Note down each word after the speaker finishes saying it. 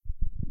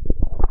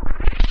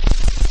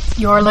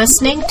You're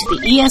listening to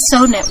the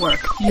ESO Network,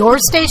 your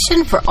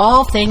station for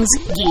all things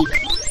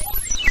geek.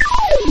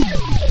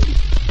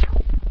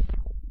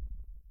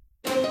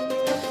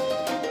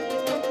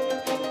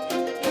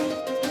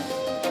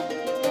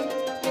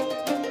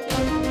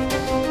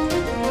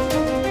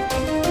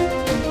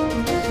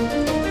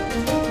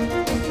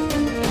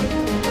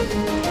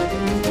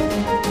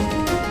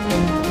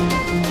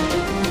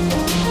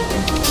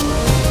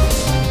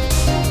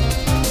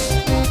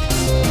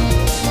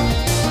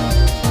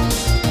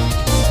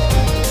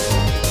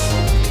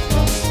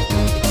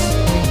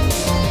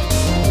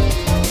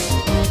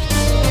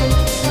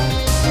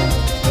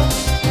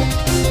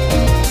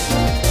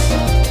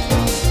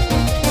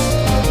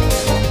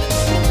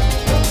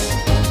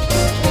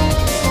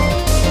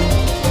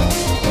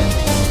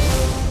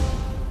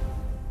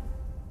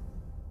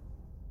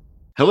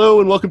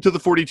 Hello and welcome to the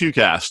 42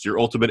 Cast, your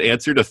ultimate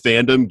answer to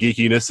fandom,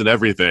 geekiness, and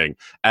everything.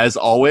 As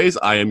always,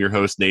 I am your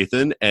host,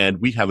 Nathan, and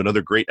we have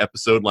another great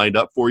episode lined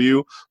up for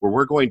you where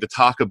we're going to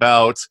talk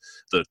about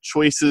the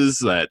choices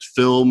that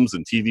films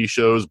and TV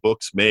shows,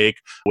 books make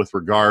with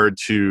regard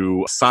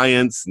to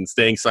science and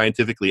staying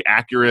scientifically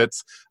accurate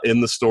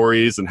in the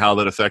stories and how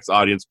that affects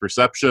audience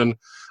perception.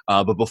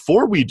 But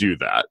before we do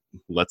that,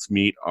 let's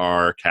meet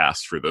our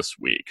cast for this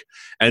week.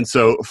 And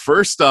so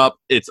first up,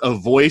 it's a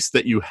voice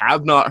that you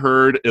have not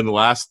heard in the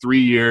last 3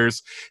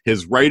 years.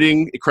 His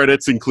writing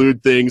credits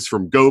include things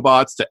from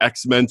GoBots to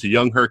X-Men to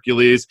Young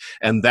Hercules,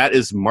 and that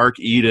is Mark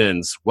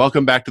Edens.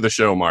 Welcome back to the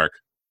show, Mark.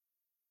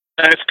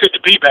 It's good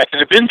to be back.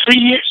 Has it been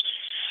 3 years?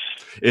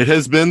 It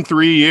has been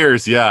 3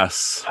 years,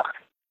 yes.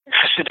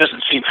 Gosh, it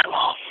doesn't seem that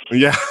long.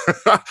 Yeah,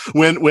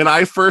 when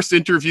I first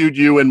interviewed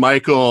you and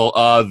Michael,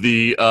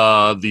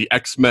 the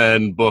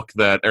X-Men book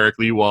that Eric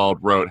Lewald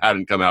wrote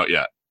hadn't come out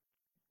yet.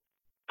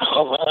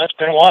 Oh well, that's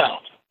been a while.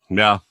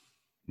 Yeah.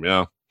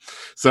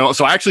 So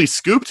I actually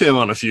scooped him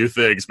on a few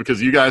things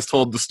because you guys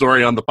told the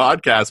story on the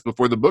podcast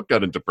before the book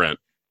got into print.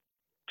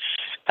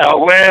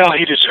 Oh well,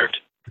 he deserved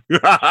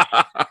it.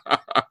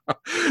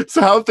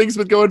 So how have things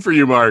been going for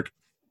you, Mark?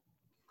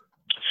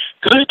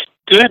 Good.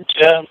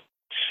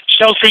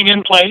 Sheltering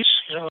in place.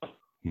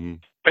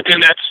 But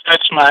then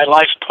that's my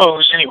life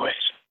pose anyways.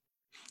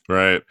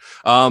 Right.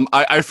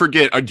 I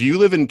forget. Do you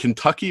live in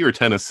Kentucky or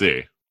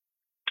Tennessee?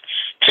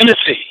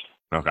 Tennessee.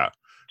 Okay.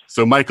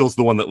 So Michael's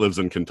the one that lives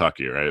in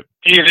Kentucky, right?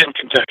 He is in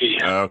Kentucky,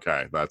 yeah.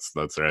 Okay, that's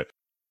right.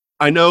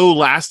 I know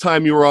last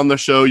time you were on the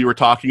show, you were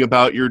talking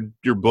about your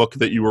book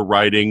that you were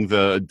writing,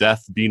 the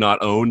Death Be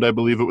Not Owned, I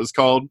believe it was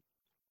called.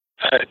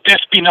 Death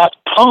Be Not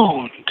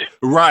Pwned.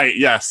 Right,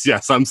 yes,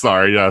 I'm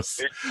sorry,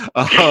 yes.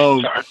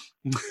 Sorry.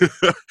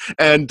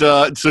 And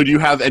so do you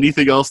have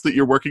anything else that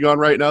you're working on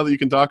right now that you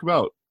can talk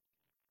about?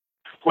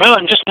 Well,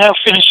 I'm just now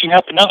finishing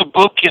up another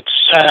book. It's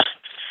going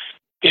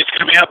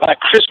to be out by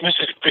Christmas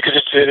because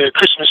it's a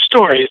Christmas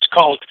story. It's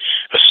called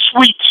A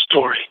Sweet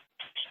Story.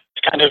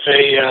 It's kind of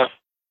a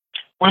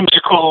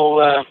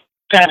whimsical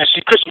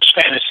fantasy, Christmas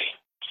fantasy,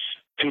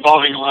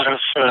 involving a lot of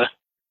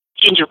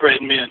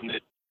gingerbread men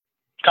that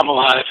come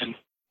alive and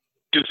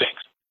do things.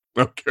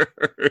 Okay.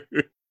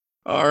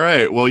 All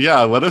right. Well,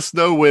 yeah, let us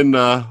know when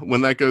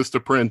that goes to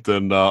print,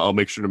 and I'll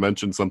make sure to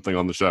mention something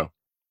on the show.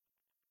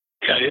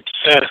 Yeah, it's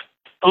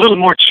a little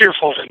more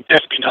cheerful than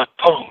Death Be Not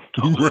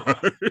Pwned.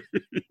 Right.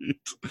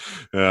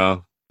 Yeah.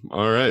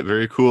 All right.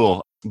 Very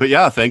cool. But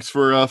yeah, thanks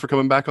for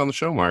coming back on the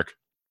show, Mark.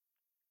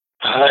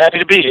 Happy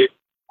to be here.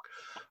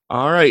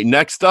 All right.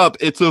 Next up,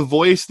 it's a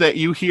voice that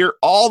you hear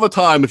all the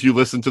time if you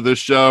listen to this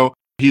show.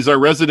 He's our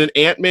resident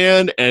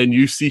Ant-Man, and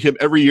you see him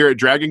every year at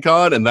Dragon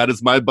Con, and that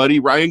is my buddy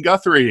Ryan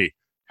Guthrie.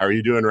 How are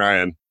you doing,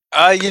 Ryan?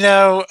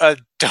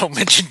 Don't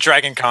mention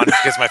Dragon Con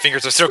because my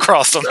fingers are so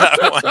crossed on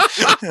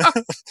that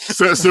one.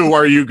 So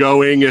are you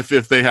going if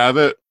they have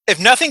it? If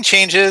nothing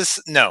changes,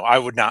 no, I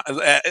would not.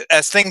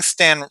 As things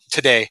stand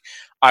today,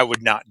 I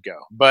would not go.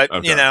 But,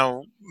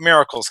 okay.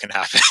 Miracles can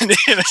happen.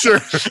 Sure.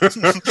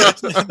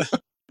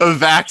 A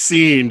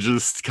vaccine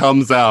just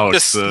comes out.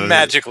 Just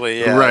magically,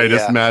 yeah. Right, yeah.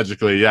 Just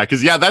magically, yeah.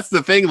 Because, that's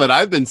the thing that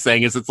I've been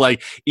saying is it's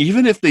like,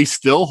 even if they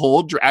still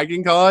hold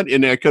Dragon Con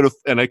and I could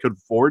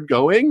afford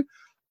going,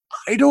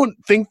 I don't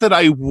think that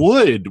I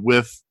would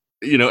with,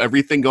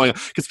 everything going on.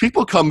 Because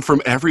people come from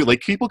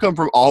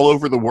all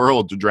over the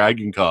world to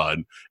Dragon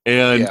Con.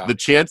 And the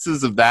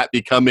chances of that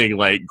becoming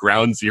like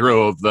ground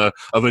zero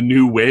of a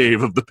new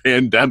wave of the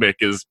pandemic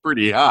is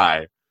pretty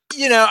high.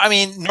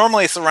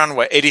 Normally it's around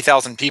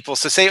 80,000 people.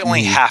 So say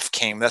only half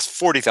came, that's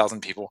 40,000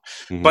 people.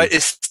 But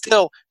it's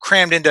still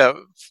crammed into,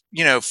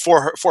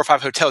 4 or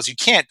 5 hotels. You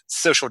can't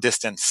social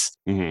distance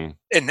in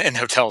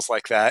hotels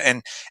like that.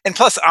 And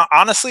plus,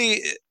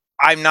 honestly,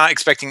 I'm not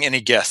expecting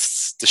any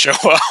guests to show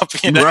up.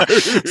 Right.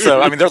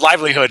 So their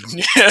livelihood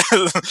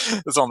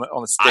is on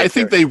the stake. I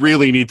think they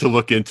really need to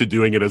look into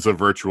doing it as a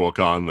virtual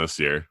con this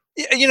year.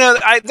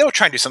 They'll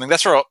try and do something.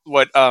 That's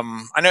what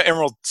I know.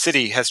 Emerald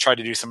City has tried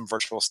to do some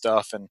virtual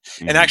stuff, and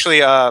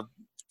actually,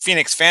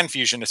 Phoenix Fan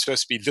Fusion is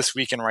supposed to be this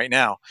weekend right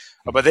now,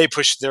 but they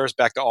pushed theirs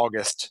back to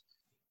August.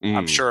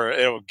 I'm sure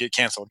it'll get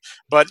canceled.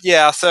 But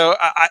yeah, so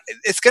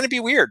it's going to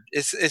be weird.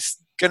 It's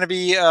going to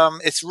be,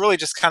 it's really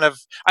just kind of,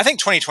 I think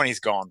 2020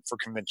 is gone for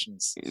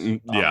conventions.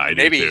 Yeah, I do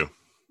maybe, too.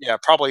 Yeah,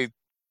 probably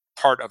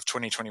part of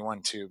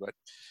 2021 too, but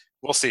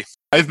we'll see.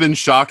 I've been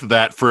shocked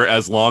that for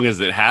as long as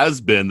it has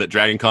been that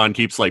Dragon Con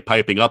keeps like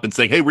piping up and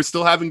saying, hey, we're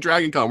still having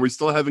Dragon Con. We're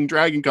still having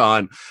Dragon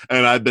Con.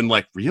 And I've been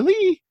like,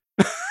 really?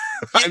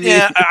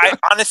 I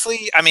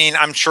honestly,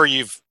 I'm sure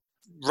you've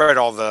read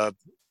all the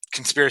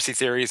conspiracy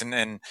theories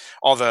and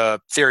all the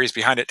theories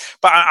behind it,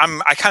 but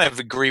I kind of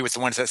agree with the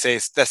ones that say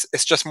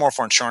it's just more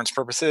for insurance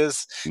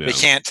purposes. Yeah. They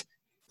can't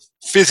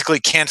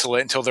physically cancel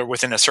it until they're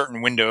within a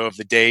certain window of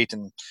the date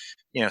and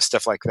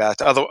stuff like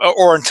that.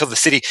 Or until the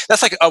city.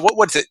 That's like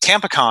what is it?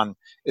 TampaCon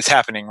is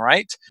happening,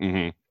 right?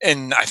 Mm-hmm.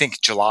 In I think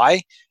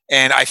July,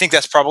 and I think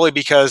that's probably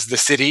because the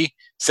city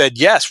said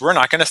yes, we're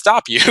not going to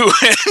stop you,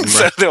 and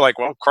so they're like,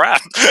 well,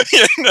 crap.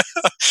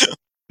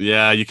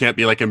 Yeah, you can't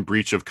be like in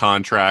breach of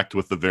contract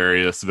with the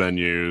various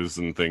venues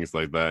and things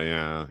like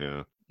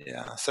that.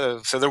 Yeah.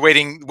 So they're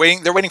waiting.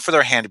 They're waiting for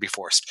their hand to be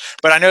forced.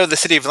 But I know the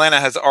city of Atlanta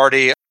has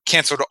already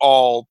canceled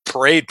all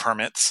parade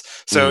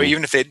permits. So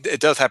even if it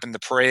does happen, the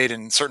parade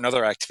and certain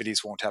other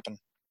activities won't happen.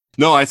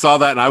 No, I saw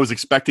that, and I was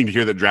expecting to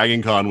hear that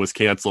Dragon Con was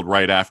canceled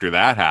right after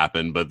that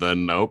happened, but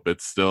then nope,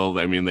 it's still.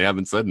 I mean, they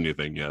haven't said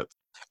anything yet.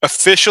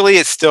 Officially,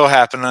 it's still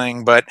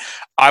happening, but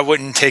I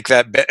wouldn't take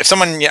that bet. If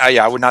someone,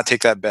 I would not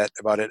take that bet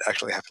about it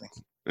actually happening.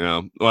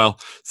 Yeah, well,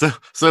 so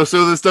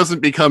this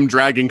doesn't become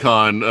Dragon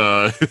Con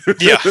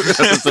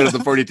episode of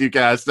the 42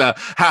 cast.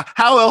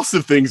 How else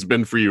have things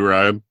been for you,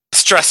 Ryan?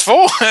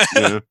 Stressful.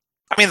 Yeah.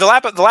 I mean, the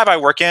lab I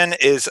work in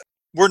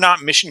we're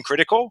not mission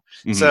critical,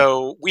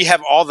 so we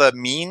have all the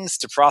means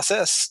to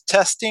process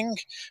testing,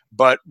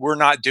 but we're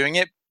not doing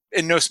it.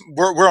 And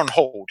we're on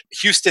hold.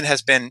 Houston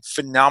has been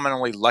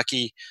phenomenally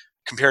lucky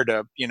compared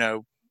to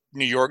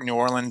New York, New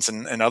Orleans,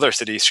 and other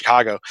cities,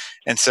 Chicago,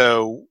 and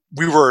so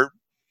we were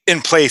in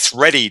place,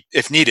 ready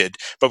if needed,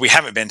 but we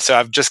haven't been. So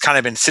I've just kind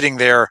of been sitting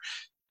there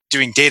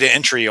doing data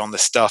entry on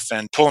this stuff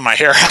and pulling my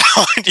hair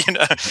out,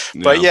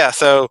 But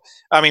so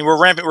I mean,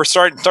 we're ramping. We're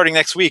starting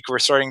next week. We're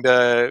starting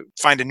to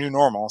find a new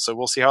normal. So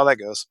we'll see how that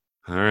goes.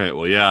 All right.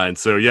 Well, yeah. And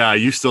so,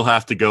 you still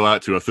have to go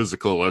out to a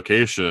physical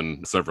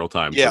location several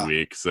times a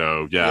week.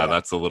 So,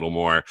 that's a little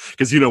more.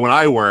 Because, when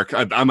I work,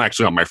 I'm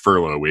actually on my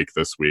furlough week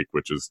this week,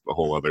 which is a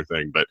whole other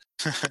thing. But,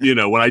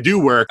 when I do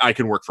work, I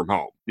can work from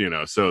home,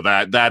 so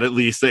that at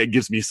least it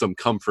gives me some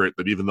comfort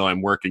that even though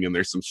I'm working and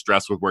there's some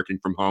stress with working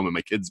from home and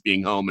my kids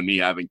being home and me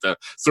having to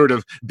sort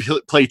of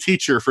play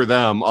teacher for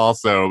them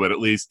also, but at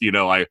least,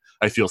 I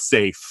feel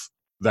safe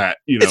that,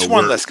 it's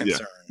one less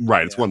concern. Yeah,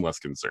 right. It's one less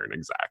concern.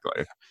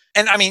 Exactly.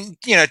 And I mean,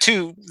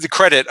 to the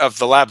credit of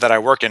the lab that I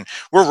work in,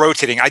 we're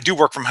rotating. I do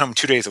work from home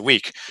 2 days a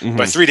week,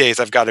 but 3 days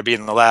I've got to be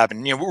in the lab.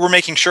 And, we're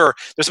making sure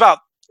there's about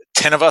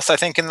 10 of us, I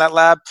think, in that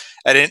lab.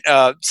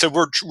 So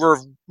we're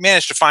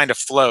managed to find a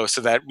flow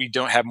so that we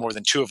don't have more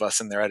than 2 of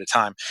us in there at a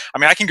time. I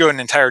mean, I can go an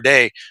entire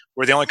day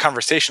where the only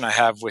conversation I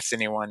have with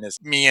anyone is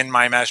me and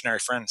my imaginary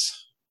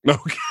friends.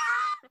 Okay.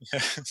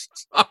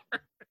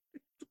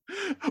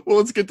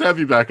 Well, it's good to have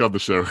you back on the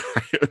show,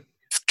 Ryan.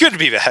 It's good to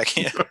be back.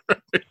 Yeah.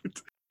 Right.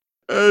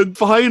 And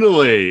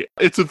finally,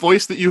 it's a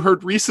voice that you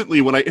heard recently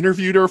when I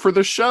interviewed her for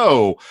the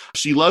show.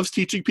 She loves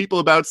teaching people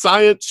about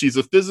science. She's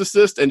a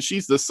physicist, and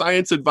she's the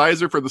science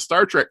advisor for the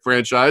Star Trek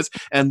franchise.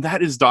 And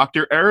that is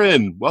Dr.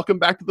 Erin. Welcome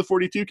back to the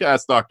 42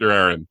 cast, Dr.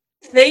 Erin.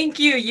 Thank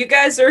you. You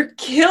guys are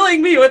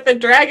killing me with the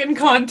Dragon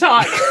Con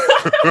talk.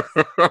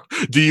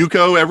 Do you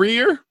go every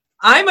year?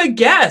 I'm a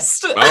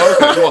guest. Okay.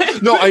 Well,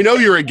 no, I know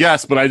you're a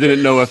guest, but I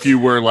didn't know if you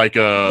were like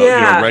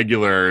a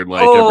regular,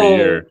 every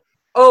year.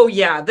 Oh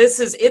yeah,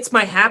 it's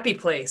my happy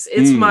place.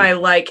 It's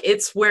my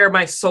it's where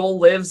my soul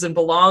lives and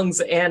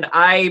belongs. And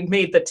I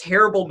made the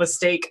terrible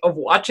mistake of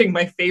watching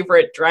my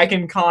favorite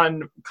Dragon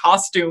Con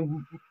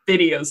costume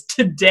videos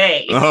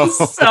today.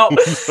 So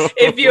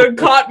if you had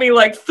caught me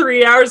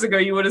 3 hours ago,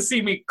 you would have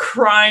seen me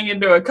crying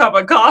into a cup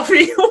of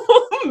coffee,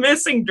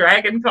 missing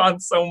Dragon Con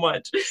so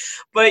much.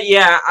 But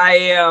yeah,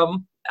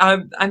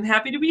 I'm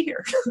happy to be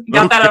here.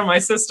 Got that out of my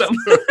system.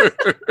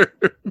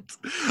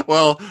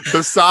 Well,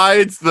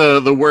 besides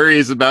the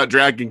worries about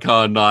Dragon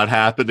Con not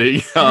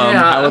happening, how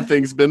have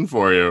things been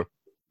for you?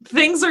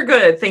 Things are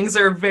good. Things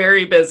are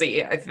very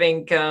busy. I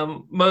think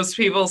most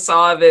people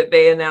saw that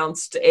they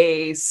announced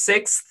a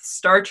 6th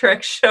Star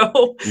Trek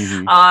show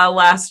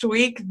last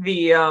week,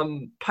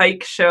 the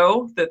Pike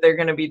show that they're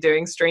going to be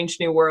doing, Strange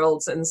New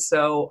Worlds. And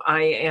so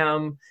I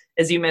am,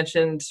 as you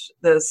mentioned,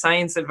 the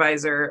science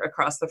advisor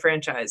across the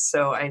franchise.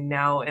 So I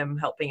now am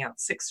helping out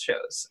 6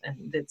 shows,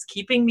 and it's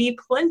keeping me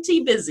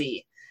plenty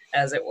busy,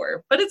 as it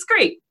were. But it's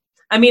great.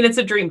 I mean, it's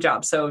a dream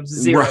job, so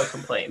zero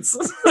complaints.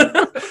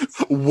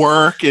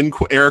 Work in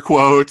air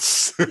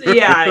quotes.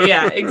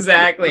 Yeah,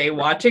 exactly.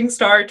 Watching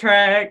Star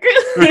Trek.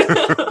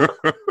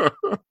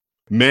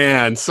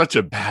 Man, such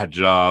a bad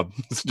job.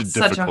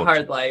 Such a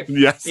hard life.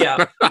 Yes.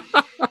 Yeah.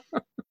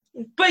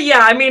 But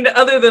yeah, I mean,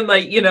 other than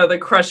the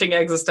crushing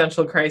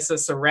existential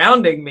crisis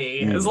surrounding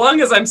me, as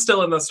long as I'm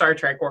still in the Star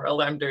Trek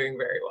world, I'm doing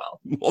very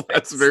well. Well,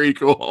 that's very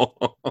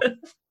cool.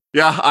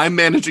 Yeah, I'm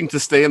managing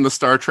to stay in the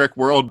Star Trek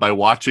world by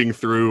watching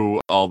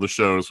through all the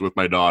shows with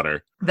my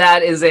daughter.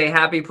 That is a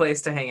happy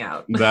place to hang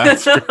out.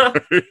 That's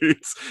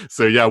right.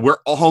 So yeah, we're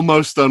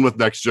almost done with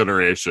Next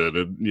Generation,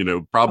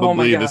 and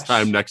probably this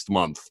time next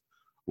month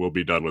we'll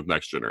be done with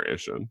Next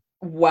Generation.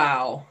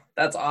 Wow,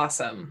 that's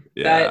awesome.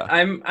 Yeah.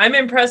 I'm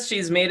impressed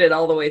she's made it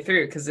all the way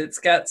through, because it's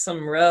got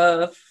some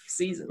rough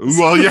seasons.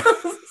 Well, yeah.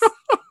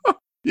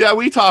 Yeah,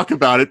 we talk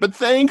about it, but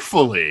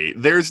thankfully,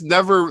 there's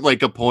never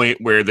like a point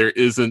where there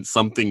isn't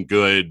something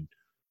good,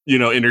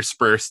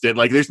 interspersed in.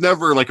 Like, there's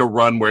never like a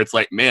run where it's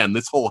like, man,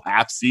 this whole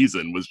half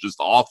season was just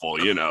awful.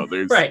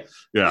 There's right.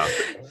 Yeah.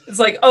 It's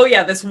like, oh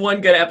yeah, this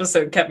one good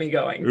episode kept me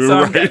going.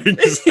 So I'm good.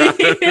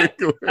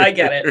 Exactly. I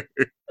get it.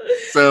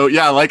 So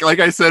yeah, like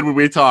I said when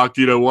we talked,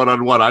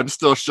 one-on-one, I'm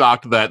still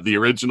shocked that the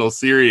original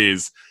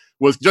series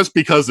was just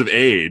because of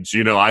age.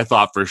 I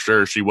thought for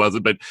sure she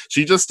wasn't, but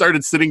she just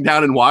started sitting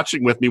down and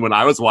watching with me when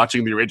I was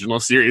watching the original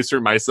series for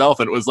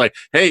myself. And it was like,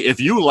 hey, if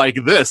you like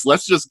this,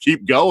 let's just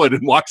keep going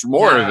and watch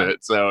more of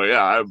it. So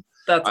yeah,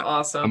 that's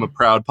awesome. I'm a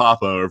proud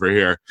papa over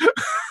here.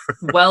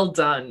 Well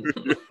done.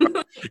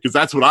 Because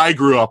that's what I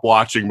grew up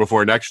watching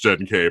before Next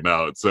Gen came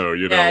out. So,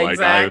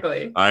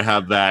 exactly. I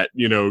have that,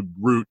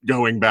 route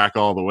going back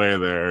all the way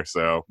there.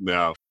 So,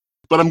 yeah.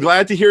 But I'm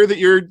glad to hear that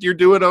you're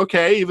doing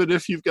okay, even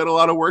if you've got a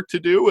lot of work to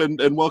do,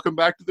 and welcome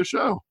back to the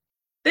show.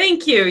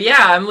 Thank you. Yeah,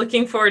 I'm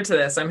looking forward to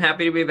this. I'm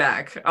happy to be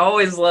back. I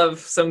always love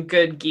some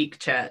good geek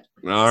chat.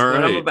 All right.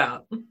 What I'm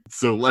about.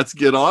 So let's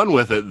get on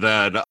with it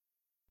then.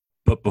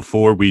 But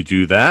before we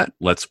do that,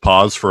 let's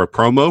pause for a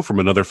promo from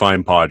another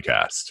fine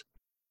podcast.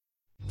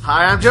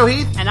 Hi, I'm Joe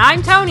Heath. And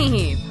I'm Tony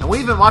Heath. And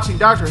we've been watching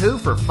Doctor Who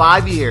for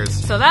 5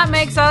 years. So that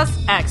makes us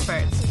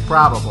experts.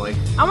 Probably.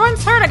 I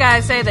once heard a guy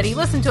say that he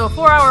listened to a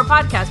 4-hour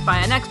podcast by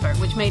an expert,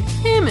 which made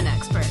him an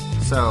expert.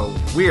 So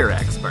we're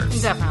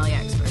experts. Definitely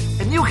experts.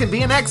 And you can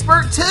be an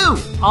expert too.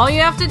 All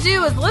you have to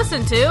do is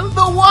listen to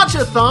The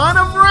Watchathon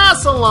of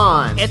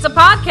Rassilon. It's a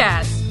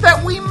podcast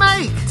that we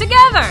make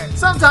together.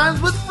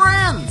 Sometimes with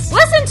friends.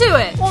 Listen to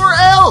it. Or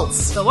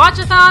else. The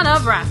Watchathon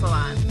of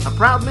Rassilon. A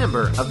proud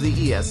member of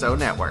the ESO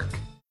network.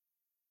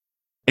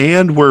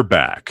 And we're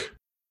back.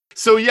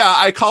 So yeah,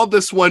 I called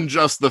this one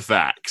Just the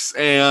Facts.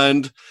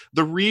 And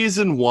the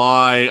reason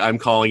why I'm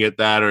calling it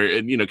that, or,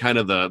 kind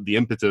of the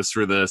impetus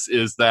for this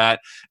is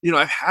that,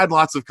 I've had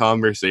lots of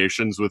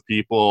conversations with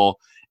people,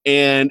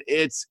 and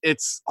it's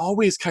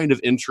always kind of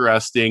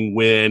interesting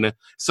when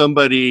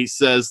somebody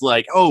says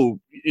like, oh,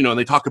 and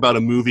they talk about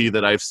a movie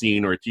that I've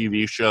seen or a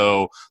TV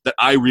show that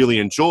I really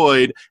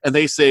enjoyed, and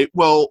they say,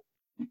 well,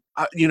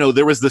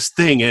 there was this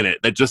thing in it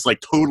that just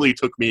like totally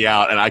took me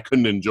out and I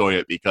couldn't enjoy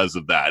it because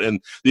of that. And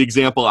the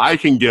example I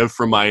can give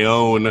from my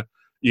own,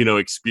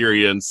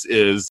 experience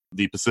is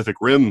the Pacific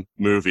Rim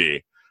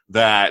movie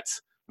that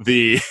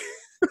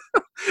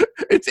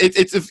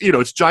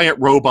it's giant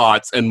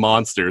robots and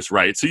monsters,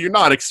 right? So you're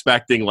not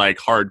expecting like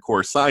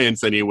hardcore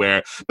science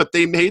anywhere, but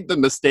they made the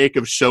mistake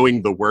of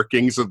showing the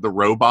workings of the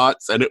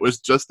robots, and it was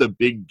just a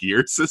big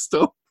gear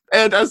system.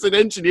 And as an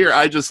engineer,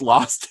 I just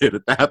lost it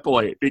at that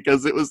point,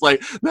 because it was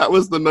like, that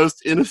was the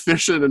most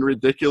inefficient and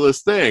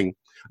ridiculous thing.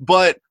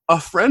 But a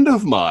friend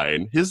of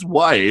mine, his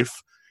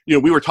wife, we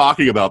were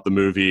talking about the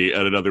movie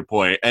at another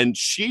point, and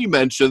she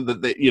mentioned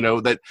that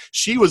that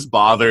she was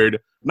bothered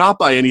not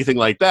by anything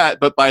like that,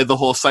 but by the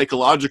whole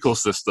psychological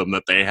system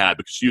that they had,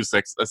 because she was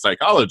a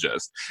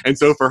psychologist. And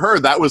so for her,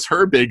 that was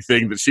her big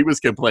thing that she was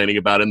complaining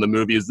about in the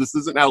movie, is this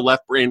isn't how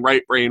left brain,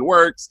 right brain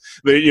works.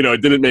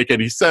 It didn't make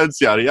any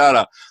sense, yada,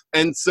 yada.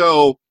 And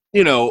so,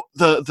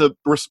 the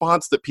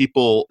response that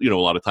people, a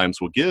lot of times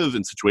will give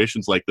in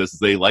situations like this is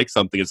they like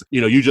something is,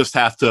 you just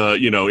have to,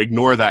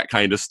 ignore that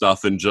kind of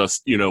stuff and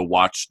just,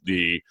 watch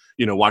the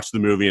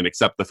movie and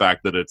accept the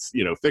fact that it's,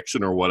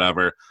 fiction or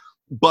whatever.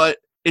 But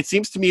it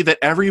seems to me that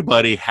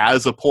everybody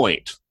has a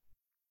point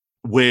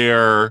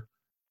where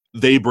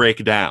they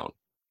break down,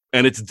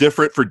 and it's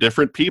different for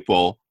different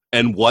people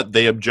and what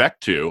they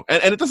object to.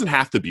 And it doesn't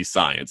have to be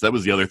science. That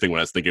was the other thing when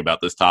I was thinking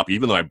about this topic,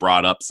 even though I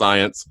brought up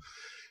science.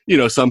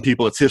 Some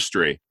people, it's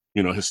history,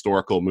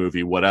 historical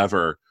movie,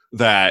 whatever,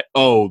 that,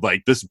 oh,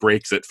 like this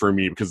breaks it for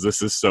me because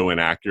this is so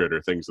inaccurate,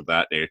 or things of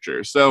that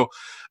nature. So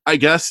I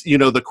guess,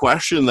 the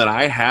question that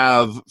I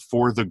have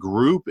for the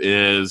group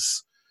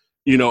is,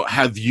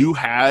 have you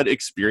had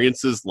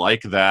experiences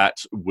like that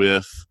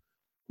with,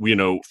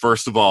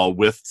 first of all,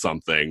 with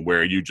something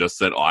where you just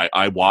said, oh,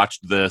 I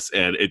watched this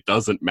and it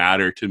doesn't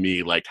matter to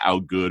me like how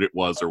good it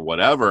was or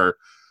whatever,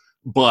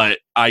 but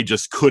I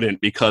just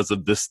couldn't because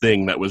of this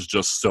thing that was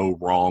just so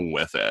wrong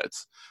with it.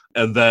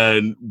 And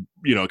then,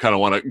 kind of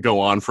want to go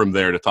on from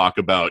there to talk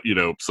about,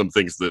 some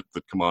things that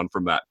come on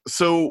from that.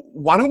 So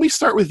why don't we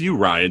start with you,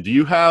 Ryan? Do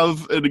you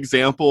have an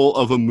example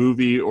of a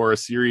movie or a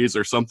series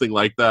or something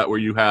like that where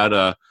you had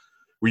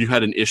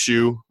an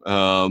issue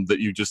that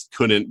you just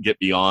couldn't get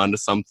beyond,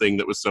 something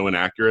that was so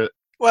inaccurate?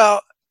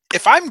 Well,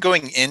 if I'm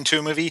going into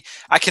a movie,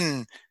 I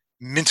can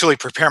mentally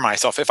prepare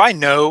myself. If I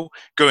know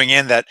going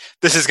in that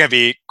this is going to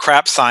be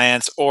crap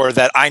science, or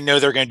that I know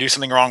they're going to do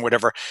something wrong,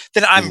 whatever,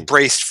 then I'm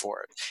braced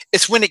for it.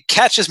 It's when it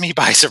catches me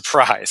by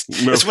surprise.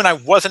 It's when I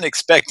wasn't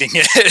expecting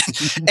it.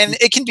 And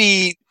it can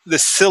be the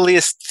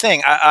silliest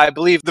thing. I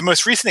believe the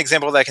most recent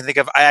example that I can think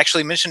of, I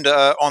actually mentioned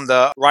on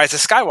the Rise of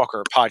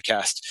Skywalker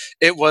podcast.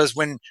 It was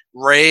when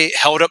Rey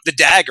held up the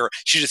dagger.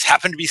 She just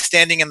happened to be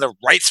standing in the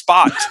right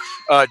spot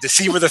to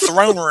see where the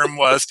throne room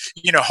was,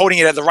 holding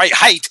it at the right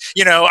height.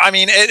 I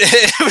mean,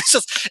 it was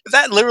just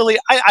that literally,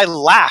 I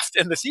laughed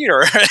in the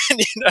theater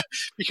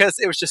because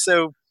it was just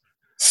so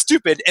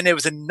stupid, and it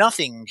was a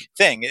nothing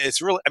thing. It's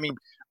really, I mean,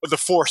 the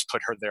Force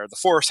put her there. The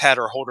Force had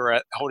her hold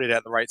it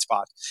at the right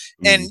spot.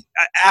 And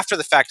after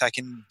the fact, I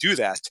can do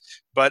that.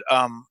 But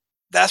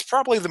that's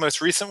probably the most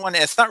recent one.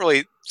 It's not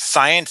really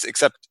science,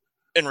 except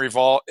in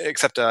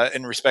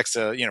respects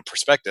to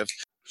perspective.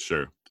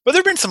 Sure. But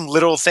there've been some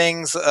little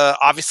things.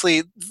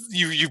 Obviously,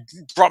 you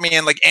brought me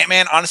in like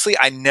Ant-Man. Honestly,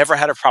 I never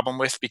had a problem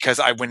with, because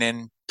I went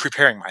in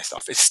preparing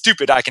myself. It's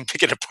stupid. I can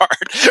pick it apart,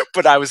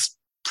 but I was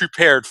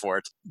prepared for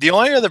it. The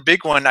only other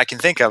big one I can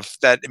think of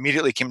that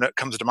immediately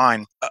comes to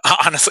mind,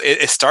 honestly,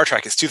 is Star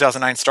Trek. It's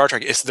 2009 Star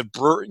Trek. It's the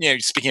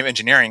speaking of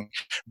engineering,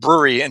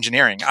 brewery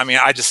engineering. I mean,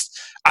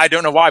 I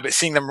don't know why, but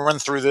seeing them run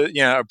through the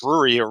a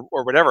brewery or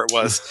whatever it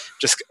was,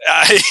 just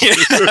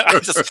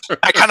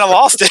I kind of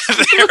lost it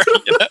there.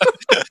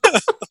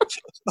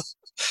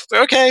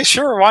 So, okay,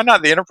 sure, why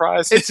not the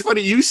Enterprise? It's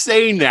funny you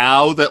say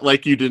now that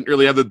like you didn't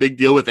really have a big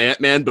deal with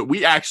Ant-Man, but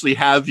we actually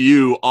have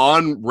you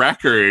on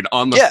record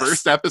on the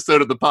first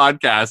episode of the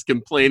podcast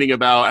complaining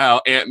about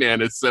how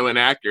Ant-Man is so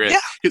inaccurate. Yeah,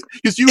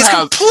 because it's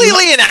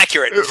completely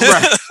inaccurate.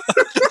 Right.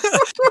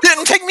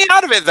 Didn't take me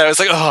out of it though. It's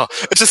like, oh,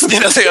 it's just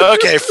like,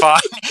 okay, fine.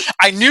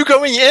 I knew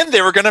going in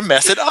they were going to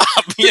mess it up.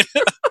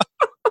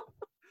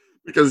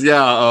 Because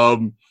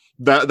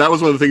that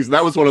was one of the things.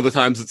 That was one of the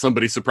times that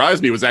somebody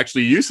surprised me, was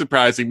actually you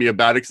surprising me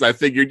about it, because I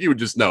figured you would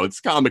just know it's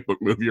a comic book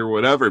movie or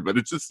whatever. But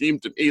it just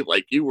seemed to me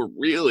like you were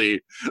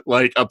really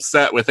like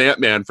upset with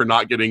Ant-Man for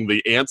not getting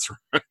the answer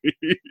right.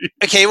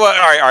 Okay, well,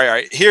 all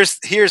right. Here's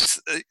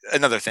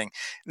another thing.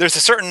 There's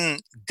a certain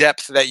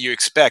depth that you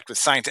expect with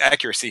science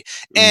accuracy,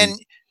 and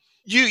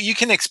you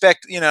can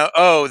expect,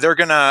 they're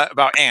gonna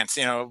about ants.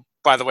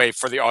 By the way,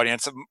 for the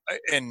audience,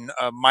 in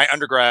my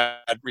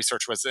undergrad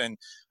research was in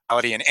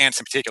and ants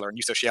in particular, and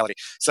eusociality.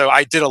 So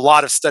I did a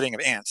lot of studying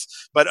of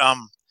ants. But as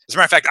a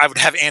matter of fact, I would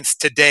have ants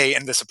today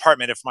in this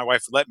apartment if my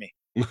wife would let me.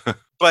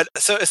 But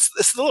so it's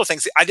the little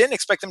things. I didn't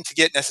expect them to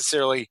get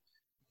necessarily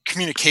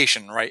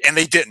communication, right? And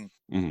they didn't.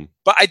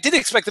 But I did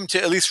expect them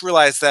to at least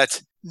realize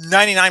that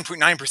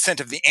 99.9%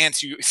 of the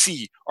ants you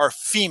see are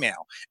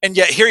female. And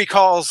yet here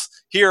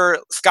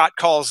Scott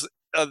calls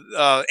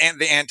the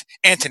ant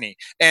Antony,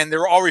 and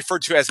they're all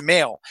referred to as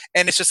male.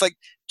 And it's just like,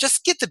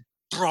 just get the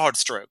broad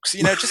strokes,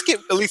 just get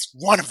at least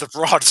one of the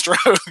broad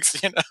strokes,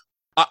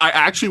 I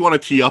actually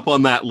want to tee up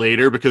on that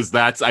later, because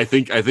I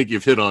think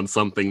you've hit on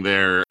something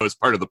there as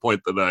part of the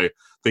point that I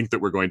think that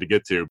we're going to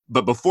get to.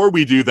 But before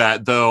we do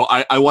that, though,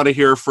 I want to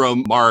hear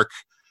from Mark.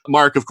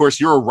 Mark, of course,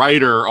 you're a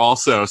writer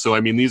also. So,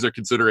 I mean, these are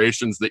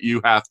considerations that you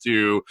have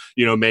to,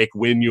 make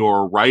when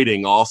you're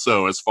writing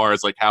also, as far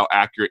as like how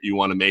accurate you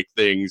want to make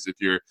things if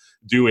you're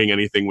doing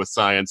anything with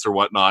science or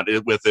whatnot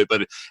with it.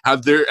 But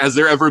has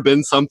there ever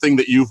been something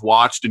that you've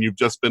watched and you've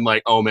just been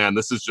like, oh man,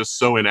 this is just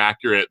so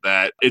inaccurate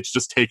that it's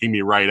just taking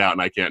me right out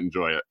and I can't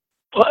enjoy it?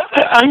 Well,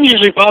 I'm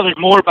usually bothered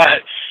more by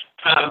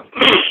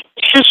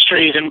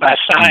history than by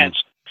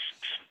science.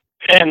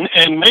 And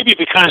maybe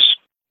because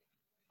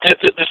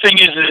the thing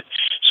is that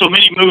so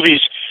many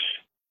movies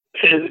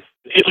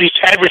at least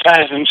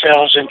advertise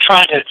themselves and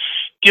try to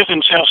give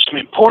themselves some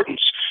importance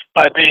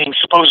by being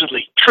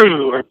supposedly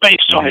true or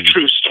based on a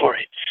true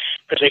story.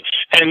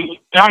 And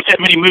there aren't that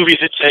many movies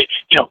that say,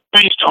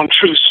 based on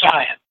true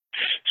science.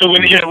 So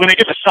when they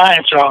get the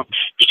science wrong,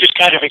 you just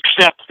kind of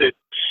accept that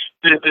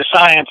the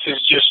science is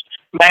just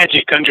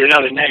magic under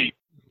another name,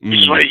 which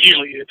is what it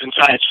usually is in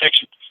science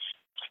fiction.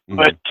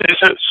 But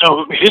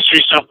so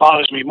history stuff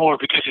bothers me more,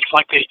 because it's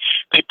like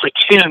they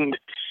pretend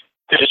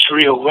that it's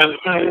real,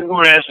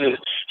 whereas the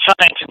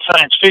science in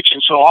science fiction,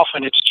 so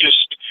often it's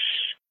just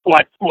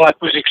what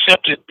was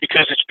accepted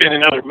because it's been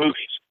in other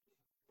movies.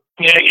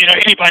 Yeah,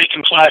 anybody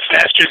can fly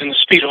faster than the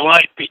speed of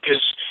light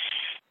because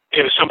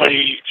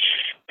somebody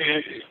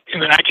in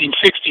the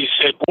 1960s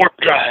said warp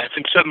drive,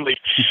 and suddenly,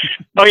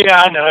 oh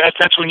yeah, I know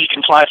that's when you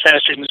can fly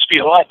faster than the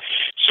speed of light.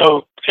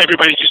 So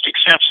everybody just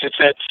accepts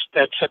that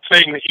that's a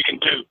thing that you can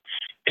do.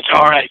 It's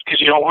all right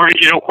because you don't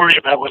worry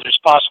about whether it's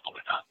possible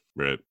or not.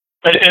 Right.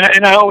 But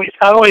and I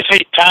always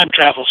hate time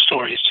travel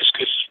stories just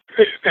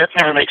because that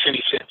never makes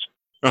any sense.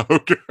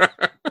 Okay.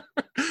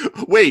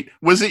 Wait,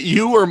 was it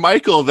you or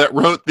Michael that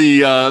wrote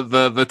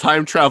the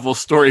time travel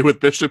story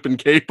with Bishop and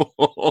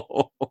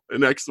Cable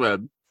in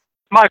X-Men?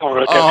 Michael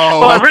wrote that.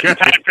 Oh, I've written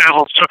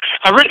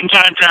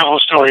time travel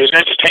stories.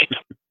 I just hate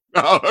them.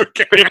 Oh,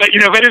 okay. But if I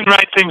didn't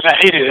write things I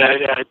hated,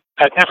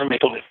 I'd never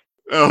make a living.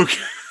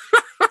 Okay.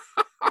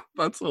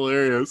 That's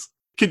hilarious.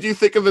 Could you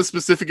think of a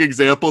specific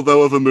example,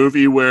 though, of a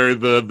movie where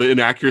the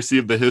inaccuracy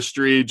of the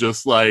history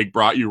just like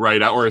brought you right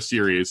out, or a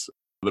series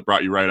that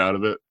brought you right out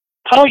of it?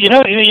 Oh,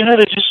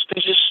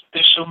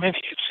 there's so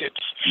many.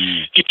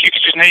 You could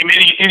just name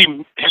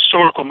any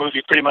historical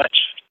movie pretty much,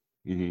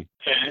 and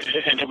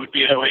it would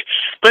be that way.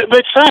 But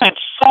science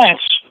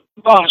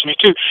bothers me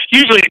too.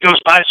 Usually it goes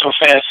by so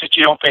fast that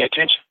you don't pay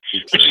attention,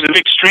 which is a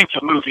big strength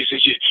of movies.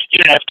 Is you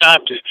don't have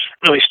time to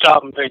really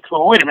stop and think,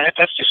 well, wait a minute,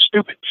 that's just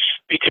stupid,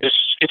 because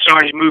it's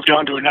already moved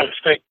on to another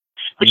thing.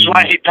 Which is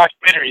why I hate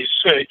documentaries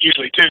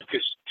usually too,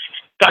 because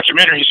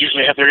documentaries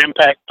usually have their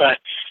impact by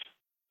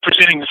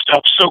presenting the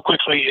stuff so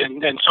quickly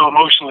and so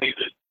emotionally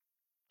that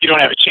you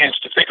don't have a chance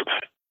to think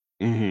about it.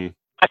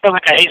 I feel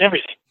like I hate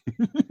everything.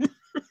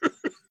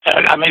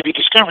 I may be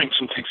discovering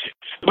some things here.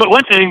 But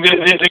one thing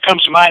that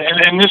comes to mind,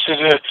 and this is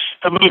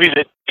a movie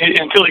that,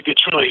 until it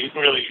gets really,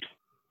 really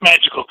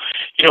magical,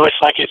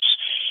 it's like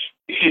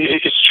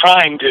it's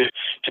trying to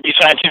be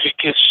scientific.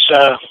 It's,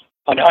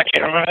 I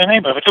can't remember the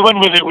name of it. The one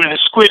where the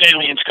squid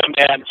aliens come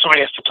down and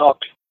somebody has to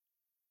talk to them.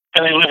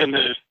 And they live in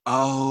the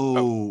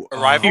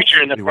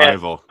future in the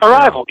Arrival.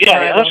 Arrival.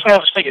 Yeah, that's what I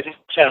was thinking.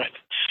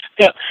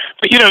 Yeah,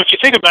 but if you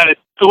think about it,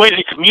 the way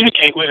they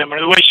communicate with him,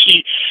 or the way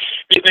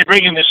they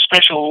bring in this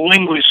special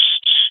linguist,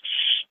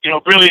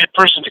 brilliant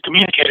person to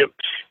communicate him,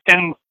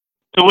 and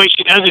the way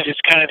she does it is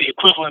kind of the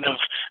equivalent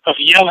of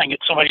yelling at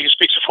somebody who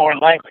speaks a foreign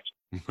language.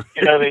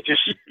 They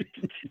just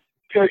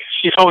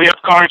she's holding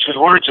up cards with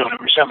words on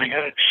them or something.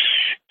 And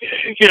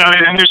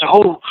there's a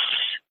whole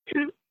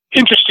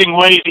interesting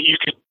way that you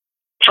could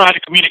try to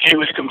communicate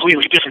with a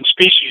completely different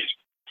species.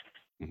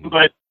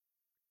 But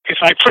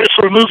it's like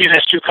for a movie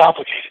that's too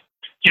complicated.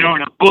 In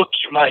a book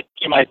you might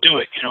do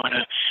it.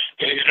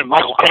 In a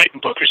Michael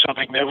Crichton book or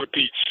something, that would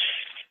be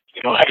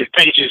 100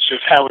 pages of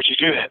how would you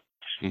do that.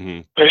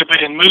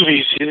 But in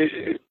movies,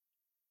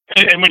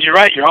 and when you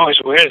write, you're always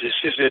aware of this,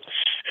 is that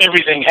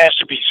everything has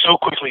to be so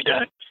quickly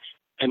done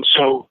and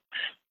so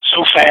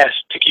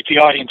fast to keep the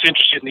audience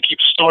interested and to keep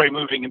the story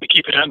moving and to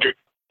keep it under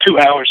 2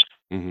 hours.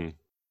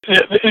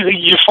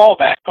 You fall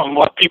back on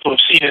what people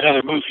have seen in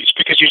other movies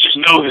because you just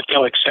know that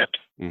they'll accept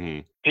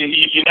it.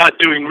 You're not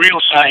doing real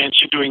science,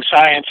 you're doing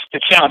science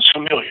that sounds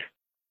familiar.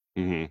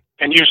 And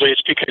usually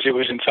it's because it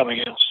was in something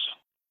else.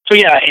 So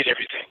yeah, I hate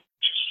everything.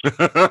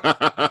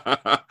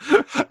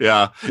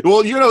 Yeah.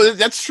 Well,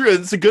 that's true.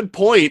 It's a good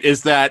point,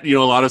 is that, a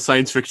lot of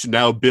science fiction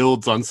now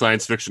builds on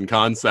science fiction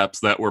concepts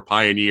that were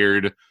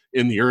pioneered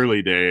in the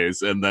early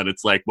days. And then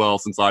it's like, well,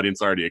 since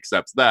audience already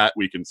accepts that,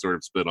 we can sort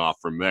of spin off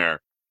from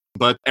there.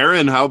 But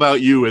Aaron, how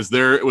about you? Was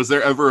there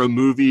ever a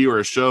movie or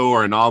a show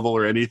or a novel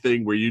or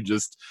anything where you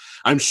just,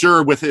 I'm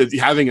sure with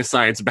having a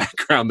science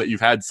background, that you've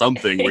had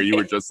something where you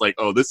were just like,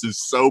 oh, this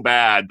is so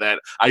bad that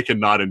I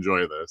cannot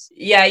enjoy this?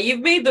 Yeah,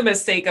 you've made the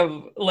mistake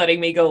of letting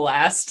me go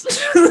last.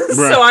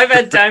 So I've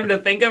had time to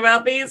think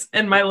about these,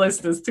 and my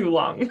list is too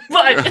long.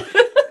 But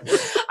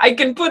I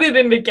can put it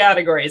into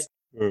categories.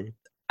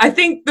 I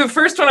think the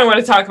first one I want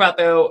to talk about,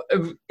 though,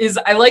 is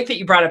I like that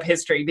you brought up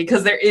history,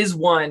 because there is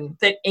one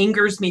that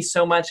angers me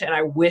so much, and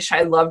I wish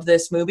I loved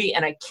this movie,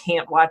 and I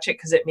can't watch it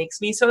because it makes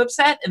me so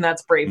upset, and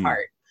that's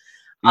Braveheart.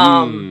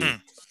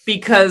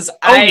 Because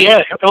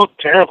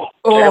terrible.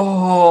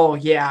 Oh,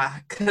 yeah.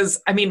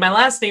 Because, my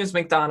last name's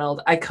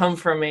McDonald. I come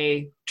from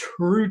a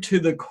true to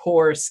the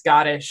core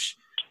Scottish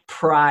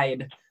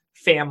pride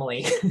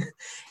family.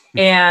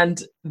 And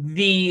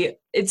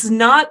it's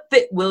not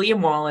that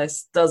William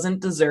Wallace doesn't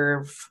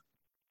deserve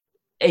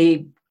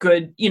a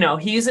good,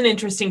 he's an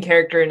interesting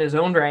character in his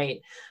own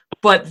right,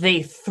 but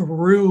they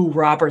threw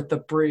Robert the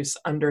Bruce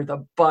under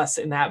the bus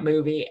in that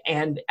movie.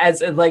 And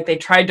they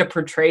tried to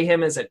portray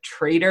him as a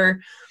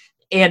traitor,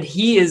 and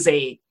he is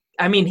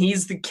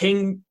he's the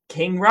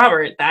King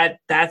Robert.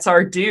 That's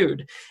our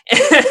dude,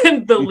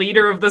 and the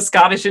leader of the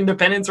Scottish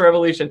Independence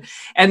Revolution.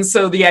 And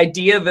so the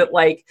idea that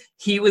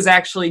he was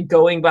actually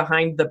going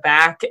behind the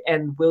back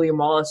and William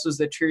Wallace was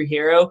the true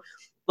hero.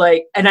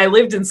 And I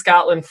lived in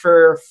Scotland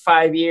for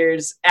 5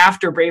 years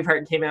after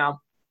Braveheart came out,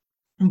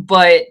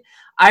 but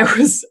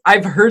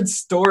I've heard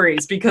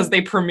stories because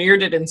they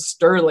premiered it in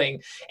Stirling,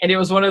 and it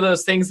was one of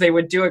those things they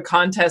would do a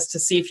contest to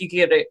see if you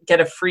could get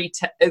a free.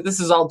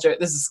 This is all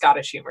this is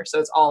Scottish humor, so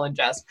it's all in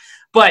jest.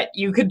 But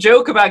you could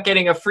joke about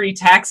getting a free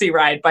taxi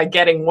ride by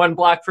getting 1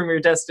 block from your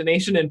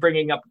destination and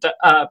bringing up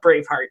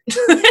Braveheart,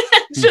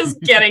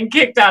 just getting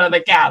kicked out of the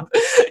cab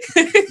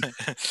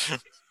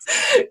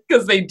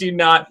because they do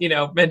not,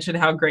 mention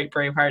how great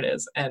Braveheart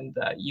is, and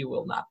you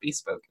will not be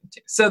spoken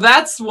to. So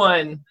that's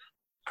one.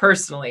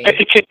 Personally,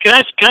 can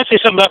I say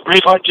something about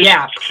Braveheart?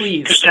 Yeah,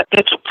 please. Because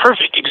that's a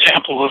perfect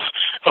example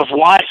of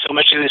why so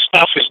much of this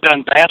stuff is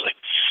done badly.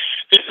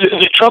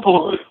 The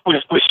trouble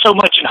with so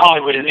much in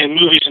Hollywood and in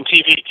movies and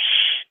TV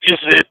is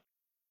that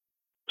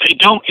they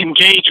don't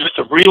engage with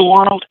the real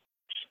world.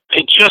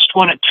 They just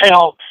want to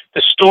tell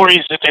the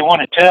stories that they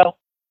want to tell,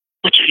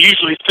 which are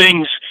usually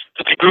things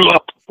that they grew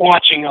up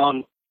watching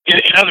in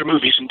other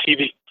movies and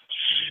TV.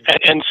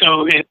 And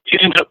so it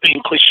ends up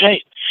being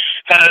cliched.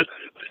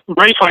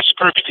 Braveheart's a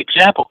perfect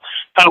example.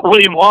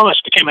 William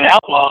Wallace became an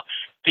outlaw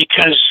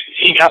because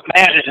he got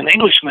mad at an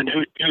Englishman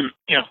who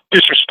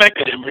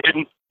disrespected him or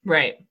didn't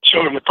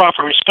show him the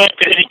proper respect,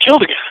 and he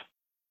killed a guy,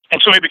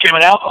 and so he became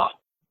an outlaw.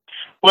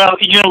 Well,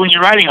 when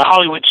you're writing a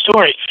Hollywood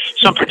story,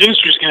 some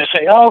producer's going to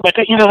say, "Oh, but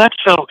that's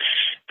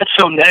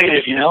so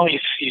negative.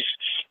 He's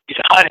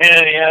a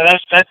hothead. Yeah,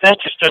 that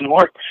just doesn't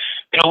work.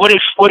 What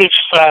if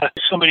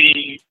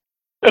somebody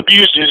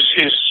abuses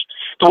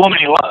the woman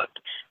he loved?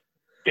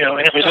 And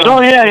everybody says,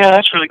 oh yeah,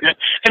 that's really good,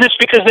 and it's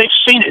because they've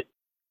seen it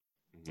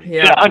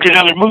in 100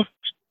 other movies,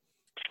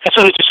 and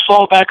so they just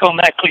fall back on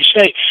that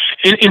cliche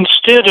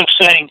instead of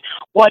saying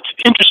what's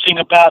interesting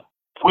about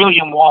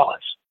William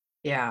Wallace."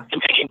 Yeah.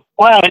 And thinking,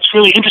 wow, it's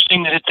really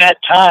interesting that at that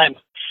time,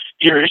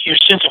 your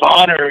sense of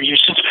honor, or your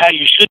sense of how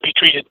you should be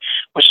treated,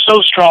 was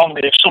so strong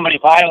that if somebody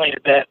violated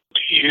that,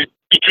 you'd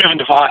be driven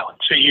to violence.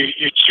 So you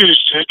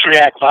choose to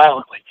react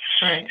violently.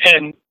 Right.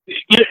 And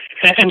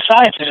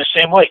science is the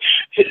same way.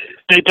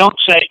 They don't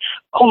say,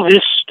 oh,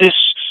 this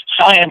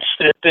science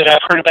that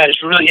I've heard about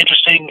is really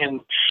interesting,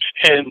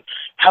 and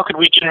how could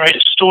we generate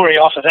a story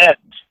off of that?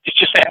 It's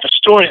just they have a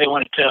story they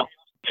want to tell.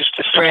 Just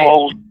a simple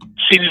old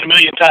seen it a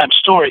million times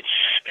story,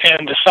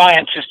 and the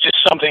science is just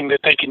something that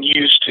they can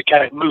use to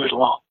kind of move it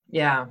along.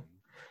 Yeah,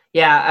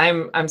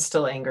 I'm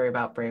still angry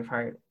about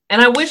Braveheart,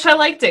 and I wish I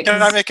liked it.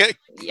 Can I make a?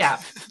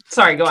 Yeah,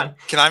 sorry, go on.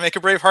 Can I make a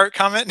Braveheart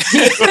comment?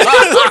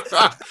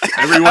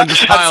 Everyone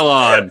just pile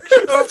on.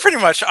 Oh, pretty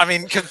much. I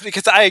mean,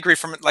 because I agree.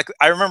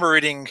 I remember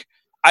reading.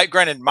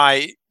 Granted,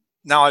 my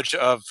knowledge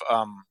of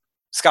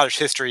Scottish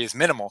history is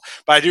minimal,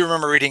 but I do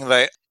remember reading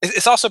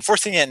it's also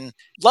forcing in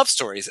love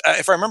stories.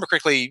 If I remember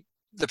correctly,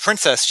 the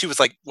princess, she was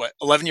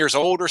 11 years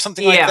old or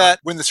something like that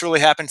when this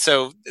really happened.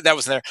 So that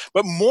was there.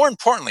 But more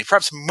importantly,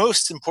 perhaps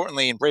most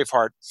importantly in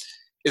Braveheart,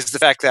 is the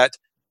fact that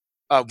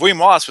William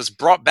Wallace was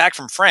brought back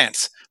from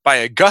France by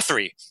a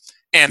Guthrie,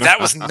 and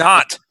that was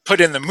not put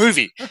in the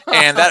movie.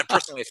 And that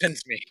personally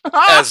offends me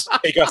as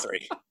a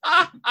Guthrie.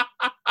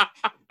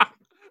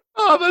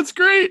 Oh, that's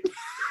great.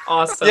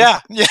 Awesome. Yeah.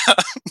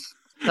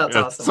 That's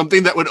awesome.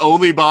 Something that would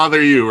only bother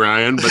you,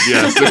 Ryan, but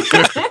yes.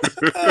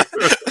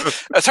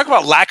 Talk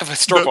about lack of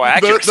historical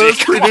accuracy.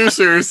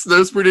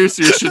 Those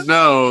producers should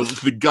know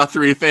the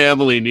Guthrie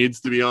family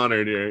needs to be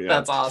honored here. Yeah.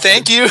 That's awesome.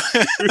 Thank you.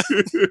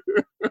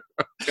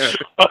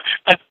 Well,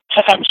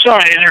 I'm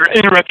sorry I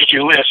interrupted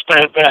your list,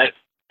 but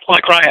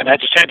like Ryan, I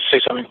just had to say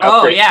something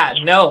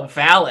about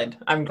valid.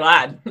 I'm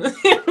glad.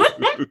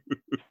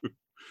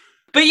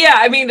 But yeah,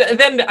 I mean,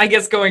 then I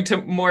guess going to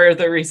more of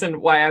the reason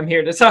why I'm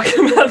here to talk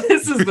about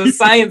this is the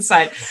science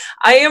side.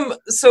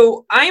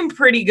 I'm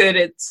pretty good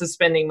at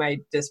suspending my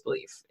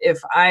disbelief.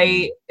 If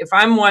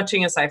I'm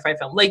watching a sci-fi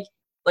film,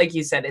 like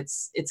you said,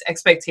 it's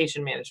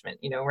expectation management.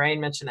 Ryan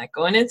mentioned that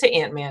going into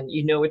Ant-Man,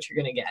 you know what you're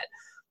going to get.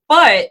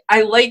 But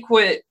I like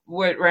what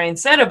Ryan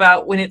said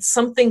about when it's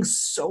something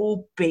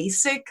so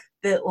basic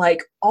that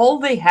all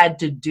they had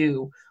to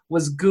do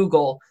was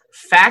Google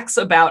facts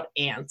about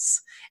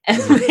ants,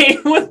 and they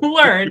would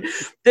learn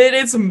that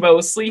it's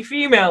mostly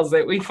females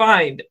that we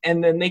find,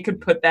 and then they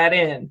could put that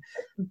in.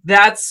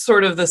 That's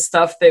sort of the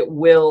stuff that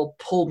will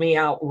pull me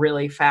out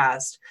really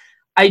fast.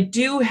 I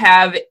do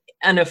have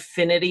an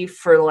affinity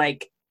for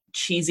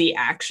cheesy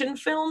action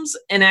films,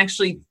 and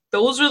actually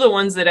those are the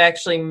ones that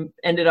actually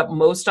ended up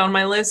most on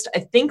my list. I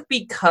think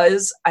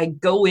because I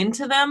go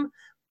into them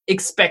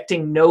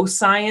expecting no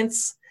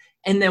science,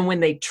 and then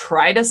when they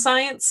try to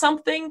science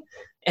something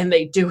and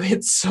they do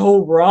it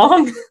so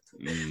wrong.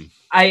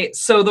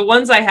 So the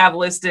ones I have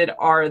listed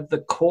are The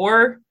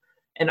Core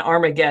and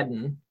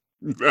Armageddon.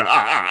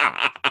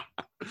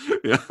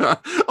 Yeah.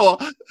 Oh,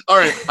 all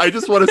right. I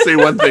just want to say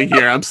one thing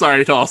here. I'm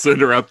sorry to also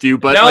interrupt you,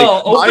 but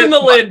open the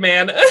lid,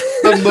 man.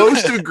 The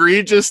most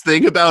egregious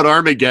thing about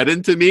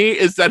Armageddon to me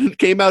is that it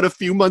came out a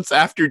few months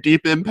after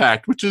Deep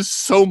Impact, which is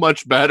so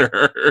much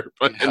better.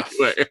 But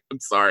anyway, I'm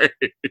sorry.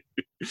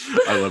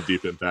 I love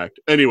Deep Impact.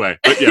 Anyway,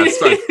 but yes,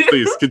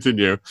 please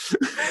continue.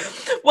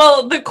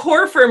 Well, The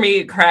Core for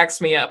me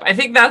cracks me up. I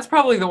think that's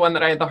probably the one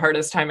that I had the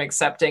hardest time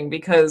accepting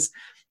because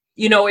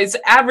it's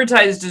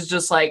advertised as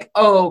just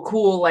oh,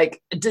 cool, a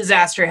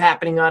disaster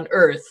happening on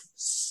Earth.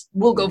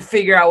 We'll go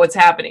figure out what's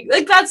happening.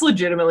 That's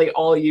legitimately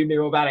all you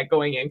knew about it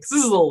going in, because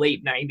this is the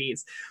late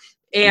 90s.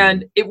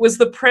 And it was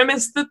the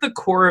premise that the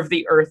core of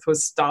the Earth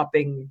was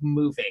stopping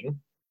moving,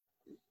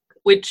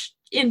 which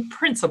in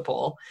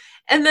principle.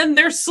 And then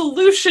their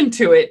solution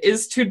to it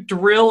is to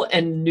drill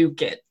and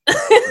nuke it.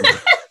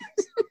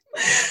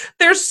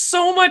 There's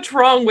so much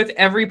wrong with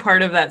every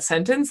part of that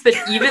sentence that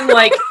even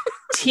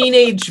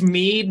teenage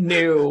me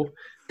knew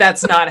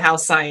that's not how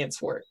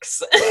science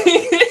works.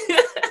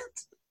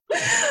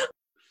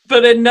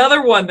 But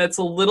another one that's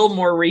a little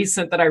more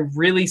recent that I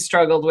really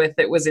struggled with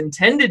that was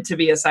intended to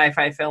be a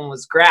sci-fi film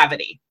was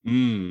Gravity.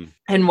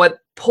 And what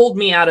pulled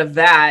me out of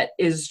that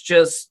is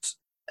just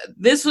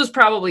this was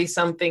probably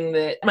something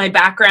that my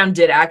background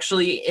did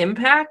actually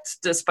impact,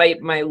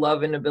 despite my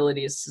love and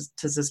abilities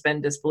to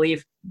suspend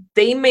disbelief.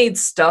 They made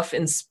stuff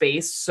in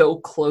space so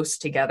close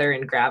together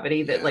in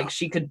gravity that like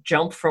she could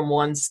jump from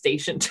one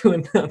station to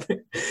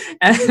another,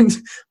 and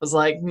was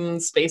like,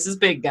 space is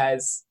big,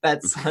 guys.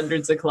 That's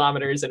hundreds of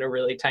kilometers in a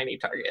really tiny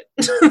target.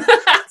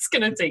 That's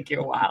gonna take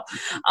you a while.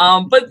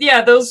 But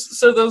yeah, those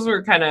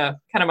were kind of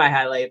my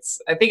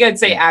highlights. I think I'd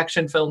say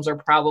action films are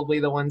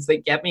probably the ones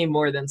that get me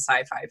more than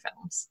sci-fi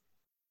films.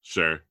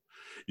 Sure.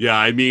 Yeah,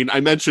 I mean, I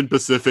mentioned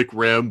Pacific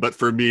Rim, but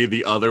for me,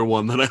 the other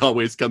one that I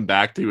always come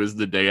back to is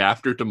The Day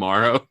After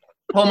Tomorrow.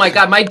 Oh my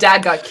God, my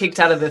dad got kicked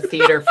out of the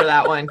theater for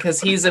that one because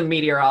he's a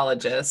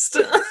meteorologist.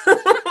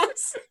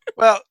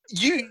 Well,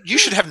 you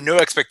should have no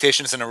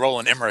expectations in a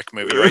Roland Emmerich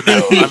movie right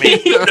now. I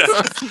mean,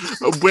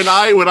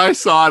 when I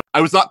saw it,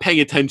 I was not paying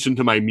attention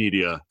to my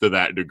media to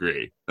that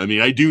degree. I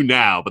mean, I do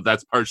now, but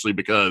that's partially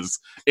because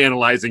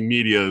analyzing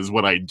media is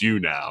what I do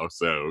now.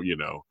 So, you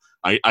know,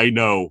 I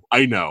know.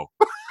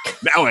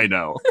 Now I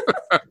know.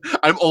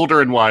 I'm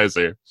older and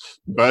wiser.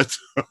 But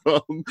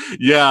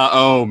yeah,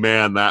 oh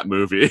man, that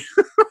movie.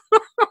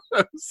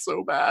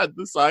 So bad.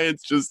 The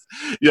science just,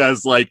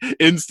 it's like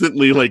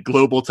instantly like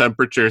global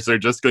temperatures are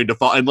just going to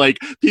fall, and like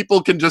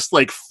people can just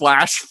like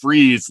flash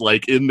freeze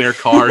like in their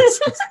cars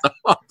and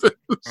stuff.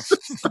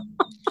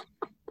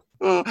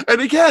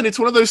 And again, it's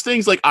one of those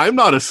things like I'm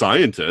not a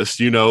scientist,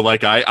 you know,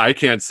 like I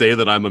can't say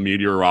that I'm a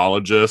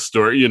meteorologist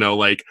or, you know,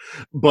 like,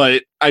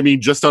 but I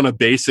mean, just on a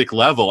basic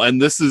level.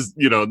 And this is,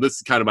 you know, this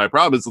is kind of my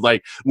problem is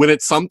like when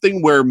it's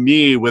something where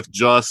me with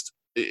just,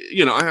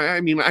 you know, I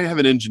mean, I have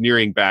an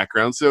engineering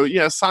background, so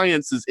yeah,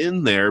 science is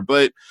in there,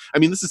 but I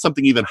mean, this is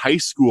something even high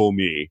school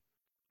me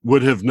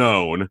would have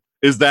known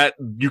is that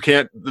you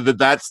can't,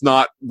 that's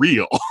not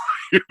real,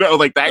 you know,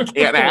 like that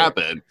can't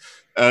happen.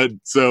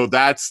 So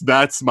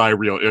that's my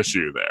real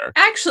issue there.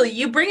 Actually,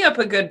 you bring up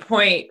a good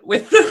point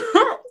with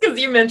because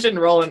you mentioned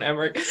Roland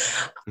Emmerich.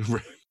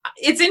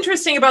 It's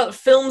interesting about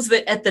films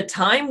that at the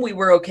time we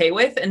were okay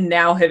with and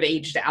now have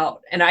aged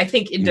out. And I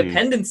think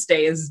Independence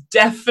Day is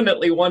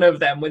definitely one of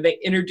them when they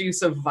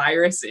introduce a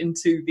virus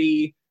into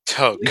the...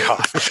 Oh,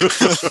 God.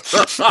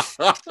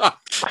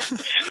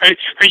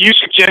 Are you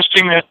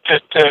suggesting that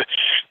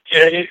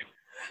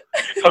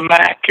a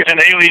Mac and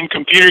an alien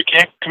computer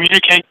can't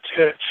communicate?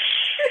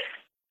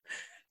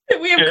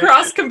 We have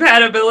cross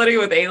compatibility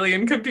with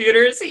alien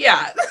computers.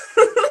 Yeah,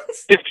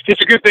 it's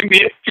a good thing.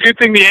 It's a good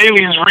thing the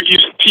aliens were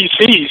using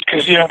PCs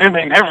because then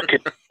they never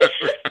could.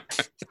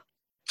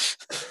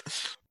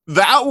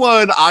 That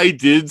one I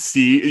did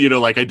see, you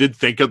know, like I did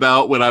think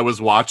about when I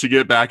was watching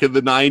it back in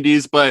the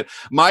 90s, but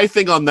my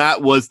thing on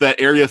that was that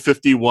Area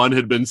 51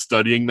 had been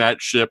studying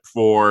that ship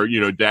for,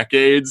 you know,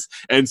 decades,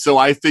 and so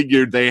I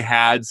figured they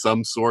had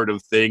some sort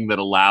of thing that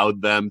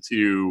allowed them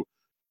to,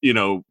 you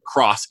know,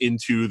 cross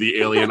into the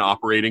alien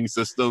operating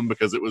system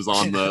because it was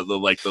on the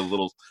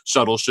little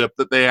shuttle ship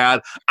that they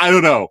had. I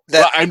don't know.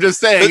 I'm just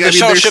saying. The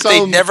shuttle ship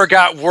they never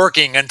got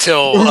working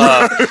until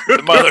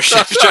the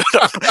mothership showed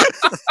up.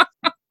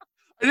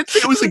 I didn't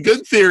think it was a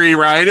good theory,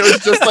 Ryan. It was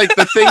just like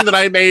the thing that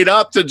I made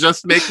up to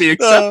just make me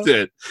accept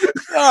it.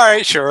 All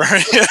right, sure.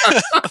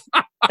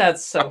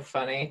 That's so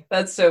funny.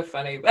 That's so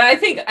funny. But I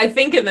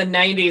think in the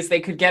 90s they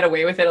could get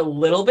away with it a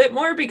little bit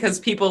more because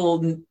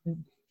people,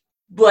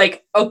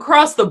 like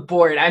across the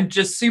board, I'm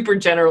just super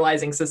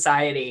generalizing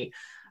society,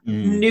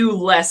 knew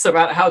less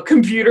about how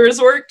computers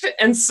worked.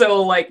 And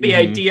so like the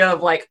idea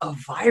of like a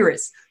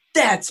virus,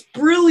 that's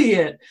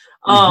brilliant.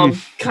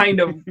 Kind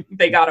of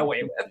they got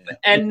away with.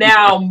 And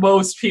now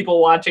most people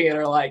watching it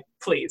are like,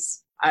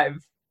 please, I've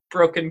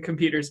broken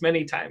computers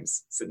many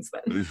times since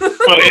then.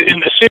 Well, in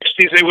the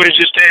 60s, they would have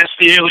just asked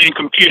the alien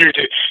computer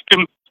to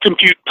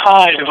compute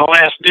pi to the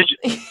last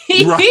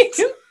digit. Right.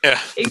 Yeah,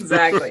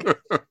 exactly.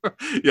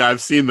 Yeah,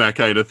 I've seen that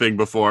kind of thing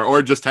before,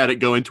 or just had it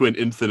go into an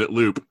infinite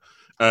loop,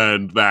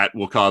 and that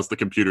will cause the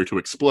computer to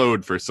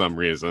explode for some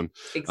reason.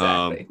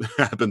 Exactly.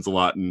 Happens a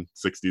lot in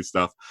 60s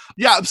stuff.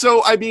 Yeah,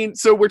 so I mean,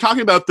 so we're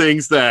talking about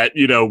things that,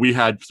 you know, we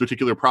had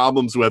particular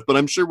problems with, but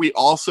I'm sure we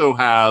also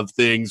have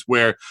things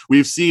where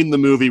we've seen the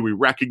movie, we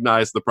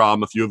recognize the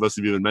problem, a few of us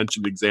have even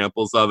mentioned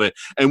examples of it,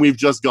 and we've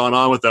just gone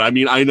on with it. I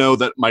mean, I know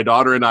that my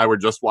daughter and I were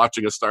just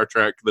watching a Star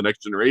Trek The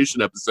Next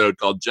Generation episode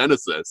called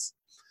Genesis,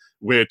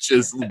 which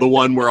is the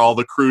one where all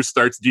the crew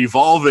starts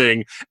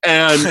devolving.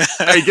 And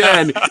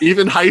again,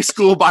 even high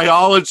school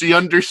biology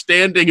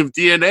understanding of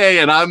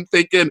DNA. And I'm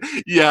thinking,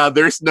 yeah,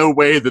 there's no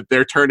way that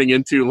they're turning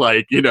into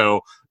like, you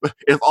know,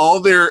 if all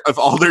their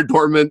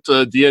dormant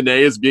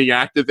DNA is being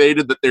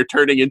activated, that they're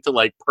turning into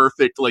like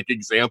perfect like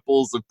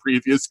examples of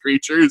previous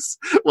creatures.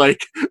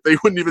 Like they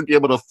wouldn't even be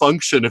able to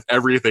function if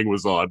everything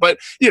was on. But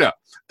you know,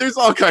 there's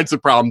all kinds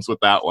of problems with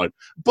that one.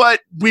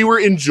 But we were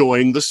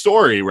enjoying the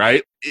story,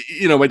 right?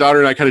 You know, my daughter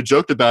and I kind of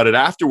joked about it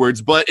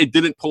afterwards, but it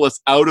didn't pull us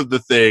out of the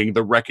thing,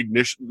 the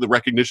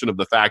recognition of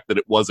the fact that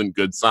it wasn't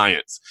good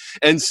science.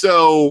 And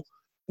so,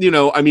 you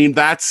know, I mean,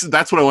 that's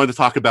what I wanted to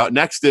talk about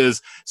next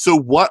is, so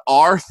what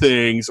are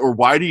things, or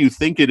why do you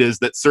think it is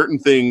that certain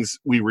things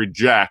we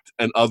reject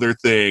and other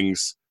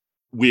things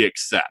we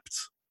accept.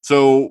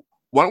 So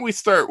why don't we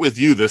start with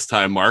you this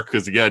time, Mark?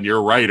 Because again, you're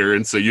a writer,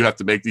 and so you have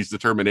to make these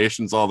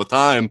determinations all the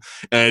time.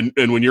 And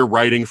when you're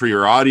writing for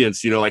your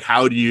audience, like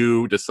how do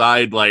you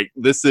decide like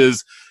this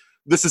is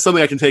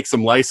something I can take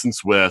some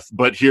license with,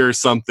 but here's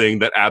something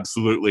that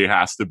absolutely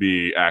has to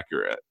be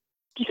accurate?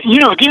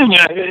 Again,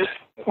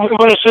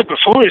 what I said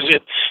before is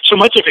that so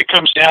much of it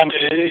comes down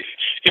to if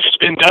it's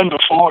been done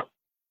before,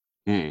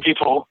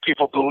 people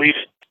believe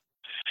it.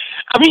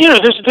 I mean,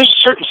 there's a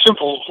certain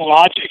simple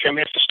logic. I mean,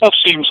 if the stuff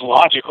seems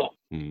logical,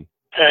 even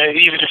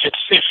if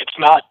it's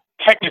not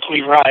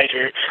technically right,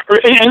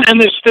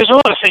 and there's a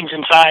lot of things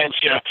in science.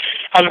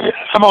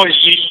 I'm always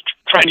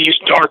trying to use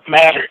dark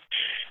matter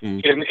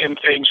in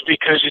things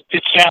because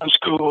it sounds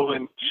cool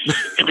and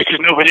because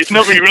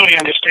nobody really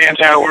understands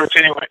how it works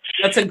anyway.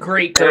 That's a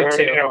great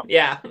go-to.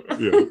 Yeah.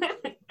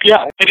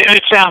 Yeah, and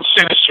it sounds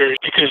sinister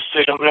because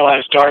they don't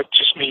realize dark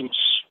just means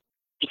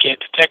you can't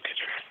detect it.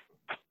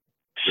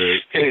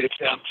 It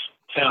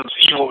sounds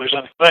evil or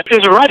something. But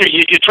as a writer,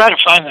 you try to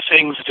find the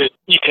things that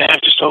you can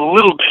have just a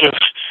little bit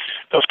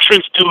of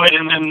truth to it,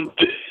 and then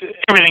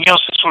everything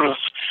else is sort of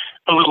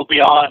a little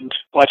beyond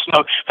what's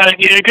known. A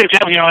good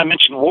example, I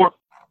mentioned warp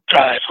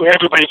drive, where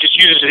everybody just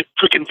uses it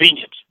for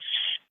convenience,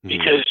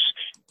 because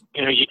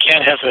you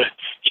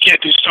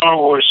can't do Star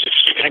Wars if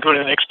you're going to go to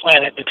the next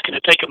planet. It's going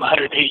to take them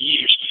 180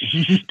 years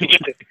to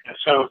get there.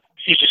 So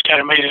you just kind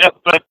of made it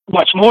up. But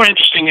what's more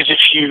interesting is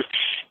if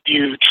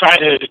you try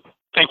to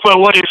think, well,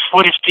 what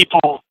if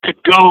people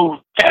could go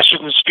faster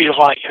than the speed of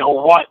light?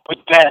 What would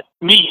that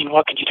mean?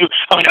 What could you do?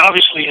 I mean,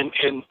 obviously,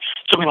 in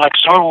something like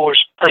Star Wars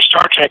or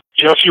Star Trek,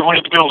 if you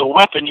wanted to build a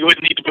weapon, you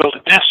wouldn't need to build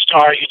a Death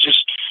Star. You just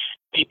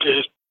need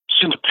to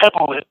send a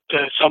pebble at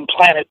some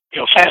planet,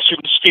 faster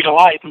than the speed of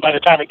light, and by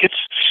the time it gets,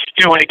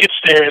 when it gets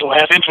there, it'll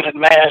have infinite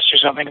mass or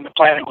something, and the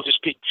planet will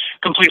just be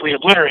completely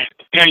obliterated.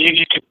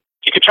 You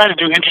could try to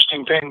do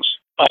interesting things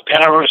like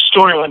that. I wrote a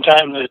story one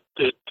time that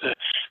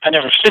I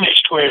never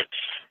finished, where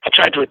I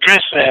tried to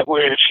address that,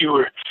 where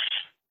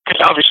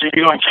because obviously if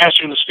you're going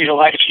faster than the speed of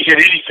light, if you hit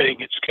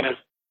anything,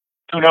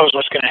 who knows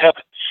what's going to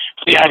happen.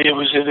 But the idea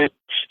was that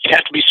you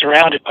have to be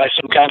surrounded by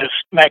some kind of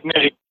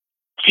magnetic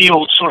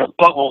field sort of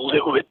bubble that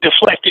would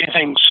deflect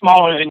anything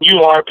smaller than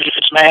you are, but if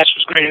its mass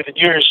was greater than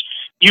yours,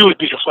 you would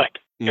be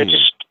deflected.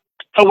 Just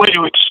a way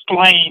to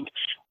explain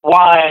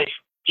why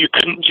you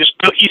couldn't just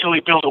easily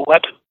build a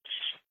weapon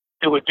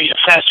that would be a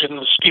faster than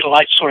the speed of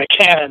light sort of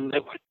cannon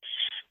that would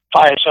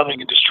fire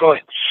something and destroy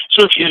it.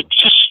 So if you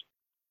just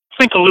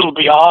think a little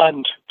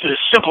beyond the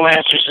simple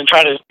answers and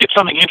try to get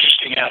something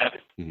interesting out of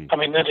it, I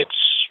mean, then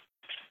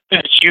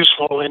it's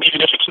useful. And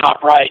even if it's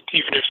not right,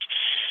 even if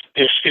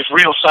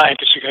real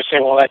scientists are going to say,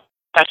 well,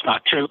 that's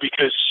not true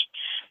because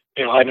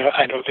I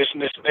know this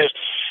and this and this,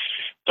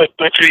 but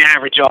for the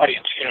average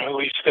audience,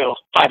 we still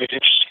find it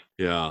interesting.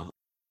 Yeah.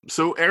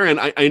 So, Aaron,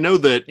 I know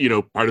that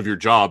part of your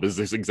job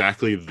is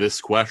exactly this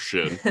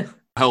question.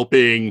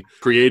 Helping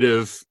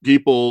creative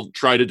people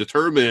try to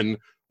determine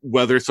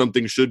whether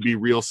something should be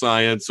real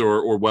science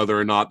or whether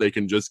or not they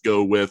can just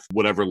go with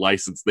whatever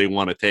license they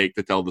want to take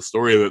to tell the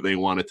story that they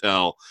want to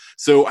tell.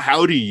 So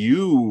how do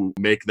you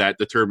make that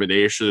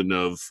determination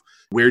of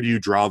where do you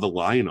draw the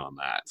line on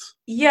that?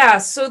 Yeah,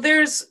 so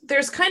there's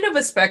kind of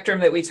a spectrum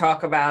that we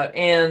talk about,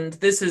 and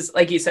this is,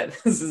 like you said,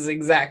 this is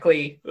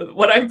exactly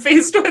what I'm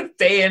faced with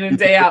day in and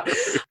day out.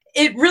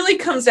 It really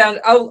comes down,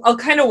 I'll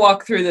kind of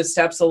walk through the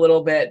steps a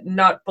little bit,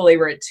 not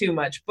belabor it too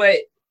much, but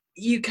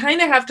you kind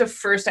of have to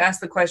first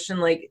ask the question,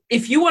 like,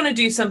 if you want to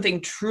do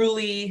something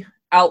truly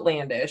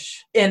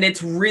outlandish and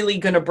it's really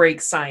going to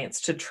break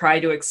science to try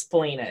to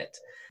explain it,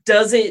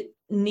 does it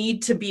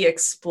need to be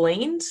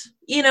explained?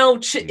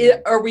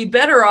 Are we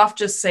better off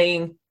just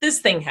saying this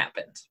thing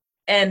happened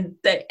and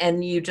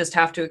you just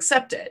have to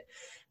accept it?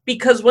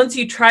 Because once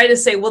you try to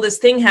say, well, this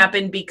thing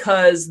happened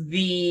because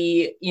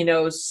the,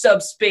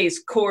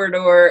 subspace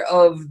corridor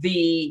of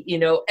the,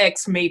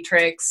 X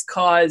matrix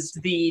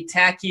caused the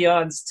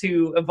tachyons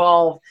to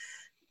evolve,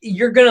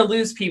 you're going to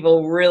lose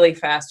people really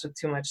fast with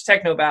too much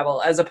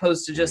technobabble, as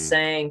opposed to just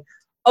saying,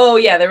 oh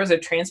yeah, there was a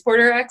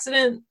transporter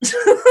accident.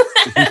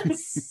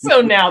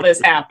 So now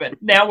this happened.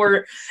 Now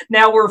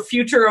we're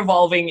future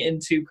evolving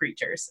into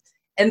creatures.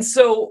 And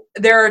so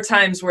there are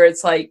times where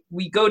it's like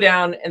we go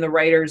down and the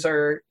writers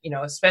are,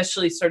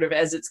 especially sort of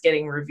as it's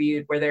getting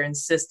reviewed, where they're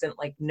insistent,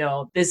 like,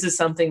 no, this is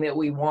something that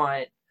we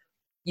want.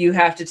 You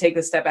have to take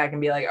a step back and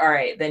be like, all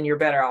right, then you're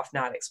better off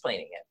not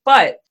explaining it.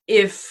 But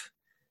if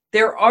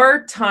there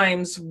are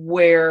times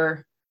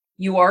where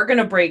you are going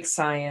to break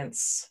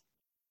science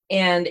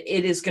and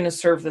it is going to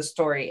serve the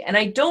story. And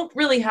I don't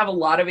really have a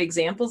lot of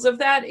examples of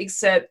that,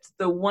 except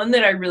the one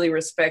that I really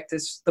respect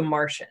is The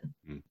Martian.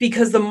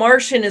 Because The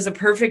Martian is a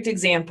perfect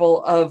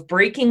example of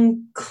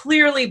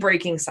clearly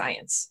breaking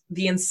science.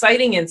 The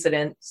inciting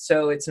incident,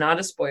 so it's not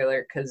a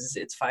spoiler because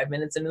it's 5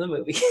 minutes into the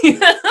movie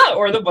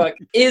or the book,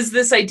 is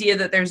this idea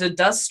that there's a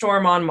dust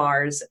storm on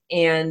Mars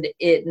and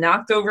it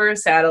knocked over a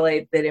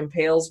satellite that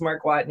impales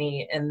Mark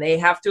Watney and they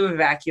have to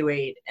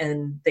evacuate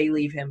and they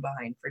leave him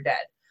behind for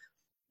dead.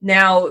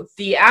 Now,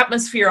 the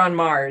atmosphere on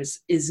Mars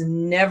is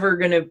never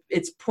going to,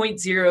 it's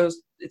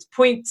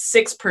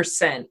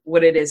 0.6%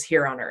 what it is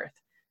here on Earth.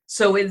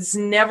 So it's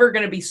never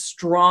going to be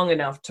strong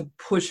enough to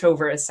push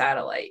over a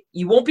satellite.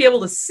 You won't be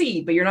able to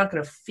see, but you're not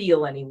going to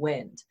feel any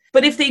wind.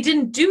 But if they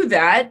didn't do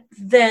that,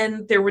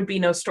 then there would be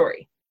no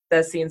story.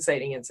 That's the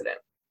inciting incident.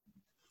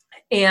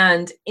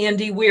 And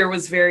Andy Weir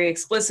was very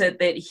explicit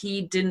that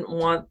he didn't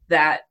want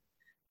that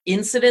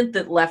incident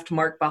that left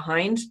Mark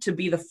behind to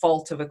be the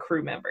fault of a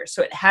crew member.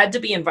 So it had to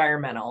be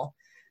environmental,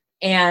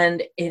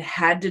 and it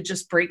had to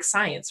just break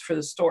science for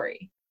the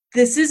story.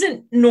 This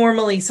isn't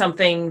normally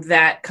something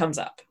that comes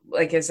up.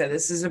 Like I said,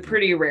 this is a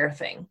pretty rare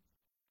thing.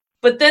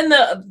 But then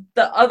the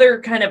other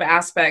kind of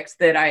aspect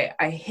that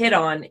I hit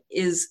on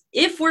is,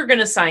 if we're going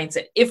to science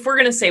it, if we're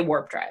going to say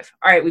warp drive,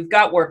 all right, we've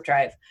got warp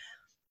drive,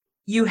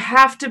 you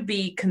have to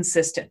be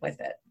consistent with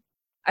it.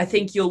 I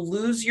think you'll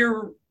lose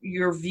your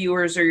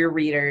viewers or your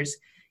readers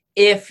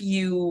if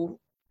you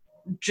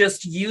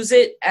just use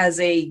it as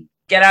a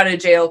get out of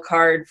jail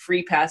card,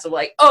 free pass of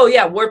like, oh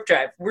yeah, warp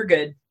drive, we're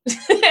good.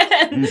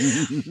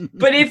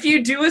 But if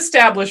you do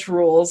establish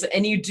rules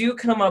and you do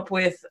come up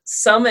with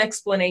some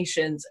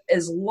explanations,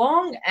 as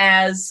long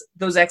as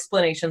those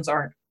explanations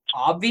aren't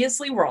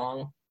obviously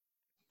wrong,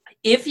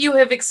 if you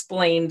have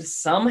explained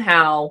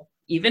somehow,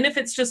 even if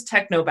it's just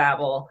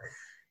technobabble,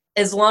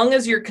 as long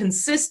as you're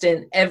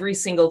consistent every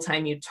single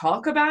time you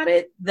talk about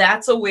it,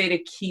 that's a way to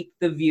keep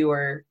the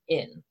viewer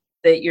in.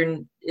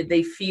 That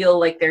they feel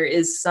like there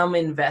is some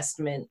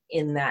investment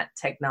in that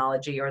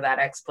technology or that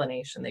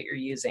explanation that you're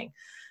using.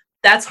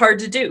 That's hard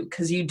to do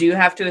because you do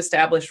have to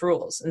establish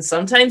rules. And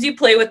sometimes you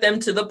play with them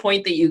to the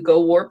point that you go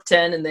warp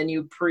 10 and then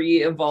you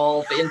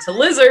pre-evolve into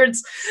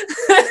lizards.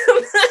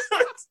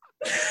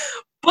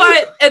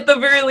 But at the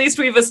very least,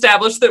 we've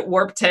established that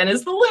warp 10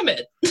 is the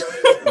limit.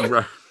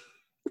 Right.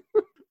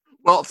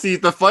 Well, see,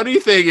 the funny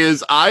thing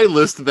is I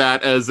list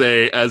that as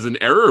an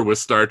error with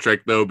Star Trek,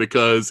 though,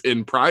 because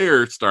in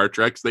prior Star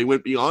Treks, they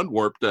went beyond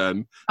warp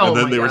 10. And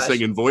then they were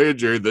saying in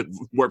Voyager that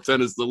warp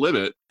 10 is the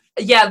limit.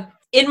 Yeah.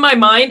 In my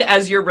mind,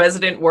 as your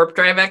resident warp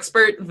drive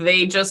expert,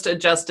 they just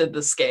adjusted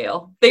the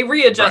scale. They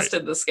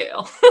readjusted the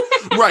scale.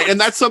 Right. And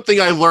that's something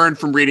I learned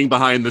from reading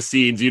behind the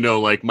scenes,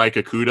 like Mike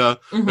Akuda,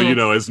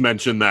 has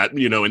mentioned that,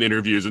 in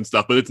interviews and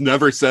stuff, but it's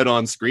never said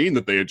on screen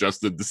that they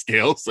adjusted the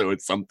scale. So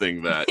it's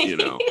something that,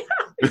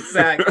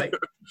 Exactly.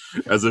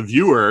 As a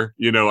viewer,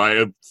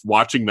 I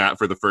watching that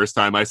for the first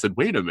time, I said,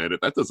 wait a minute,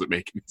 that doesn't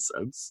make any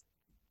sense.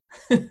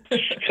 As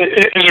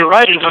a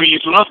writer, though,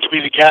 you'd love to be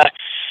the guy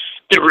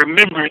that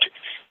remembered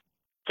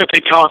that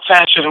they called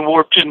faster than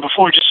warp 10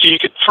 before, just so you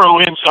could throw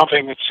in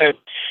something that said,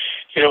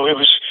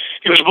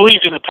 it was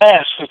believed in the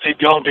past that they'd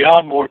gone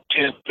beyond warp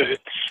 10, but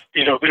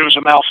there was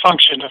a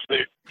malfunction of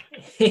the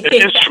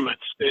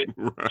instruments. They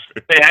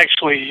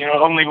actually,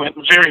 only went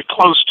very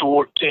close to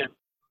warp 10.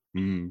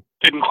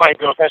 Didn't quite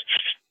go fast.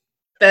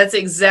 That's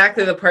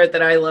exactly the part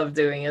that I love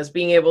doing, is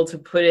being able to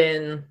put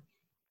in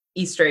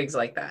Easter eggs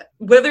like that,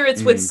 whether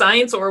it's with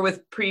science or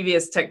with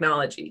previous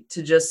technology,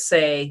 to just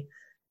say,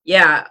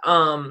 yeah,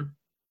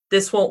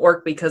 this won't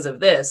work because of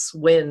this,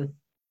 when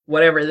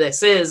whatever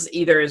this is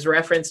either is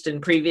referenced in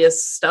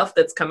previous stuff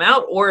that's come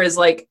out or is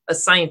like a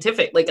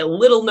scientific, like a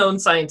little known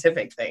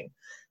scientific thing.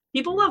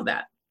 People love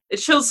that.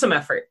 It shows some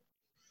effort.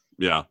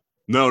 Yeah.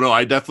 No,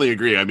 I definitely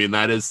agree. I mean,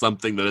 that is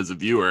something that as a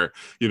viewer,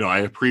 I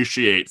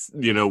appreciate,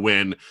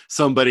 when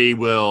somebody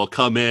will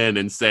come in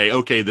and say,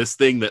 okay, this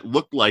thing that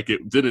looked like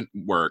it didn't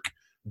work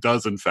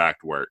does in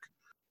fact work.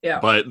 Yeah.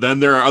 But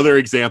then there are other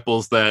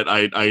examples that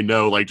I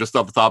know, like just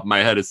off the top of my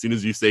head, as soon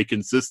as you say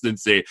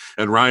consistency,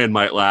 and Ryan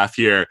might laugh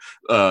here,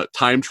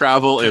 time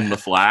travel in The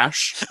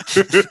Flash.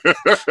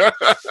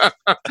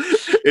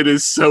 It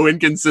is so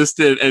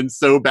inconsistent and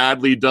so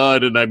badly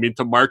done. And I mean,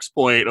 to Mark's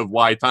point of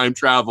why time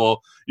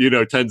travel,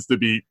 tends to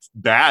be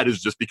bad,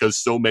 is just because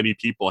so many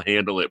people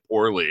handle it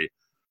poorly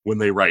when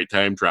they write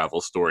time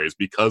travel stories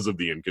because of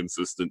the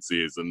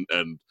inconsistencies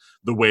and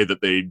the way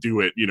that they do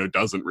it,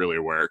 doesn't really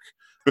work.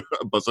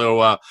 But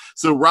so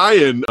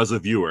Ryan, as a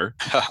viewer,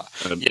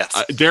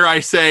 yes, dare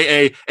I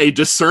say a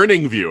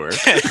discerning viewer,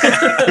 say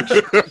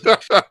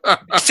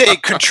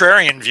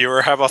contrarian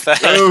viewer. How about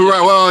that? Oh,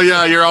 right. Well,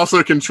 yeah, you're also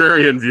a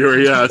contrarian viewer.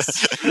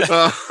 Yes.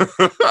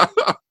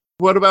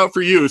 What about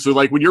for you? So,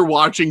 like, when you're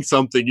watching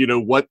something,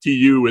 what to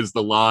you is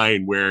the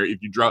line where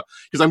if you draw?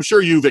 Because I'm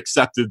sure you've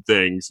accepted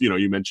things.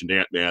 You mentioned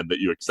Ant-Man, that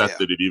you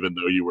accepted it, even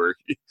though you were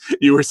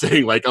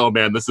saying like, oh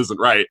man, this isn't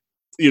right.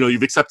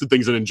 You've accepted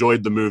things and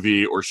enjoyed the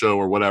movie or show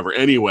or whatever.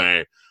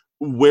 Anyway,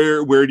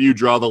 where do you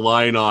draw the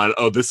line on,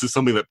 oh, this is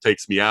something that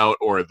takes me out,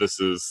 or this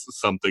is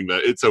something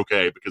that it's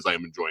okay because I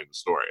am enjoying the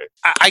story?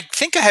 I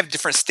think I have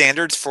different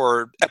standards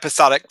for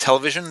episodic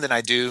television than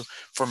I do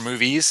for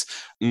movies.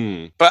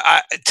 But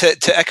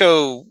to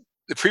echo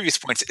the previous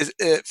points,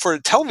 for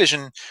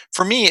television,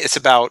 for me, it's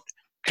about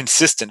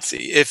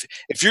consistency. If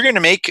you're going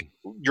to make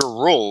your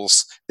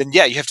rules, then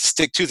yeah, you have to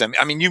stick to them.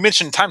 I mean, you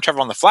mentioned time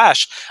travel on the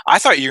Flash. I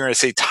thought you were going to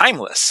say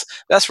timeless.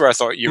 That's where I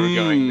thought you were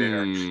going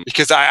there,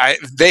 because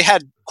they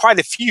had quite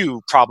a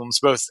few problems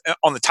both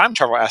on the time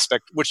travel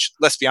aspect, which,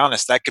 let's be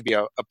honest, that could be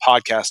a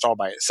podcast all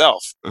by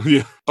itself.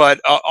 Yeah.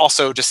 But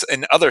also just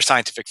in other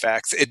scientific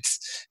facts,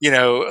 it's,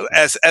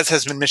 as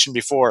has been mentioned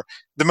before,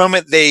 the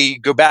moment they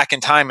go back in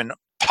time and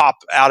pop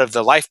out of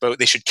the lifeboat,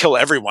 they should kill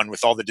everyone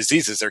with all the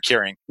diseases they're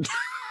carrying.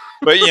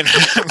 But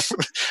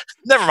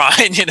never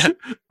mind.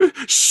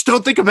 Shh,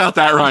 don't think about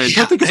that, Ryan.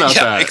 Don't think about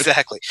that.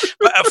 Exactly.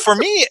 But for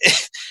me,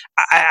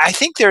 I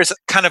think there's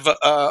kind of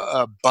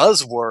a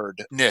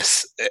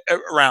buzzwordness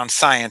around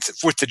science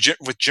with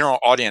general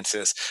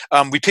audiences.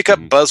 We pick up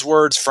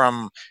buzzwords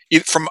from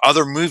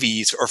other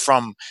movies or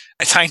from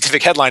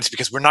scientific headlines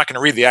because we're not going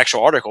to read the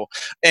actual article,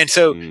 and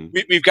so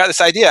we've got this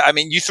idea. I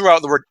mean, you throw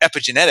out the word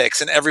epigenetics,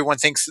 and everyone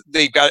thinks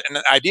they've got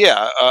an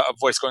idea of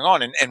what's going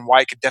on and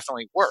why it could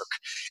definitely work.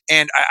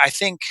 And I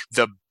think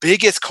the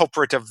biggest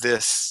culprit of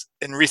this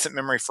in recent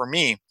memory for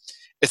me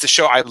is a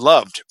show I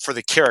loved for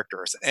the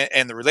characters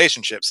and the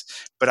relationships,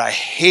 but I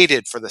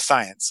hated for the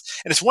science.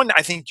 And it's one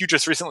I think you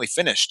just recently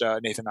finished,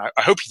 Nathan.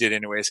 I hope you did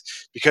anyways,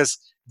 because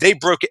they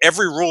broke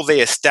every rule they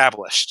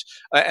established,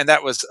 and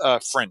that was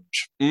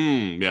Fringe.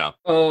 Yeah.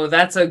 Oh,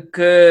 that's a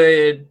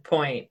good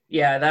point.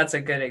 Yeah, that's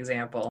a good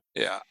example.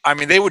 Yeah. I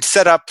mean, they would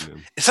set up,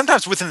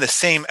 sometimes within the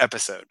same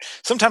episode.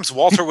 Sometimes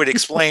Walter would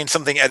explain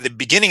something at the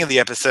beginning of the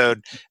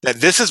episode that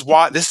this is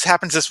why this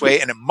happens this way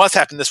and it must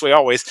happen this way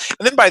always.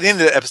 And then by the end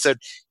of the episode,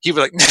 he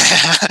would be like,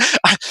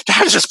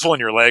 I was just pulling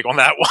your leg on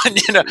that one.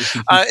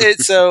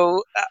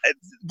 So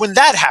when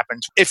that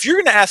happens, if you're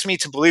going to ask me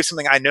to believe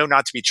something I know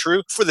not to be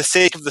true for the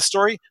sake of the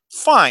story,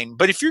 fine.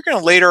 But if you're going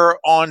to later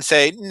on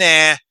say,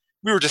 nah,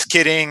 we were just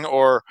kidding,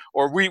 or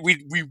we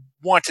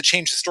want to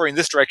change the story in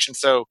this direction,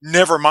 so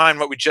never mind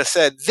what we just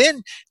said,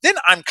 then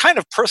I'm kind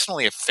of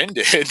personally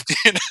offended.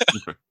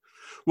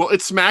 Well,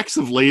 it smacks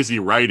of lazy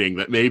writing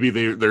that maybe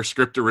their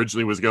script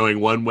originally was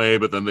going one way,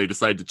 but then they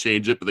decided to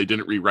change it, but they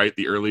didn't rewrite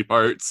the early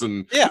parts.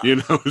 And,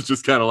 it's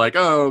just kind of like,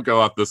 oh,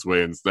 go off this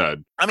way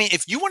instead. I mean,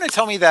 if you want to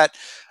tell me that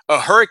a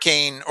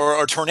hurricane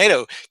or a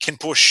tornado can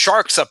pull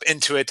sharks up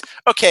into it,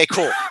 okay,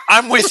 cool.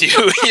 I'm with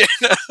you.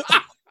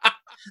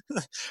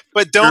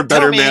 But don't You're a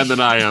better tell me, man than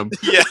I am.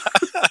 Yeah.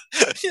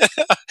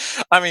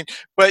 I mean,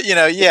 but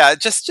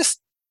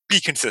just be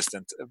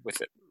consistent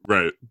with it.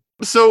 Right.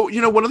 So,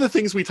 one of the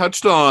things we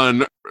touched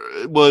on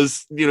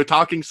was,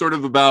 talking sort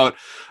of about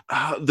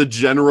the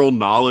general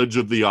knowledge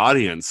of the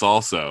audience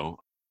also.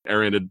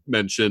 Aaron had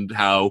mentioned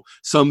how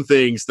some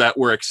things that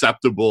were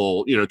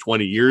acceptable,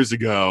 20 years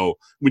ago,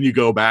 when you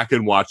go back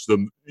and watch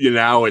them,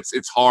 now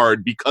it's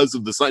hard because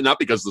of not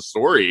because the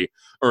story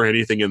or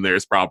anything in there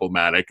is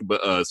problematic,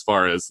 but as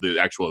far as the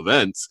actual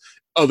events,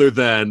 other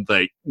than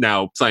like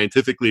now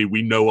scientifically,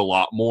 we know a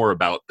lot more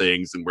about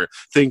things and we're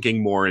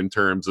thinking more in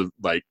terms of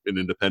like an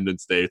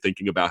Independence Day,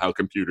 thinking about how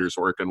computers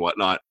work and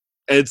whatnot.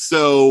 And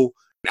so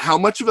how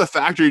much of a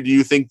factor do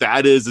you think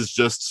that is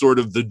just sort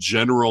of the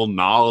general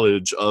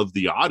knowledge of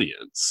the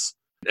audience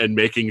and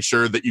making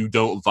sure that you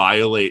don't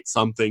violate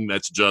something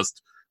that's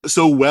just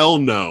so well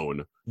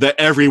known that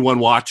everyone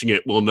watching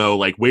it will know,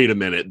 like, wait a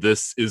minute,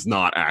 this is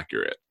not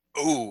accurate?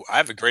 Oh, I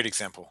have a great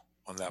example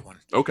on that one.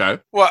 Okay.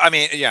 Well, I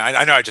mean, yeah,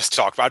 I know I just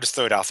talked, but I'll just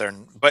throw it out there.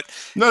 But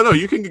no,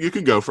 you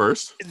can go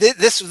first.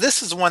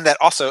 This is one that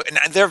also, and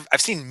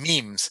I've seen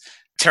memes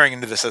tearing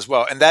into this as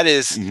well, and that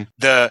is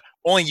the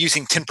only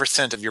using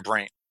 10% of your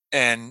brain.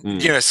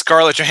 And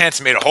Scarlett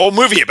Johansson made a whole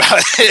movie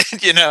about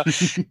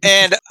it.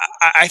 And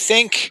I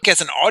think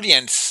as an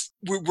audience,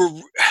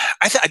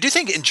 I do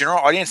think in general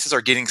audiences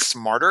are getting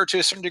smarter to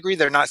a certain degree.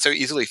 They're not so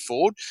easily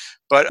fooled,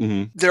 but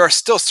there are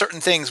still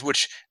certain things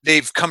which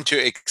they've come to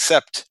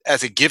accept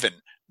as a given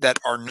that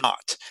are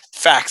not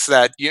facts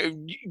that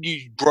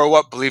you grow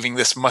up believing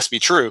this must be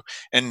true.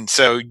 And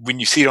so when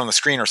you see it on the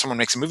screen or someone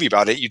makes a movie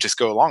about it, you just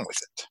go along with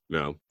it.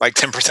 No. Like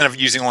 10%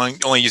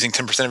 of only using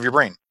 10% of your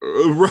brain.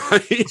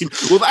 Right.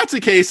 Well, that's a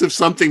case of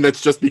something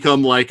that's just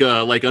become like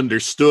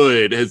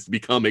understood, has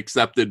become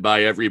accepted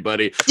by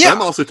everybody. Yeah. But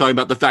I'm also talking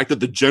about the fact that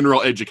the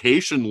general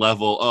education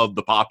level of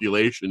the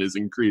population is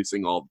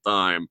increasing all the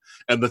time.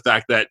 And the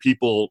fact that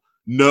people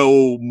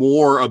know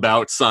more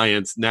about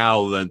science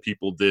now than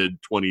people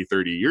did 20,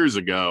 30 years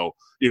ago,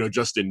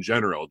 just in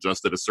general,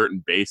 just at a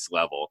certain base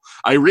level.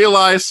 I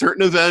realize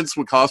certain events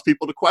would cause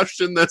people to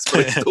question this,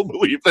 but I still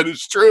believe that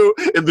it's true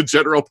in the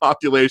general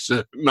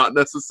population, not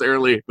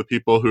necessarily the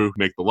people who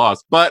make the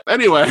laws. But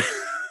anyway.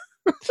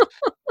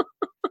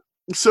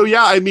 So,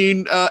 yeah, I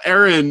mean,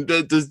 Aaron,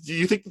 do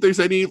you think that there's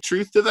any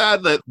truth to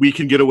that we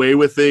can get away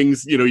with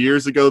things,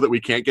 years ago that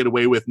we can't get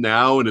away with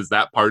now? And is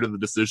that part of the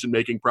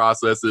decision-making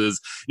process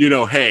is,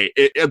 hey,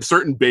 a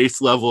certain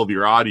base level of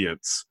your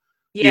audience,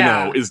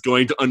 is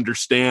going to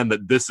understand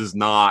that this is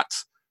not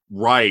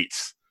right.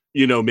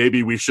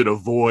 Maybe we should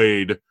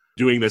avoid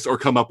doing this or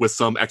come up with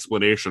some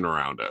explanation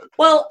around it.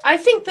 Well, I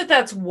think that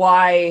that's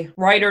why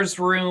writers'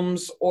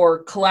 rooms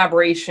or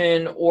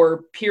collaboration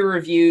or peer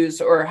reviews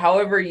or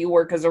however you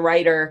work as a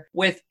writer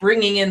with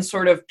bringing in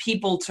sort of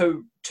people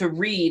to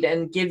read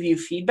and give you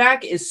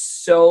feedback is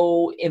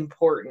so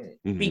important.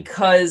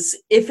 Because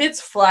if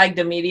it's flagged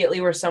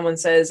immediately where someone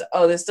says,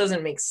 oh, this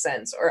doesn't make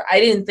sense, or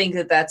I didn't think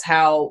that that's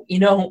how,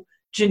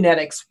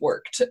 genetics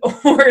worked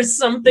or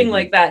something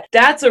like that,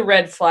 that's a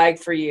red flag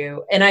for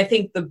you. And I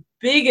think the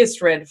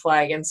biggest red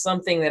flag, and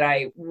something that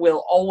I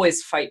will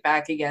always fight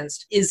back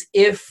against, is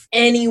if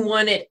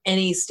anyone at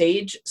any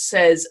stage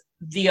says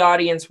the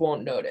audience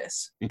won't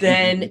notice,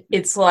 then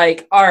it's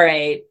like, all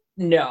right,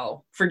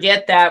 no,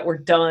 forget that. We're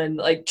done.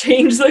 Like,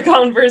 change the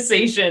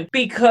conversation,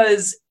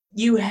 because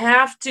you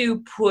have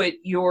to put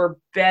your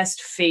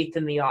best faith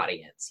in the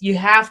audience. You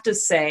have to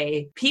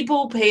say,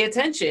 people pay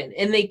attention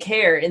and they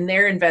care and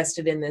they're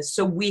invested in this.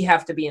 So we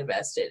have to be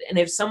invested. And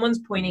if someone's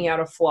pointing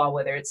out a flaw,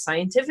 whether it's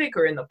scientific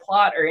or in the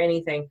plot or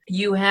anything,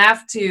 you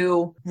have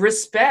to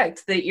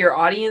respect that your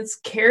audience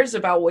cares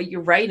about what you're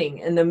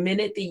writing. And the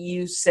minute that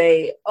you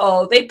say,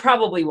 oh, they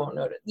probably won't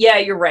notice. Yeah,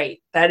 you're right.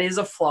 That is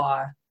a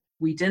flaw.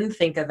 We didn't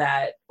think of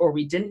that, or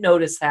we didn't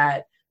notice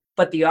that,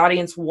 but the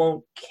audience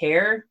won't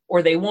care,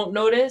 or they won't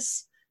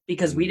notice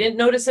because we didn't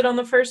notice it on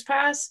the first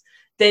pass,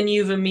 then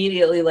you've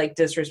immediately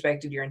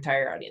disrespected your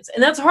entire audience.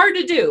 And that's hard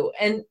to do.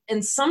 And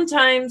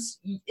sometimes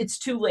it's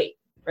too late,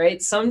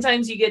 right?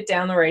 Sometimes you get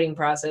down the writing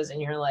process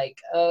and you're like,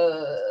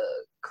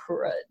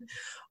 crud.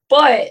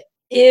 But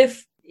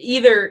if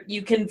either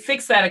you can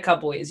fix that a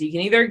couple ways, you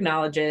can either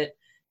acknowledge it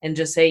and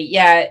just say,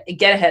 yeah,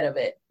 get ahead of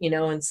it,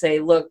 and say,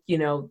 look,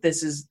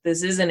 this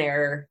is an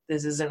error.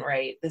 This isn't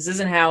right. This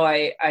isn't how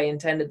I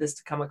intended this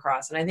to come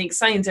across. And I think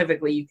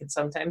scientifically you can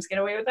sometimes get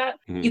away with that.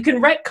 You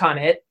can retcon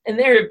it. And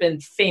there have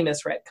been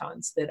famous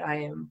retcons that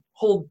I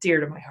hold dear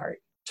to my heart.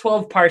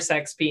 12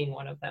 parsecs being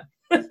one of them.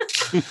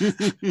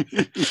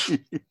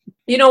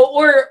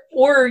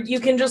 Or you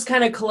can just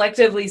kind of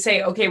collectively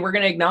say, okay, we're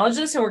going to acknowledge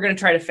this and we're going to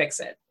try to fix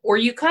it. Or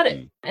you cut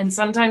it. And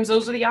sometimes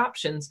those are the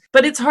options.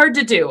 But it's hard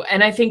to do.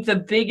 And I think the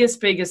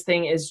biggest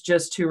thing is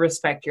just to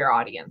respect your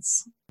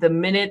audience. The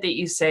minute that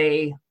you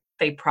say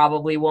they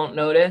probably won't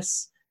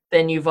notice,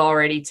 then you've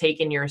already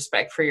taken your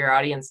respect for your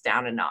audience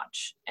down a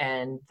notch.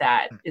 And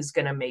that is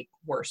going to make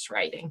worse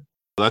writing.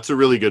 That's a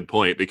really good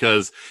point,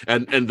 because,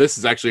 and this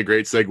is actually a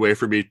great segue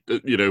for me,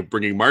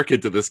 bringing Mark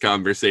into this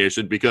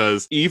conversation,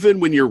 because even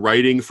when you're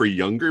writing for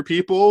younger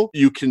people,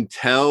 you can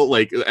tell,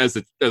 as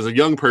a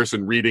young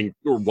person reading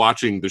or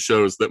watching the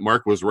shows that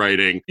Mark was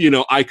writing,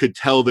 I could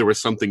tell there was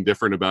something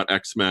different about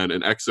X-Men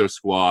and Exo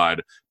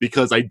Squad,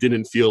 because I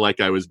didn't feel like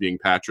I was being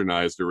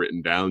patronized or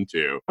written down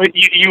to. But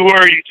you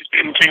just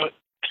didn't feel it.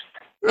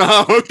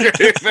 Oh,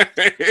 okay,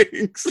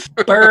 thanks.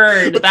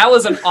 Burn. That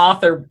was an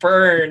author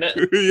burn.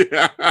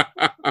 Yeah.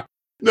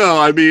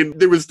 No, I mean,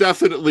 there was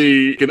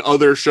definitely in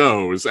other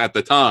shows at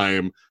the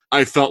time,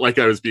 I felt like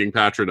I was being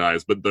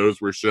patronized, but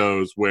those were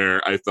shows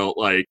where I felt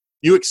like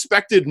you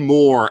expected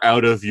more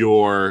out of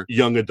your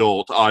young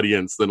adult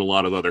audience than a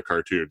lot of other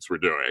cartoons were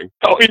doing.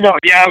 Oh,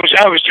 yeah,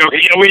 I was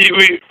joking.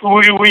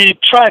 We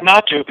tried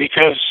not to,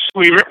 because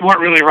we weren't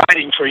really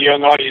writing for a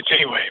young audience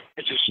anyway.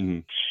 It's just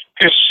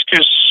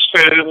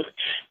because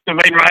the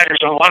main writers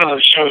on a lot of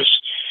those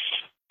shows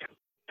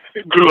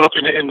grew up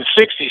in the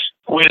 60s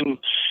when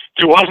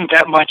there wasn't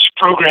that much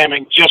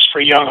programming just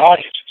for young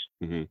audiences.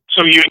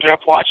 So you ended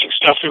up watching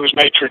stuff that was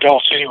made for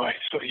adults anyway.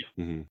 So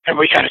and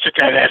we kind of took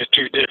that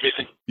attitude to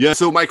everything. Yeah.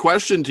 So my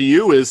question to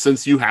you is,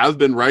 since you have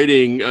been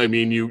writing, I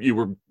mean, you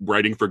were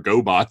writing for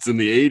GoBots in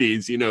the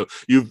 80s,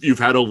 you've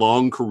had a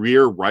long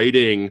career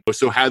writing.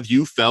 So have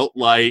you felt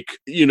like,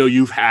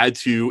 you've had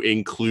to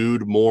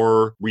include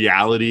more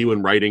reality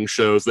when writing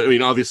shows? I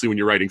mean, obviously when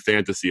you're writing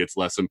fantasy, it's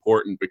less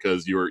important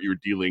because you're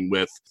dealing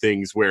with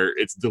things where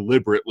it's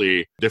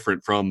deliberately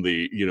different from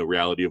the,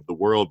 reality of the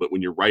world. But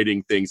when you're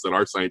writing things that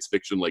are science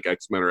fiction, like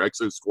X-Men or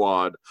Exo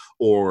Squad,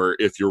 or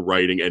if you're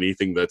writing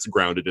anything that's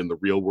grounded in the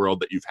real world,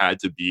 that you've had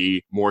to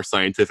be more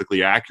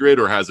scientifically accurate,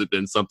 or has it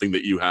been something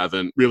that you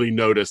haven't really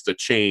noticed a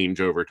change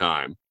over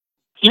time?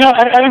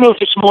 I don't know if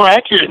it's more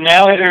accurate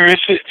now, or if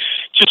it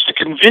just the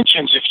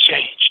conventions have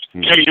changed.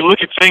 You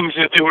look at things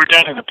that were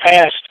done in the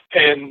past,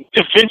 and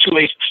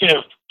eventually,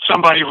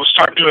 somebody will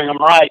start doing them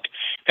right,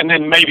 and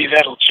then maybe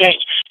that'll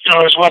change. I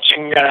was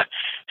watching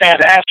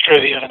Ad Astra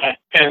the other night,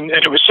 and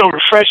it was so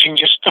refreshing,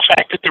 just the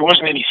fact that there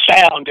wasn't any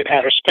sound in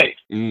outer space.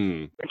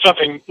 And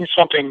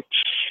something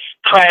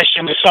crashed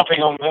into something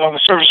on the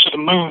surface of the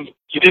moon.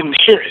 You didn't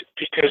hear it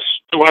because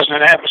there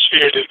wasn't an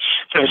atmosphere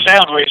for the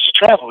sound waves to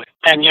travel in.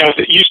 And,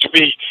 it used to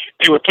be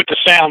they would put the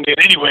sound in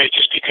anyway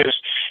just because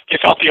they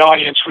thought the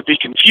audience would be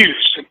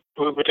confused. And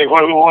would they,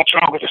 what's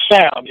wrong with the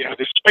sound?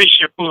 The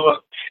spaceship blew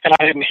up and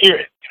I didn't hear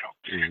it.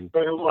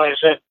 Why is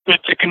that?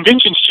 But the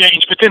conventions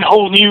change, but then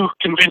whole new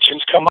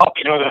conventions come up,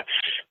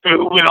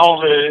 with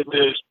all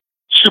the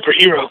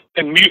superhero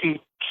and mutant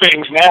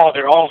things now.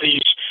 They're all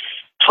these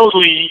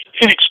totally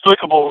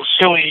inexplicable,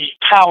 silly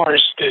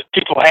powers that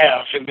people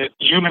have and that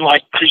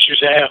human-like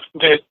creatures have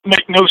that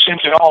make no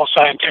sense at all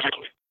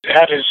scientifically.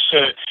 How does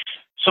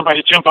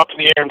somebody jump up in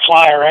the air and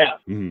fly around?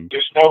 Mm-hmm.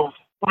 There's no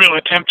real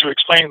attempt to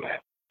explain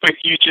that. But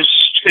it's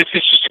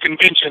just a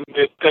convention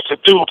that that's a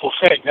doable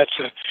thing. That's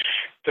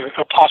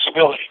a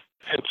possibility.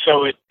 And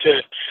so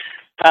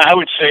I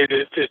would say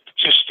that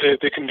just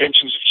the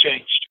conventions have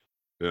changed.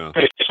 Yeah.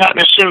 But it's not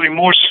necessarily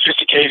more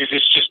sophisticated.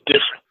 It's just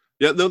different.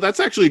 Yeah, no, that's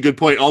actually a good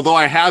point. Although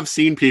I have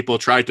seen people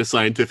try to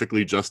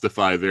scientifically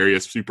justify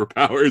various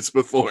superpowers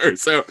before.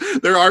 So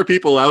there are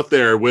people out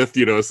there with,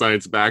 a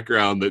science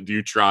background that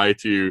do try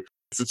to.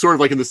 It's sort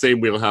of like in the same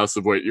wheelhouse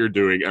of what you're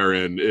doing,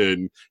 Erin,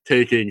 in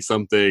taking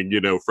something,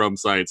 from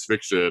science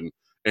fiction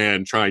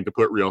and trying to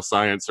put real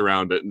science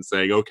around it and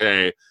saying,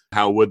 okay,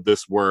 how would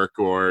this work?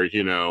 Or,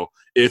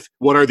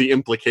 what are the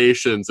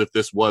implications if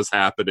this was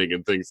happening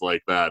and things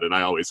like that. And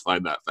I always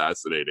find that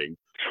fascinating.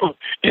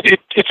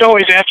 It's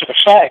always after the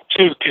fact,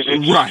 too, because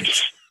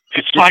right.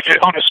 It's like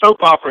on a soap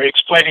opera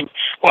explaining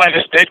why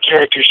this dead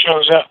character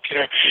shows up.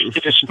 You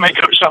just make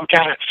up some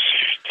kind of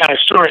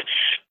story.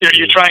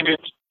 You're trying to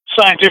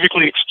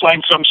scientifically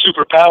explain some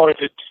superpower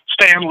that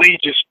Stan Lee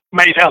just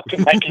made up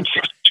in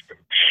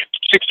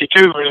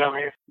 1962 or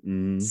something.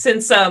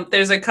 Since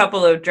there's a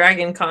couple of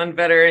Dragon Con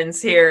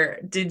veterans here,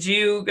 did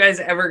you guys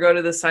ever go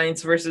to the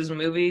Science versus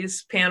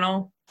Movies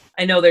panel?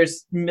 I know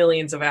there's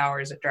millions of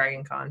hours at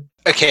Dragon Con.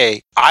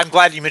 Okay, I'm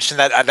glad you mentioned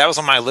that. That was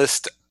on my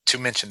list to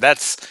mention.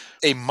 That's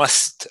a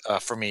must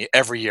for me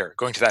every year,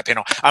 going to that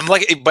panel.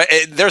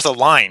 There's a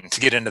line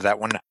to get into that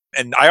one.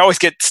 And I always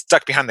get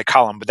stuck behind the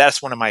column, but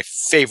that's one of my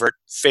favorite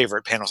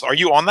panels. Are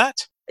you on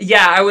that?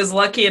 Yeah, I was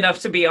lucky enough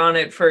to be on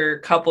it for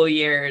a couple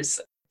years.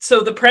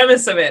 So the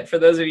premise of it, for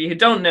those of you who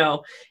don't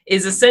know,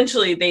 is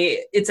essentially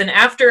it's an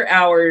after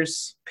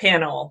hours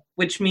panel,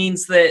 which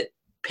means that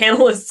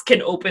panelists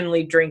can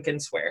openly drink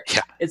and swear. Yeah,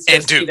 it's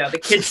just, the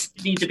kids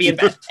need to be in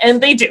bed.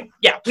 And they do.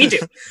 Yeah, we do.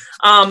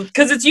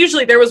 Because it's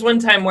usually, there was one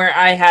time where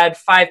I had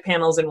 5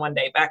 panels in one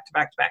day, back to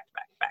back to back to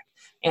back to back.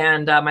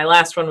 And my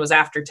last one was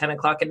after 10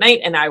 o'clock at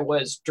night, and I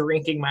was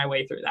drinking my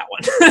way through that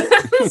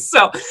one.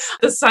 So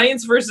the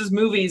Science versus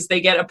Movies,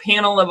 they get a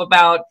panel of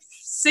about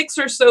 6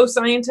 or so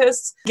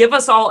scientists, give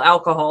us all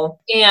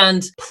alcohol,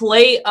 and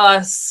play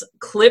us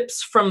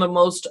clips from the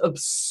most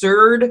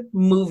absurd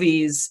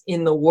movies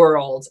in the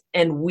world.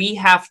 And we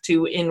have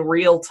to, in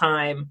real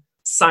time,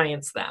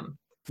 science them.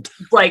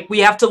 Like, we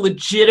have to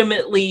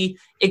legitimately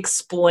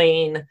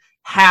explain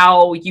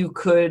how you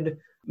could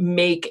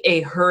make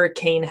a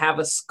hurricane have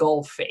a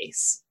skull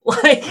face.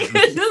 Like,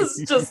 this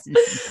is just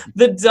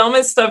the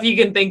dumbest stuff you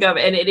can think of,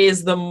 and it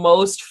is the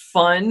most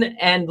fun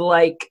and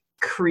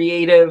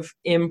creative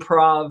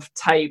improv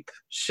type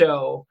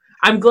show.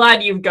 I'm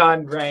glad you've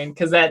gone, Ryan,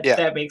 because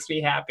that makes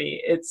me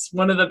happy. It's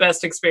one of the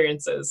best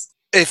experiences.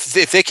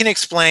 If they can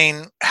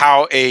explain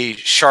how a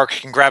shark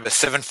can grab a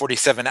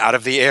 747 out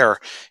of the air,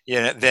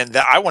 then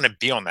I want to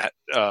be on that.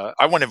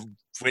 I want to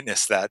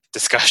witness that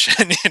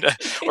discussion.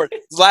 Or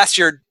last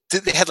year,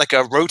 they had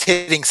a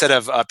rotating set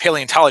of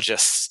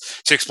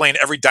paleontologists to explain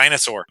every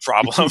dinosaur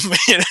problem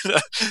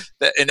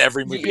in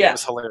every movie. Yeah. It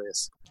was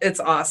hilarious. It's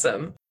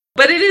awesome.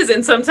 But it is,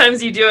 and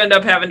sometimes you do end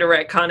up having to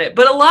retcon it.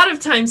 But a lot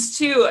of times,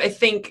 too, I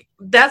think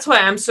that's why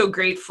I'm so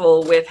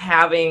grateful with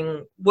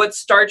having what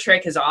Star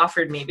Trek has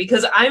offered me.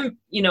 Because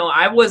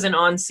I wasn't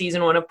on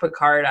season 1 of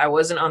Picard. I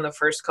wasn't on the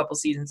first couple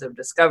seasons of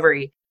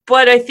Discovery.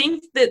 But I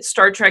think that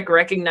Star Trek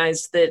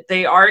recognized that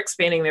they are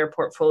expanding their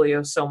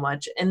portfolio so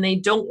much, and they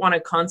don't want to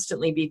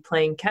constantly be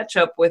playing catch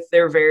up with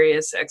their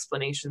various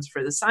explanations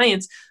for the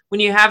science when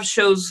you have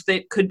shows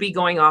that could be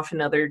going off in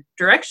other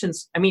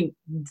directions. I mean,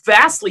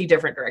 vastly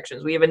different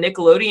directions. We have a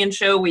Nickelodeon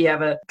show. We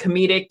have a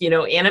comedic,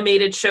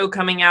 animated show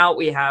coming out.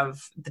 We have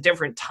the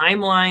different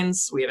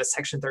timelines. We have a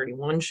Section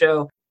 31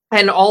 show.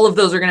 And all of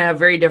those are going to have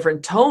very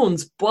different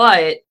tones,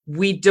 but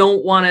we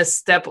don't want to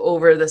step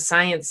over the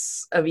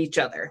science of each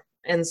other.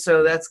 And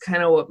so that's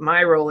kind of what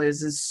my role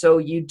is so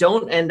you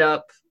don't end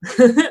up,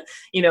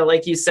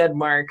 like you said,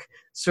 Mark,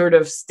 sort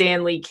of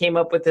Stanley came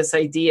up with this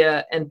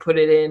idea and put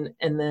it in,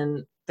 and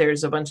then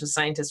there's a bunch of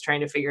scientists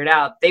trying to figure it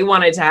out. They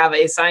wanted to have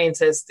a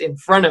scientist in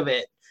front of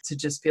it to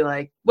just be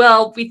like,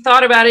 well, we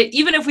thought about it.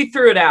 Even if we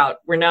threw it out,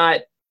 we're not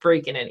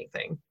breaking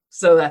anything.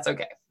 So that's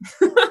okay.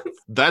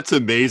 That's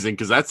amazing,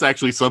 because that's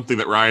actually something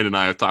that Ryan and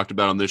I have talked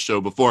about on this show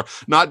before,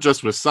 not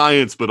just with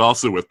science, but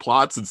also with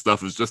plots and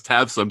stuff, is just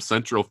have some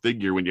central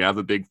figure when you have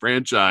a big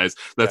franchise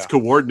that's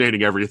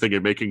coordinating everything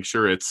and making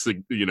sure it's,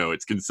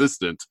 it's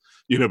consistent,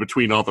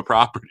 between all the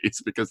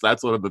properties, because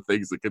that's one of the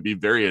things that can be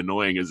very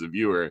annoying as a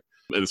viewer.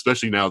 And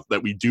especially now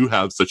that we do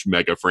have such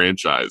mega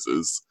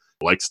franchises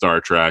like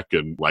Star Trek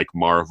and like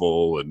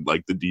Marvel and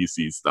like the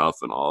DC stuff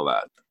and all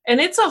that. And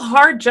it's a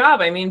hard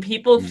job. I mean,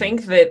 people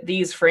think that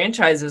these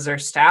franchises are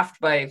staffed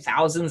by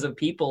thousands of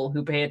people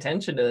who pay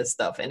attention to this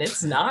stuff, and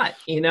it's not.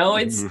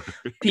 It's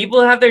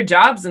people have their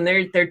jobs and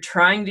they're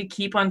trying to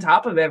keep on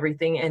top of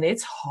everything, and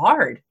it's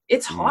hard.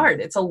 It's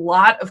hard. It's a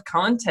lot of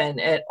content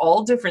at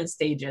all different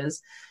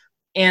stages.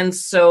 And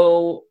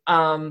so,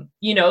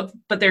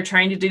 but they're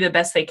trying to do the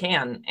best they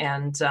can.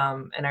 And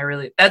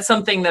that's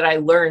something that I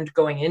learned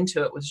going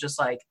into it, was just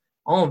like,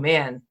 oh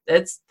man,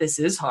 this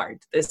is hard.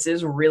 This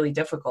is really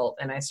difficult.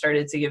 And I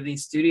started to give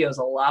these studios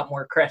a lot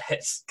more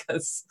credit,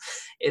 because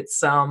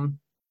it's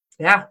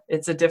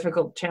a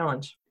difficult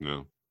challenge.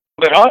 Yeah.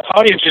 But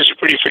audiences are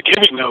pretty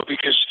forgiving, though,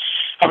 because,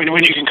 I mean,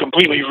 when you can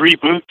completely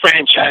reboot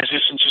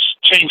franchises and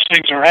just change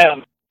things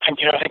around, and,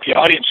 I think the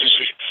audiences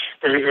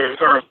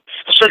are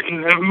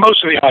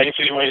most of the audience,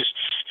 anyways,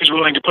 is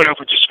willing to put up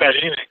with just about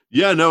anything.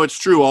 Yeah, no, it's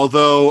true.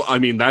 Although, I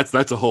mean, that's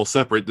a whole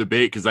separate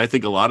debate, because I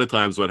think a lot of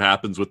times what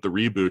happens with the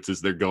reboots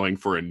is they're going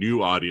for a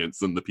new audience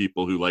than the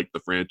people who liked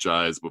the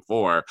franchise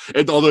before.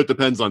 And although it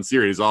depends on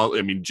series,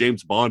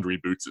 James Bond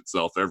reboots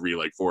itself every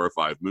 4 or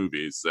 5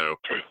 movies, so.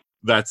 True.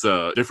 That's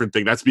a different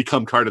thing. That's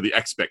become part of the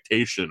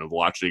expectation of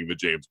watching the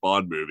James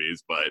Bond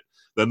movies. But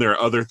then there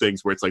are other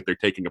things where it's like they're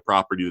taking a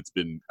property that's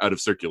been out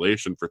of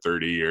circulation for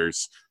 30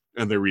 years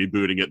and they're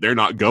rebooting it. They're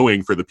not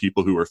going for the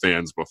people who were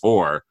fans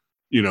before.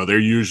 They're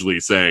usually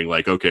saying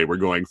okay, we're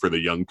going for the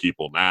young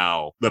people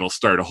now. That'll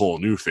start a whole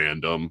new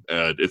fandom.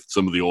 And if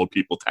some of the old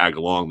people tag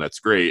along, that's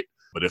great.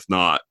 But if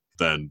not,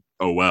 then,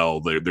 oh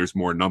well, there's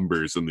more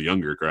numbers in the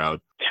younger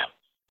crowd. Yeah.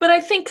 But I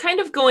think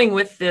kind of going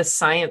with this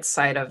science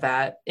side of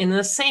that, in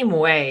the same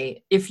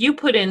way, if you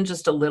put in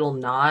just a little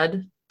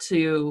nod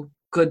to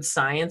good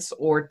science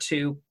or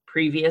to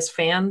previous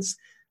fans,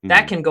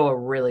 that can go a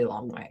really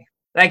long way.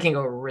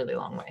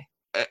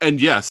 And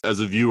yes,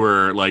 as a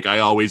viewer, I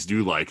always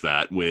do like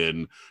that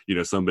when,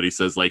 somebody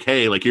says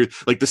hey, here,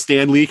 the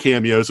Stan Lee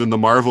cameos in the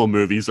Marvel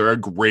movies are a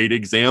great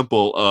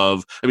example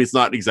of, it's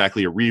not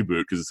exactly a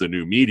reboot because it's a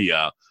new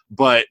media,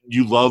 but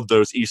you love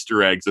those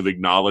Easter eggs of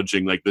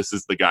acknowledging this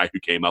is the guy who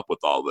came up with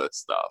all this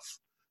stuff.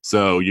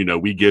 So,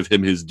 we give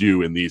him his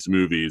due in these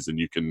movies, and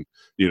you can,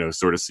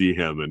 sort of see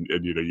him and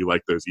you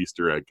like those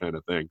Easter egg kind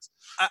of things.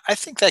 I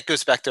think that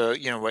goes back to,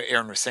 what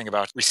Aaron was saying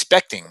about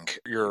respecting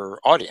your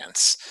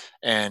audience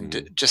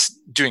and just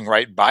doing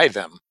right by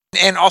them.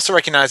 And also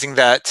recognizing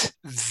that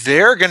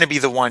they're going to be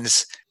the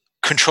ones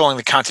controlling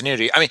the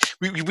continuity. I mean,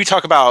 we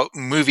talk about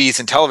movies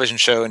and television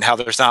show and how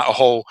there's not a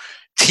whole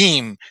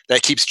team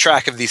that keeps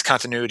track of these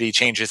continuity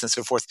changes and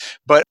so forth.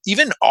 But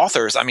even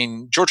authors,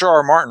 George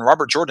R.R. Martin,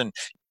 Robert Jordan,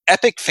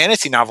 epic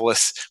fantasy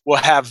novelists will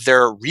have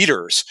their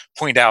readers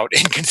point out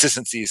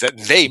inconsistencies that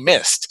they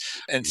missed.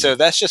 And so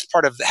that's just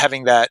part of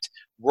having that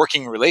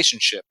working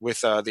relationship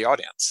with the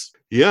audience.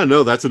 Yeah,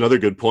 no, that's another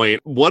good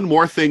point. One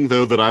more thing,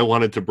 though, that I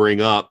wanted to bring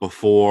up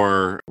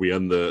before we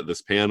end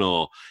this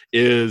panel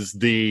is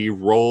the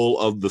role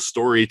of the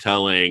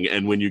storytelling.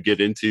 And when you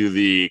get into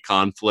the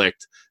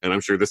conflict, and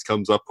I'm sure this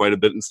comes up quite a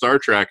bit in Star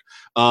Trek,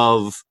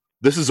 of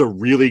this is a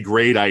really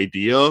great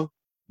idea,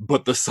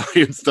 but the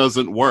science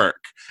doesn't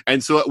work.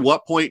 And so at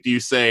what point do you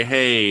say,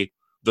 hey,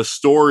 the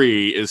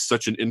story is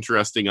such an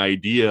interesting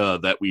idea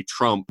that we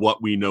trump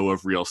what we know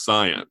of real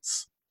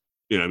science?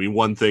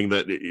 One thing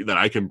that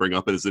I can bring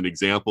up as an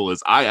example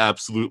is I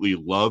absolutely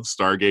love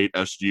Stargate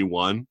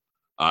SG-1.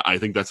 I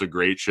think that's a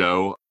great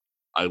show.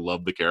 I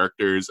love the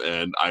characters,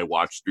 and I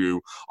watched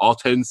through all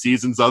 10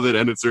 seasons of it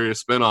and its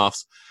various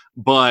spinoffs.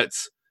 But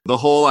the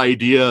whole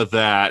idea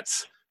that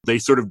they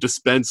sort of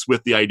dispense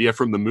with the idea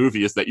from the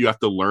movie is that you have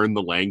to learn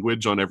the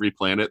language on every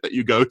planet that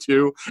you go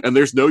to, and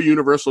there's no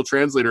universal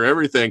translator,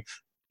 everything.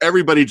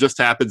 Everybody just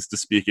happens to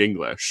speak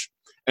English.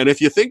 And if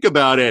you think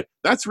about it,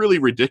 that's really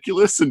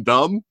ridiculous and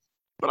dumb.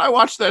 But I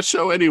watch that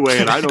show anyway,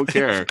 and I don't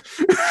care.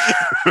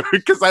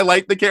 Because I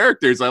like the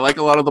characters. I like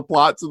a lot of the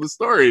plots of the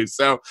stories.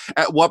 So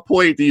at what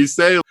point do you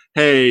say,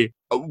 hey,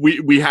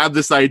 we have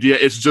this idea,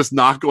 it's just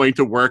not going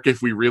to work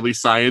if we really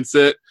science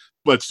it.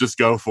 Let's just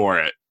go for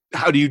it.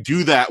 How do you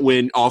do that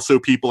when also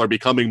people are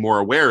becoming more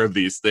aware of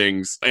these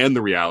things and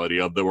the reality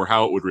of them, or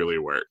how it would really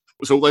work?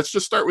 So let's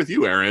just start with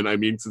you, Aaron.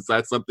 Since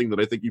that's something that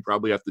I think you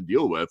probably have to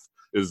deal with,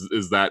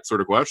 is that sort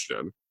of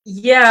question.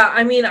 Yeah,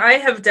 I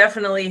have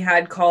definitely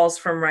had calls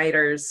from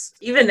writers,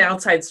 even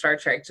outside Star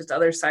Trek, just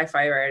other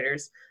sci-fi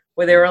writers,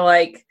 where they were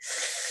like,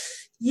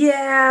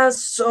 yeah,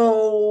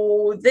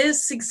 so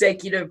this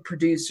executive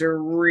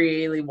producer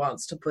really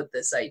wants to put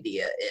this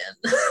idea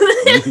in.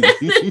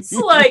 It's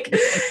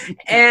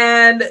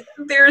and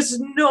there's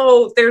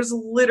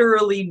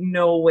literally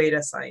no way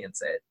to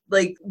science it.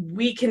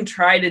 We can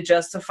try to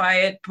justify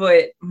it,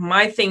 but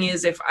my thing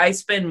is, if I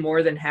spend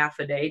more than half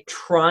a day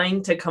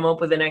trying to come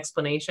up with an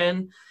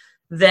explanation,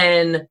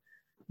 then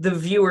the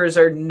viewers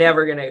are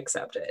never going to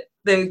accept it,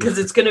 because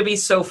it's going to be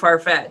so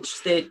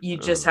far-fetched that you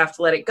just have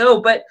to let it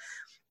go. But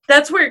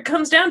that's where it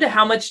comes down to,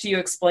 how much do you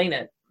explain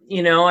it?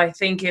 I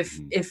think if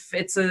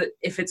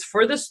it's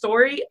for the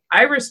story,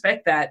 I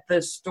respect that.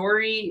 The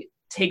story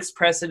takes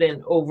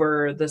precedent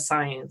over the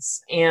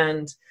science.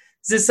 And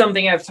this is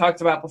something I've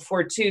talked about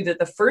before too, that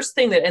the first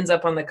thing that ends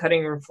up on the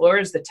cutting room floor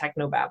is the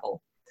technobabble.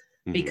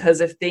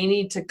 Because if they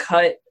need to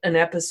cut an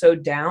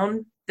episode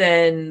down,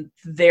 then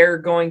they're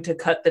going to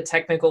cut the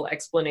technical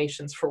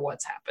explanations for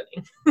what's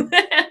happening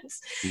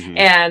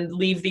and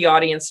leave the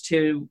audience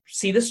to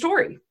see the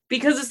story.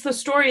 because it's the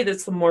story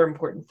that's the more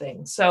important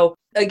thing. So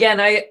again,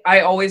 I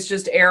always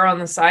just err on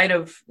the side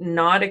of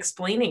not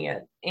explaining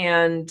it,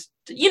 and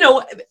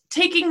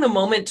taking the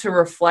moment to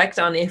reflect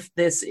on if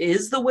this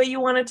is the way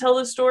you want to tell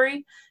the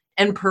story,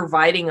 and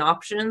providing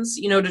options,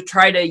 to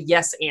try to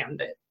yes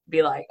and it.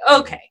 Be like,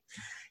 okay,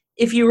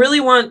 if you really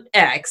want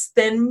X,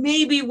 then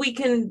maybe we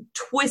can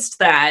twist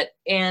that,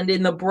 and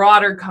in the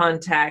broader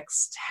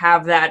context,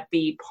 have that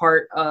be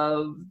part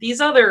of these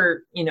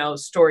other,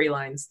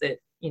 storylines that,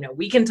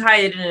 we can tie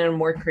it in a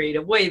more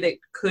creative way that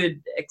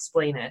could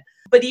explain it.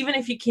 But even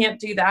if you can't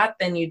do that,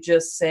 then you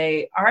just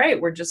say, all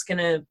right, we're just going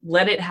to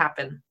let it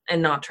happen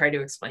and not try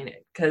to explain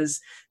it.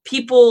 Because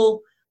people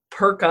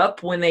perk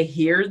up when they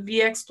hear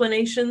the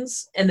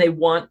explanations and they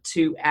want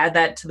to add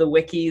that to the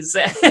wikis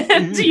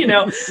and,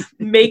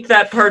 make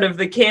that part of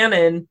the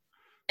canon.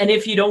 And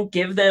if you don't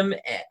give them,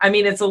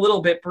 it's a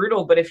little bit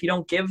brutal, but if you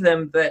don't give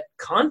them the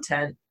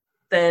content,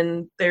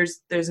 then there's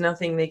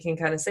nothing they can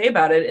kind of say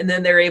about it. And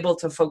then they're able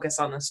to focus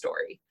on the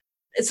story.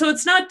 So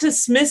it's not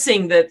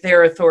dismissing that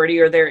their authority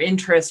or their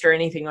interest or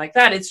anything like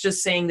that. It's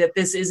just saying that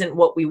this isn't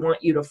what we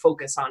want you to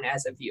focus on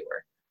as a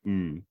viewer.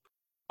 Mm.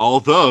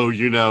 Although,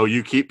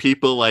 you keep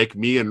people like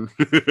me and,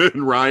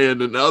 and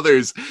Ryan and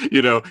others,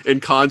 in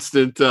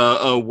constant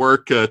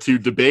work to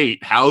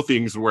debate how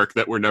things work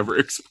that were never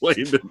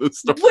explained in the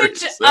story.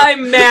 Which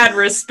I'm mad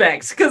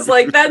respect, because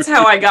that's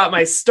how I got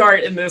my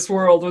start in this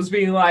world, was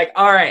being like,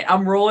 all right,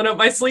 I'm rolling up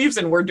my sleeves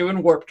and we're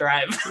doing warp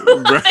drive.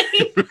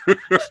 Right.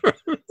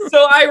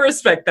 So I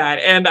respect that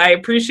and I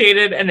appreciate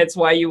it. And it's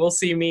why you will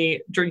see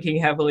me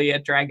drinking heavily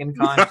at Dragon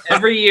Con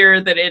every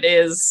year that it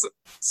is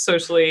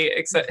socially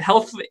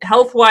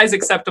health-wise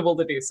acceptable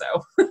to do so.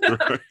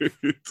 Right.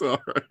 All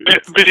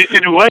right. But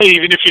in a way,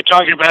 even if you're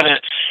talking about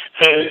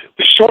the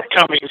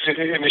shortcomings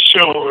in a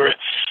show or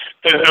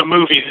a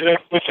movie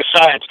with the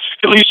science,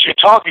 at least you're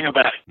talking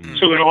about it. Mm.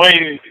 So in a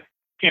way,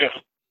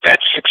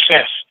 that's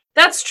success.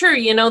 That's true.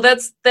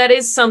 That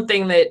is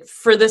something that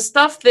for the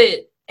stuff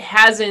that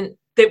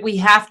we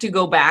have to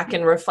go back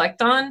and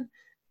reflect on,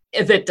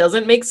 if it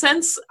doesn't make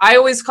sense, I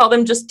always call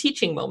them just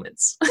teaching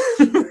moments,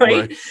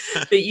 right?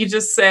 That you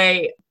just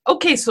say,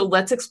 okay, so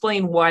let's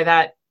explain why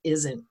that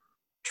isn't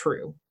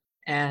true.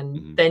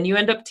 And then you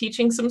end up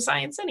teaching some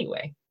science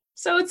anyway.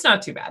 So it's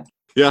not too bad.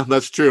 Yeah,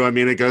 that's true.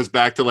 It goes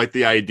back to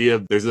the idea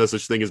of there's no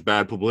such thing as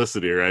bad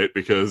publicity, right?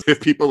 Because if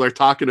people are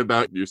talking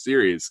about your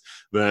series,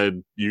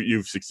 then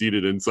you've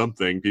succeeded in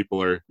something.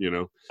 People are,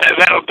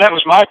 That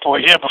was my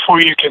point. Yeah,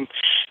 before you can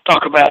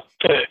talk about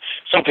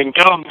something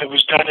dumb that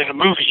was done in a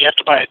movie, you have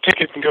to buy a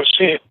ticket and go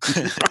see it.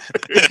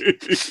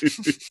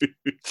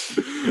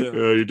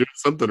 You're doing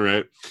something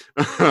right.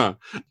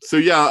 So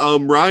yeah,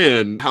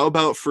 Ryan, how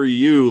about for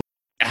you?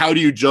 How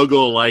do you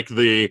juggle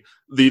the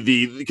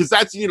because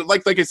that's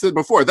like I said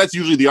before, that's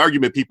usually the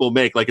argument people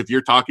make. If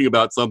you're talking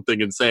about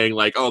something and saying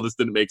oh, this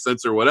didn't make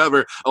sense or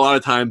whatever, a lot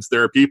of times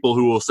there are people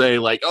who will say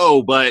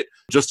oh, but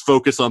just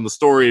focus on the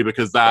story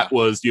because that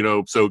was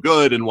so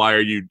good, and why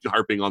are you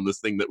harping on this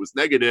thing that was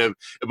negative?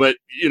 But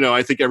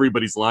I think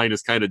everybody's line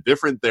is kind of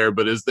different there.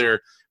 But is there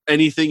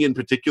anything in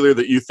particular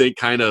that you think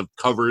kind of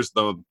covers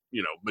the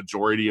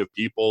majority of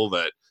people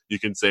that you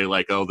can say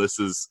oh, this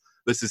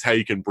is how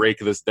you can break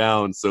this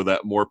down so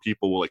that more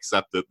people will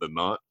accept it than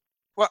not?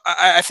 Well,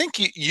 I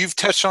think you've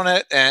touched on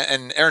it,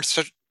 and Aaron's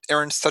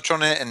touched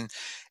on it, and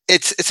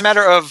it's a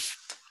matter of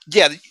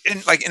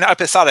in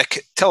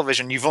episodic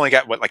television, you've only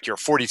got your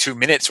 42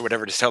 minutes or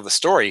whatever to tell the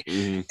story,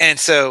 and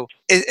so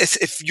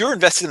if you're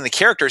invested in the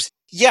characters,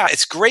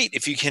 it's great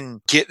if you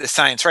can get the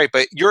science right.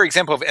 But your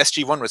example of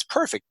SG1 was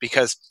perfect,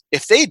 because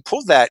if they'd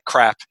pulled that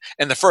crap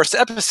in the first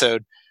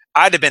episode,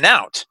 I'd have been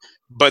out.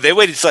 But they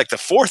waited till the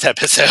fourth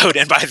episode,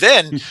 and by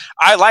then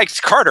I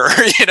liked Carter,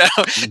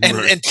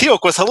 and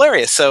Teal'c was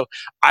hilarious. So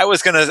I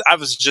was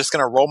just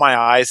gonna roll my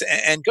eyes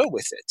and go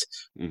with it.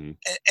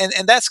 Mm-hmm.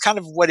 And that's kind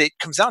of what it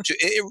comes down to.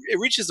 It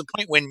reaches a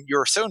point when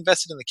you're so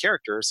invested in the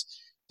characters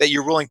that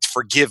you're willing to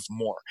forgive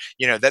more.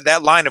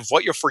 That line of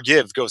what you'll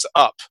forgive goes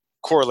up,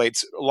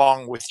 correlates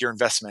along with your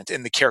investment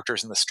in the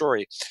characters in the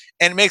story.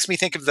 And it makes me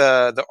think of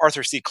the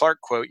Arthur C.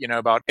 Clarke quote,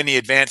 about any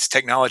advanced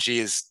technology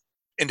is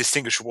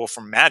indistinguishable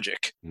from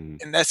magic.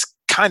 And that's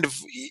kind of,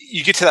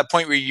 you get to that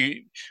point where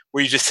you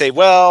just say,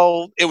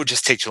 well, it would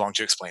just take too long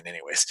to explain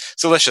anyways,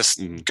 so let's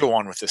just go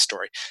on with this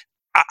story.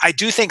 I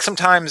do think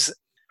sometimes,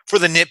 for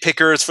the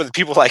nitpickers, for the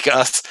people like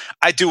us,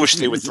 I do wish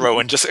they would throw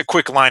in just a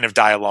quick line of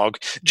dialogue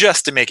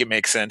just to make it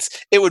make sense.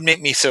 It would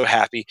make me so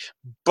happy,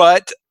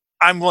 but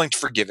I'm willing to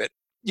forgive it.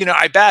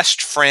 I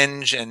bashed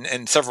Fringe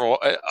and several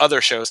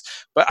other shows,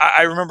 but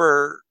I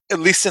remember, at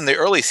least in the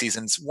early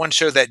seasons, one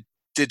show that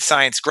did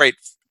science great,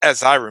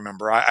 as I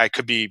remember,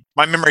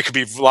 my memory could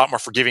be a lot more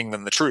forgiving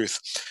than the truth,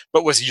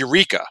 but was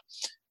Eureka.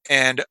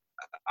 And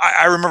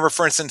I remember,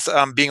 for instance,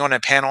 being on a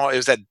panel, it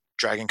was at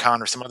Dragon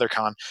Con or some other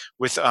con,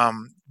 with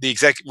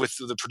with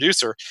the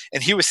producer,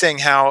 and he was saying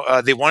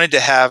how they wanted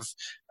to have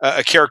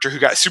a character who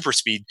got super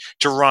speed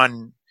to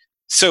run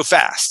so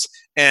fast.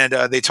 And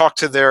they talked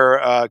to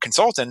their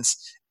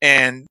consultants,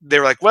 and they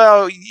were like,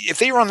 well, if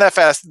they run that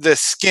fast, the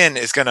skin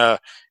is going to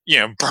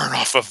burn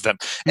off of them.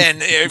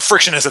 And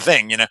friction is a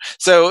thing,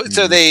 So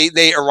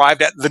they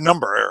arrived at the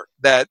number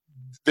that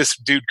this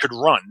dude could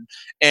run,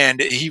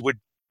 and he would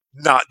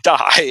not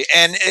die.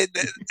 And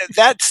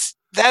that's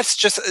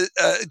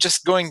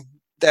just going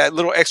that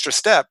little extra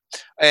step,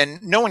 and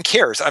no one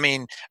cares. I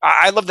mean,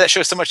 I love that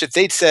show so much. If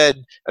they'd said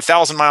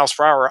 1,000 miles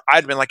per hour,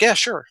 I'd been like, yeah,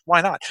 sure, why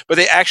not? But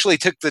they actually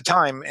took the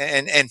time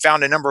and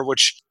found a number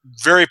which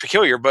very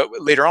peculiar, but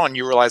later on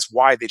you realize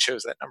why they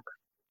chose that number.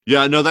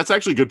 Yeah, no, that's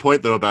actually a good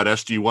point, though, about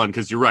SG-1,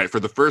 because you're right. For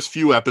the first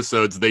few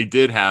episodes, they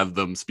did have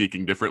them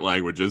speaking different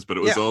languages, but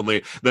it was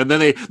only...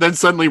 Then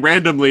suddenly,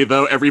 randomly,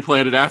 though, every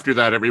planet after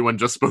that, everyone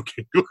just spoke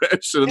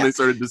English, and then they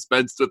sort of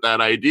dispensed with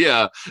that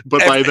idea.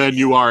 But by then,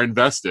 you are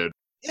invested.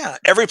 Yeah,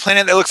 every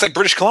planet that looks like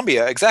British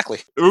Columbia, exactly.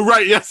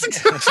 Right, yes.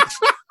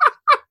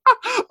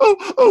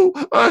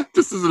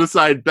 Just as an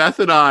aside, Beth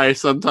and I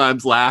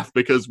sometimes laugh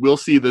because we'll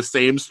see the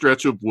same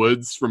stretch of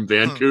woods from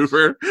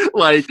Vancouver,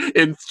 like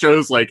in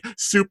shows like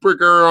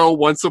Supergirl,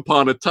 Once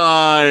Upon a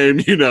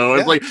Time,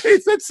 and like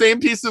it's that same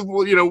piece of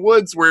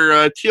woods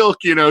where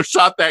Teal'c,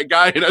 shot that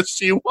guy in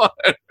SG-1.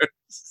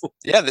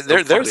 Yeah,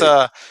 there's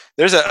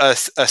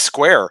a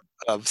square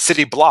of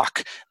city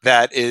block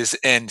that is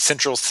in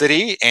Central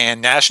City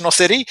and National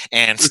City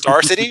and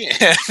Star City.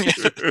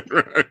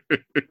 Right.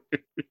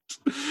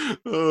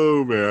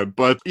 Oh man.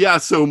 But yeah,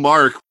 so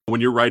Mark,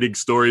 when you're writing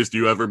stories, do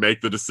you ever make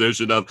the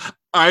decision of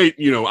I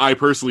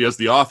personally as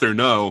the author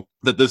know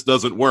that this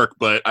doesn't work,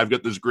 but I've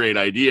got this great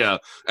idea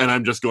and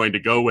I'm just going to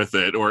go with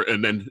it,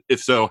 and then if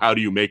so, how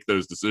do you make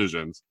those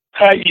decisions?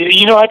 I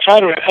try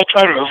to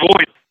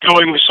avoid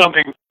going with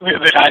something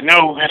that I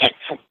know, and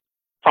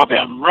probably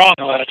I'm wrong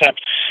a lot of times.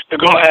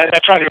 I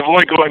try to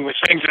avoid going with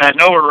things that I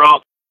know are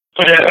wrong.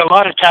 But a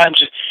lot of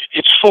times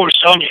it's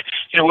forced on you,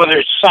 whether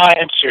it's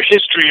science or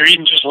history or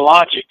even just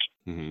logic.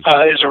 Mm-hmm.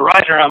 As a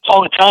writer, I'm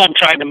all the time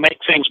trying to make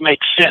things make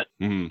sense.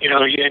 Mm-hmm.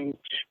 And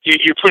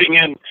you're putting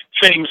in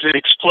things that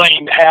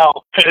explain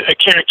how a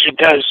character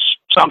does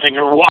something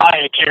or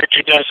why a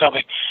character does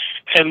something.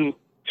 And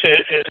so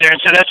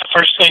that's the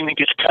first thing that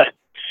gets cut,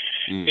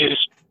 is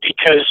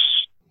because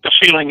the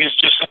feeling is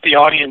just that the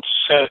audience,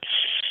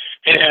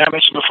 and I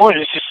mentioned before,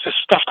 this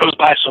stuff goes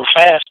by so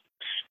fast,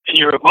 and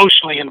you're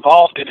emotionally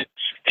involved in it,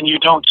 and you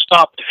don't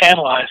stop to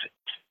analyze it.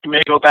 You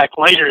may go back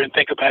later and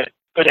think about it,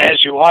 but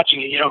as you're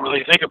watching it, you don't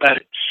really think about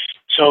it.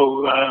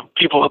 So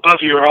people above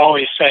you are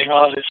always saying,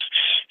 "Oh, this,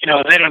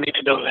 they don't need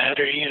to know that,"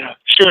 or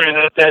sure,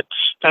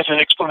 that's an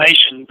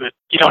explanation, but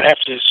you don't have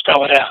to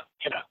spell it out.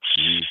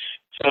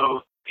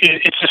 So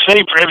it's the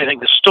same for everything.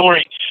 The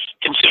story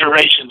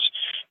considerations,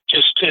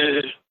 just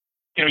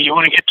you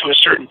want to get to a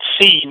certain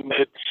scene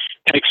that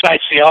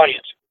excites the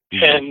audience.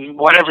 And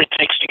whatever it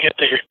takes to get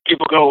there,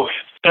 people go with.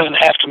 It doesn't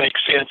have to make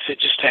sense. It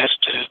just has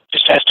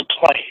to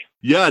play.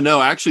 Yeah, no,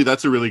 actually,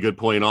 that's a really good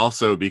point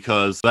also,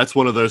 because that's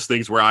one of those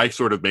things where I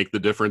sort of make the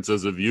difference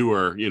as a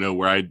viewer,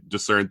 where I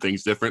discern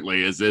things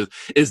differently. Is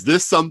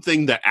this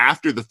something that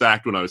after the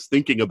fact, when I was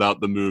thinking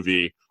about the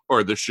movie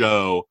or the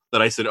show,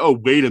 that I said, oh,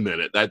 wait a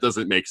minute, that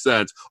doesn't make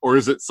sense? Or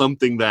is it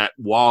something that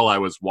while I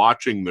was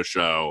watching the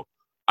show,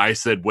 I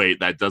said, wait,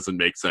 that doesn't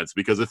make sense?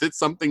 Because if it's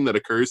something that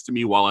occurs to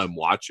me while I'm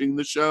watching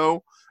the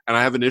show and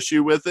I have an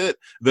issue with it,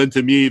 then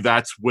to me,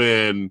 that's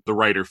when the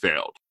writer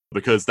failed,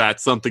 because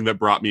that's something that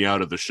brought me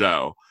out of the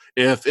show.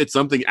 If it's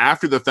something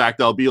after the fact,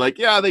 I'll be like,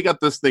 yeah, they got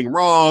this thing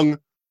wrong,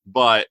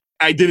 but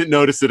I didn't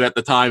notice it at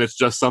the time. It's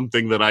just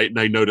something that I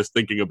noticed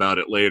thinking about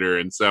it later.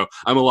 And so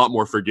I'm a lot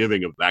more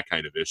forgiving of that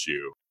kind of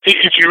issue.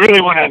 If you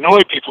really want to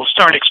annoy people,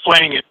 start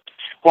explaining it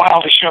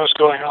while the show's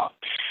going on.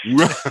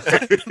 Right.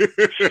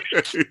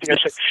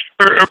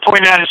 or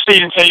point out a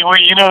scene and say, well,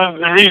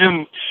 the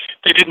reason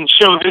they didn't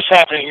show this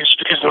happening is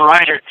because the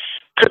writer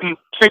couldn't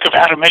think of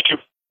how to make it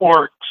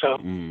work, so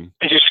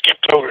they just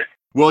skipped over it.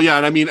 Well, yeah,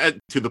 and I mean,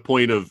 to the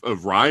point of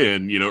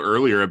Ryan,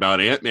 earlier about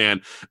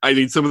Ant-Man, I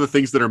mean, some of the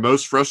things that are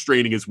most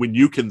frustrating is when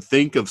you can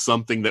think of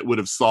something that would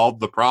have solved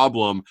the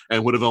problem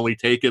and would have only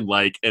taken,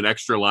 like, an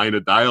extra line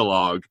of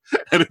dialogue.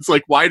 And it's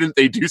like, why didn't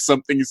they do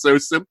something so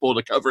simple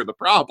to cover the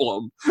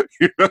problem?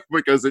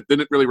 Because it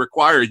didn't really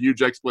require a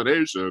huge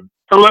explanation.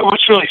 But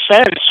what's really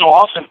sad is so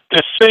often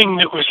the thing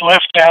that was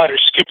left out or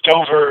skipped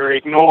over or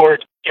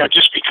ignored,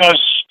 just because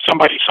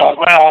somebody thought,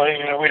 well,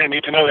 we don't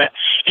need to know that.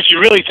 If you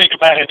really think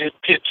about it,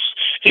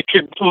 it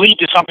could lead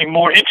to something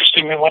more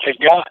interesting than what they've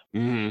got.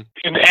 Mm-hmm.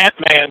 In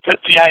Ant-Man,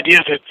 the idea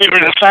that, or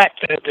the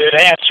fact that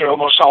ants are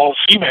almost all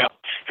female,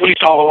 at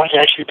least all the ones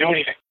that actually do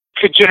anything,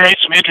 could generate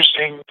some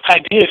interesting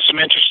ideas, some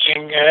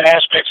interesting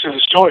aspects of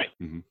the story.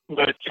 Mm-hmm.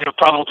 But,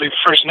 probably the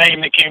first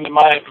name that came to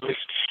mind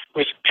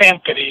was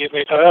Anthony, and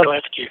they thought, oh,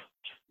 that's cute.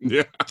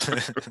 Yeah,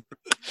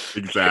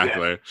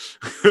 exactly.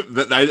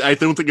 I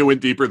don't think it went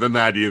deeper than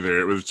that either.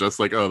 It was just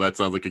like, oh, that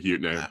sounds like a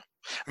cute name. Yeah.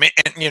 I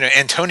mean,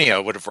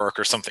 Antonio would have worked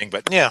or something,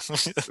 but yeah.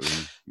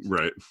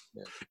 Right.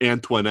 Yeah.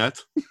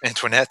 Antoinette,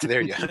 there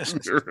you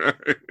go. Right.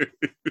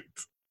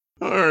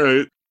 All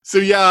right. So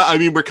yeah, I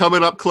mean, we're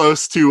coming up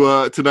close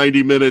to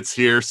 90 minutes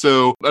here.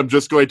 So I'm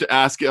just going to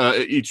ask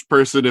each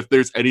person if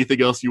there's anything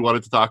else you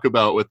wanted to talk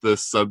about with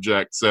this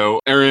subject.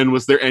 So Erin,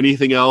 was there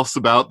anything else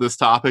about this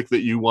topic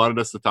that you wanted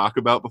us to talk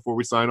about before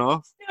we sign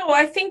off? No,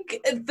 I think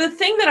the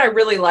thing that I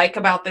really like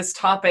about this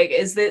topic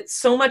is that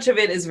so much of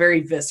it is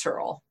very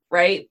visceral.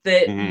 Right?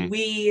 That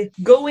we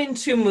go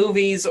into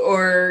movies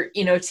or,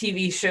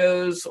 TV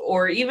shows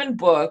or even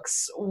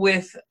books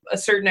with a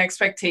certain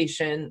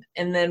expectation.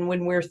 And then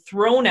when we're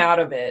thrown out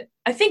of it,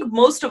 I think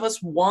most of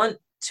us want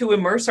to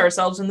immerse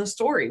ourselves in the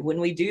story. When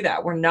we do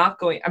that, we're not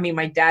going, I mean,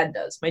 my dad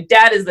does. My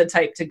dad is the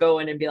type to go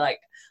in and be like,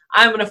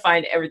 I'm going to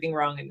find everything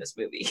wrong in this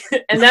movie.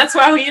 And that's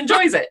why he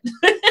enjoys it.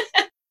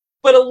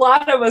 But a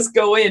lot of us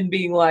go in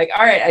being like,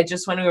 all right, I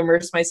just want to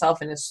immerse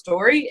myself in a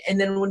story. And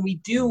then when we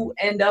do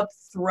end up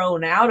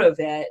thrown out of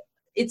it,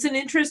 it's an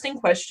interesting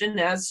question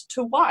as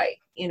to why.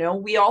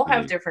 We all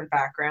have different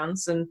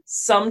backgrounds, and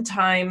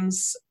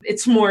sometimes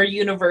it's more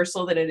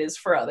universal than it is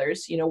for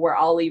others, where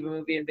I'll leave a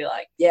movie and be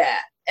like, yeah,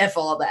 F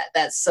all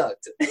that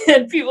sucked.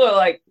 And people are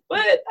like,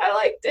 what? I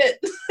liked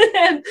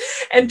it.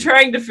 and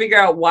trying to figure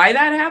out why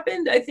that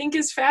happened, I think,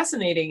 is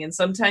fascinating. And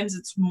sometimes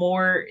it's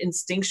more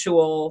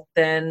instinctual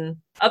than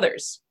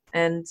others.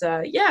 And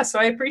so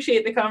I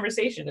appreciate the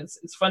conversation.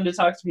 It's fun to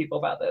talk to people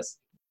about this.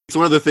 It's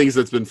one of the things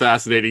that's been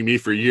fascinating me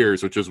for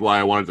years, which is why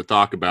I wanted to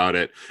talk about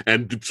it.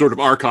 And sort of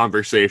our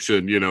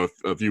conversation,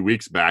 a few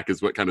weeks back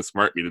is what kind of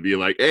sparked me to be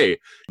like, hey,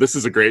 this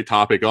is a great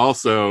topic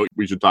also.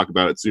 We should talk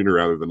about it sooner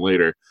rather than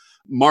later.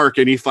 Mark,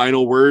 any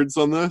final words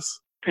on this?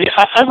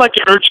 Yeah, I'd like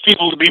to urge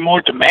people to be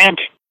more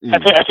demanding. I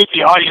think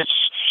the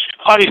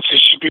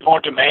audiences should be more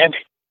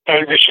demanding.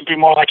 They should be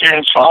more like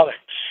Aaron's father,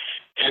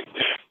 and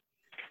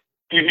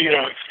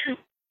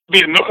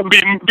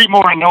be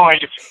more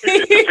annoyed if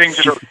the things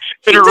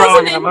that are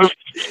wrong in the movie.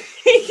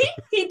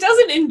 He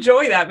doesn't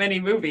enjoy that many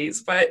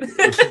movies, but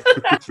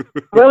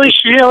well,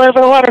 there's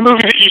a lot of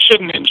movies that you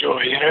shouldn't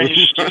enjoy.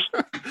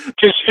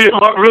 Because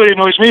what really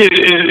annoys me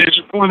is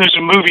when there's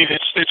a movie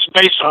that's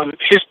based on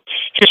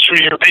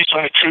history or based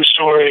on a true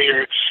story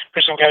or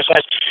some guy's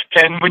life,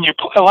 and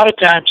a lot of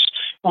times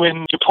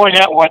when you point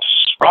out what's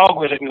wrong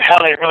with it and how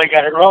they really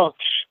got it wrong,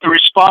 the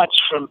response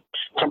from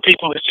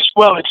people is just,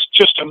 well, it's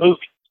just a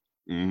movie.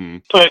 Mm-hmm.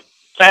 But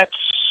that's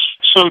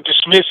so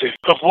dismissive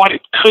of what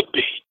it could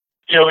be.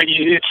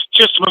 It's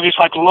just a movie. It's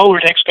like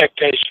lowered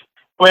expectation.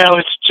 Well,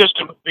 it's just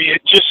a movie.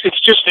 It's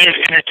just there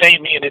to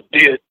entertain me, and it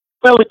did.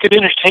 Well, it could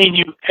entertain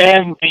you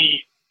and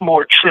be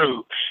more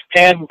true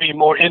and be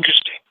more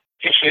interesting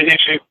if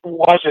it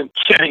wasn't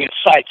setting its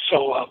sights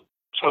so well.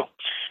 So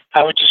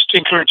I would just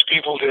encourage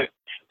people to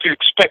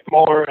expect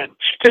more, and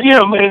because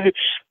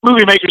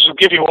movie makers will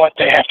give you what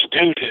they have to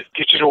do to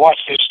get you to watch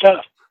their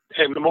stuff.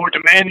 And the more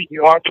demanding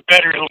you are, the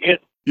better it'll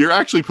get. You're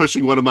actually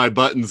pushing one of my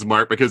buttons,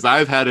 Mark, because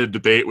I've had a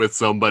debate with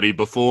somebody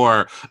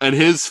before, and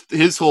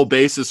his whole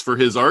basis for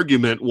his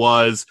argument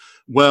was,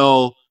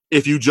 well,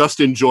 if you just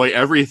enjoy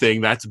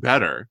everything, that's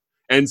better.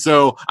 And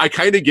so I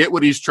kind of get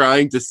what he's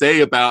trying to say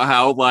about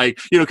how,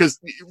 because,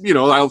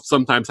 I'll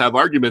sometimes have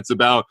arguments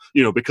about,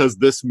 because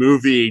this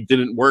movie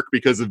didn't work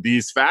because of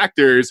these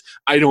factors,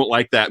 I don't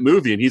like that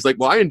movie. And he's like,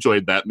 well, I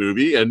enjoyed that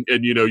movie. And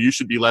you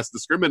should be less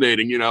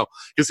discriminating,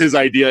 because his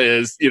idea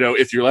is,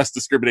 if you're less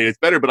discriminating, it's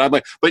better. But I'm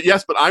like, but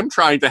I'm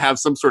trying to have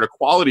some sort of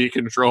quality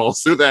control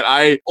so that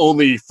I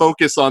only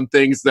focus on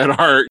things that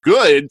are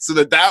good, so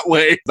that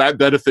way that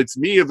benefits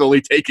me of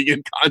only taking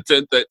in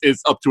content that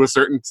is up to a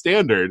certain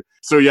standard.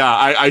 So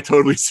yeah, I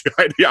totally see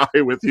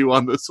eye with you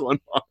on this one,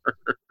 Mark.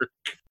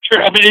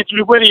 Sure. I mean,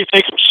 whether you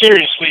take them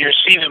seriously or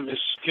see them as,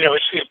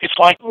 it's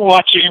like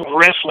watching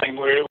wrestling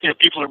where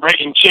people are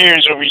breaking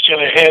chairs over each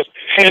other's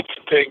heads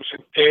and things.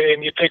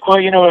 And you think, well,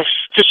 if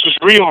this was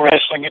real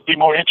wrestling, it'd be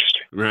more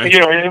interesting. Right.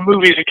 In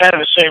movies, it's kind of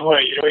the same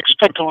way.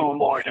 Expect a little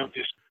more. Don't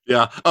just.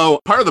 Yeah. Oh,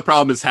 part of the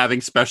problem is having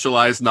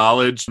specialized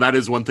knowledge. That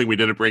is one thing we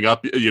didn't bring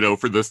up,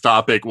 for this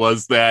topic,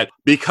 was that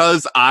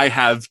because I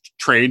have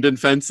trained in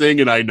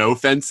fencing and I know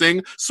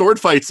fencing, sword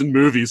fights in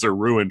movies are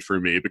ruined for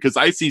me because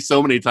I see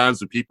so many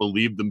times when people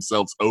leave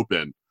themselves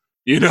open.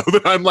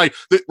 That I'm like,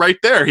 right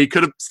there, he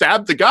could have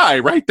stabbed the guy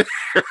right there.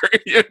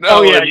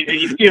 Oh, yeah,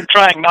 you see him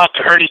trying not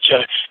to hurt each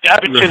other. Yeah,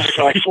 I've been fencing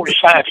for like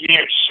 45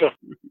 years, so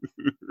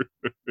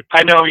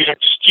I know,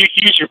 just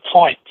use your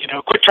point,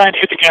 quit trying to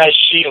hit the guy's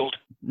shield.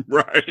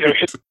 Right.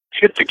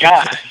 Hit the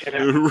guy.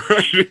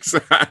 Right,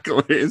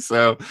 exactly.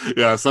 So,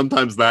 yeah,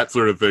 sometimes that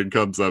sort of thing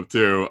comes up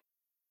too.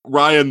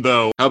 Ryan,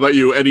 though, how about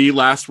you? Any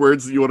last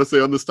words that you want to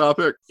say on this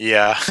topic?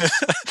 Yeah.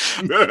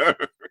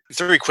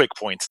 3 quick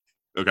points.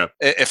 Okay.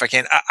 If I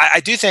can. I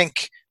do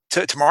think,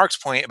 to Mark's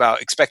point about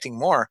expecting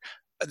more,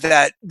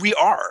 that the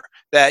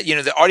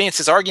audience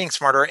is getting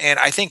smarter, and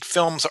I think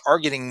films are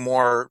getting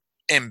more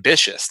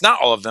ambitious. Not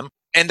all of them.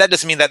 And that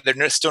doesn't mean that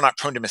they're still not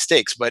prone to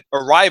mistakes, but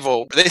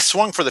Arrival, they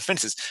swung for the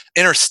fences.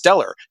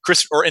 Interstellar,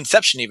 or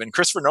Inception even,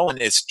 Christopher Nolan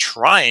is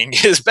trying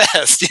his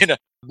best.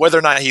 Whether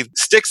or not he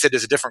sticks it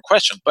is a different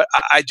question. But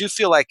I do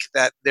feel like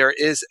that there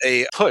is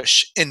a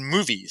push in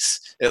movies,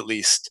 at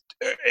least,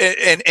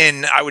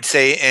 and I would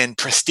say in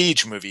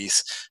prestige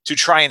movies to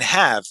try and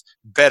have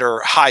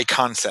better high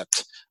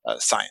concept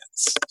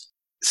science.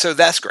 So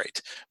that's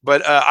great.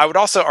 But I would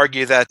also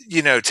argue that,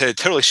 to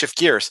totally shift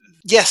gears,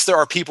 yes, there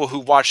are people who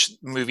watch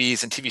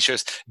movies and TV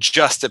shows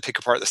just to pick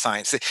apart the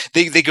science.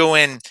 They go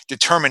in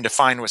determined to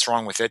find what's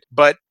wrong with it.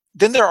 But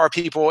then there are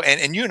people,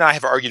 and you and I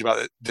have argued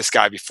about this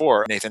guy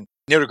before, Nathan,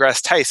 Neil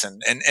deGrasse Tyson,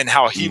 and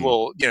how he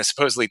will,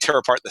 supposedly tear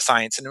apart the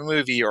science in a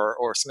movie or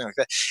something like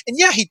that. And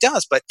yeah, he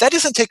does, but that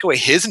doesn't take away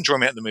his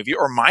enjoyment of the movie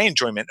or my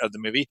enjoyment of the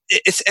movie.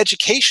 It's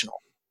educational.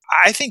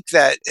 I think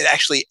that it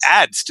actually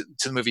adds to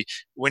the movie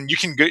when you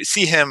can go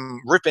see him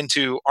rip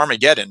into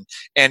Armageddon.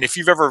 And if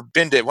you've ever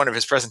been to one of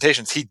his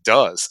presentations, he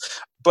does.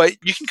 But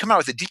you can come out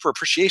with a deeper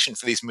appreciation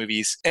for these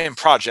movies and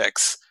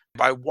projects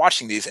by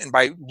watching these and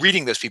by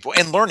reading those people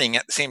and learning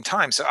at the same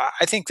time. So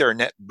I think they're a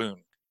net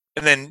boon.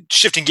 And then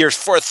shifting gears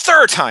for a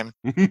third time,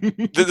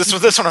 this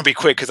one will be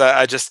quick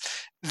because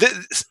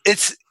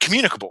it's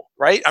communicable,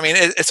 right? I mean,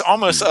 it's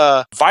almost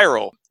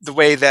viral the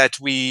way that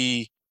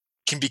we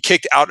can be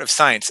kicked out of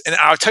science. And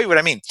I'll tell you what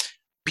I mean,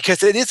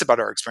 because it is about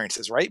our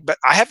experiences, right? But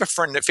I have a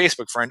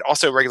Facebook friend,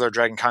 also a regular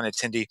Dragon Con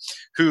attendee,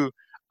 who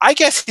I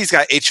guess he's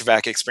got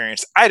HVAC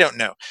experience. I don't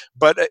know.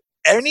 But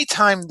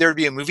anytime there would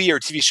be a movie or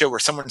TV show where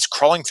someone's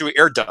crawling through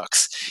air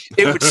ducts,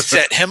 it would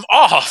set him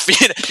off.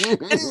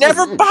 It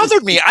never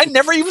bothered me. I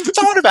never even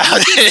thought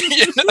about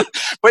it.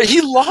 But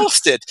he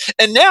lost it.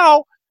 And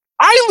now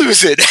I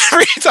lose it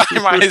every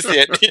time I see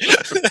it.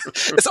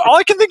 It's all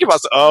I can think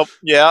about. So, oh,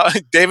 yeah,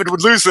 David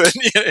would lose it.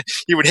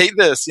 He would hate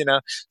this,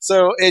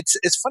 So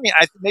it's funny.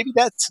 Maybe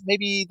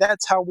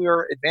that's how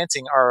we're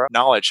advancing our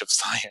knowledge of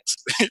science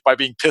by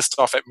being pissed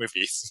off at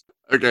movies.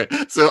 Okay,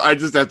 so I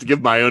just have to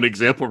give my own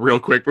example real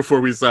quick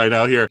before we sign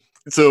out here.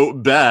 So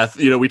Beth,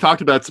 we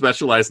talked about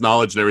specialized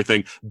knowledge and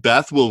everything.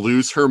 Beth will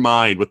lose her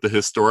mind with the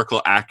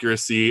historical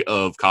accuracy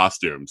of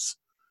costumes,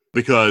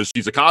 because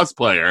she's a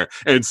cosplayer,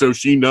 and so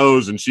she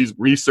knows and she's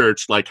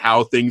researched like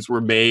how things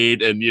were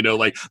made and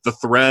like the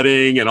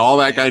threading and all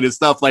that kind of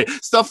stuff, like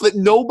stuff that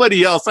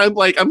nobody else. I'm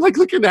like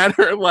looking at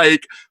her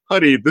like,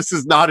 honey, this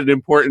is not an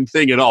important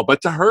thing at all,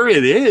 but to her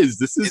it is.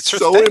 This is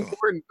so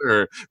important to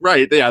her,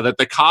 right? Yeah, that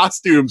the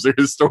costumes are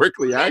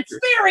historically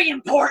accurate. It's very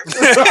important.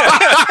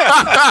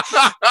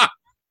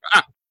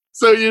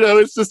 So,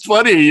 it's just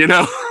funny,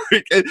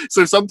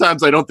 So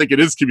sometimes I don't think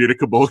it is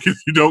communicable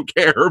because you don't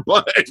care,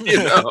 but,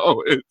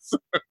 it's...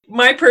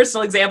 My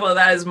personal example of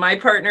that is my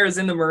partner is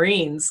in the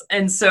Marines.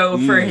 And so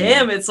for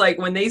him, it's like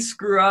when they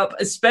screw up,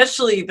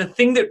 especially the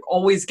thing that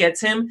always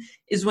gets him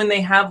is when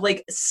they have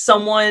like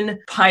someone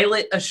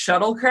pilot a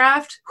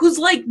shuttlecraft who's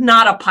like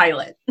not a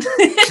pilot.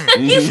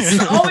 He's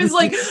always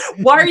like,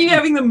 why are you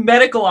having the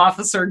medical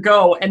officer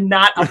go and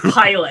not a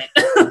pilot?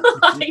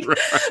 Right.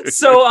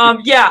 So,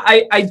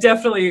 I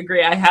definitely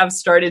agree. I have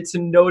started to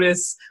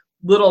notice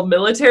little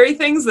military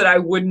things that I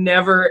would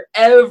never,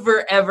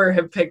 ever, ever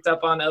have picked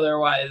up on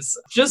otherwise.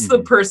 Just the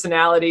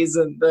personalities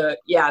and the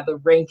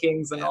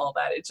rankings and all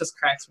that. It just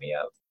cracks me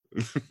up.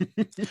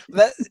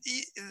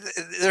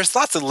 There's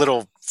lots of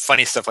little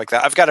funny stuff like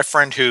that. I've got a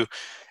friend who,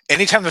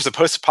 anytime there's a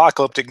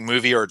post-apocalyptic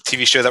movie or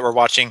TV show that we're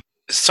watching,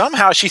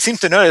 somehow she seems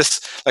to notice,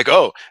 like,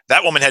 oh,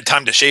 that woman had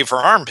time to shave her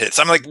armpits.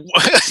 I'm like,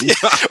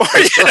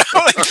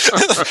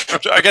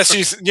 I guess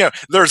she's,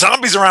 there are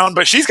zombies around,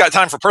 but she's got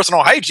time for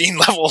personal hygiene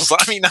levels.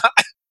 I mean,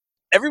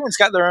 everyone's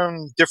got their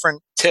own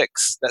different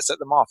tics that set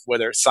them off,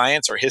 whether it's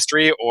science or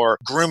history or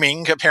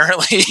grooming,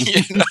 apparently,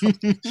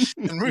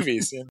 in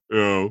movies.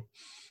 Oh.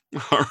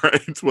 All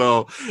right.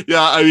 Well,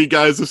 yeah, I mean,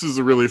 guys, this is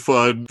a really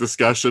fun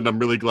discussion. I'm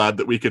really glad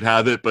that we could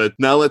have it. But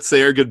now let's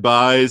say our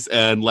goodbyes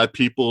and let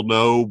people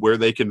know where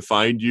they can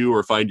find you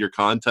or find your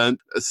content.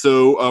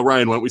 So,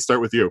 Ryan, why don't we start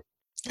with you?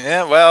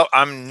 Yeah, well,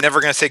 I'm never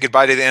going to say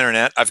goodbye to the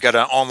internet. I've got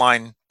an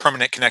online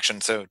permanent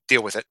connection, so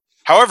deal with it.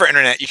 However,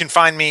 internet, you can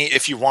find me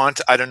if you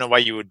want. I don't know why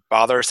you would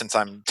bother since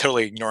I'm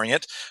totally ignoring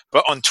it.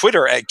 But on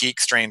Twitter at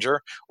GeekStranger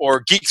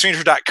or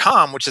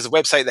geekstranger.com, which is a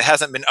website that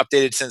hasn't been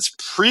updated since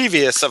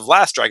previous of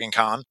last Dragon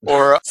Con,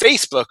 or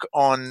Facebook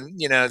on,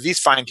 these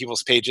fine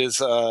people's pages,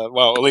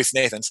 well, at least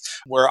Nathan's,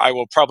 where I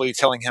will probably be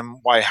telling him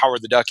why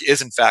Howard the Duck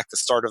is in fact the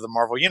start of the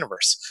Marvel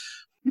Universe.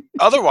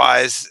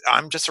 Otherwise,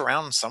 I'm just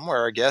around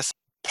somewhere, I guess.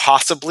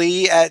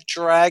 Possibly at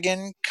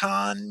Dragon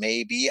Con,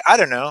 maybe. I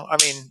don't know. I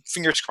mean,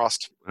 fingers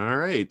crossed. All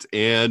right.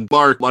 And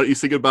Mark, why don't you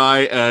say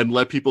goodbye and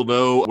let people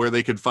know where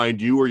they can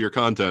find you or your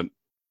content?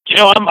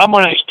 I'm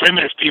one of these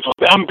primitive people.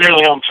 I'm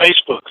barely on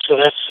Facebook, so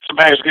that's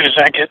about as good as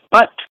I get.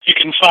 But you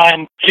can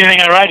find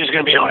anything I write is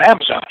going to be on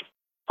Amazon.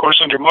 Of course,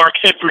 under Mark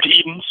Edward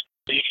Edens.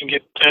 You can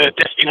get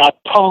Death Be Not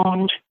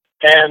Pwned.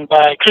 And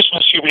by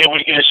Christmas, you'll be able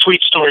to get a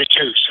sweet story,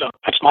 too. So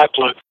that's my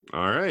plug.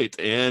 All right.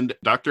 And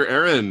Dr.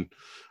 Aaron,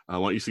 I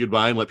want you to say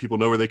goodbye and let people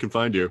know where they can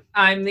find you.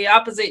 I'm the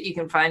opposite. You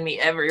can find me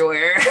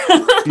everywhere.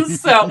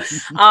 So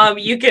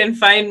you can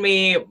find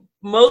me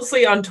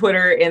mostly on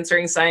Twitter,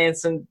 answering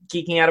science and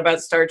geeking out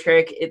about Star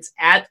Trek. It's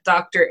at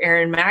Dr.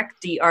 Aaron Mac,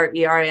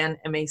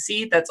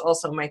 DRERNMAC. That's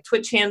also my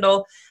Twitch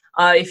handle.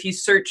 If you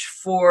search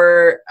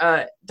for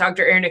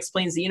Dr. Aaron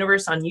Explains the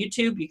Universe on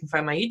YouTube, you can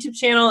find my YouTube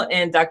channel,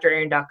 and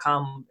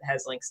draaron.com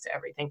has links to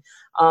everything.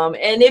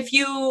 And if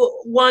you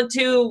want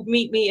to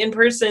meet me in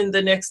person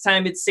the next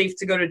time it's safe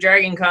to go to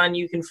Dragon Con,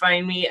 you can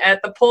find me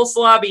at the Pulse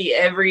Lobby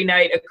every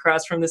night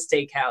across from the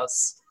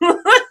steakhouse.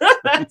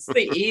 That's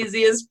the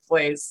easiest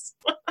place.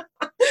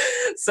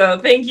 So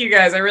thank you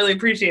guys. I really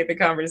appreciate the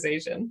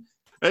conversation.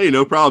 Hey,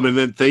 no problem. And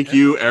then thank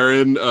you,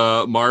 Aaron,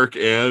 Mark,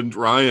 and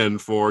Ryan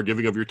for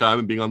giving up your time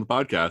and being on the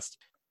podcast.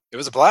 It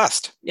was a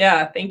blast.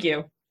 Yeah, thank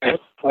you.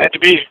 Glad to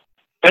be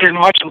better than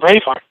watching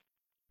Braveheart.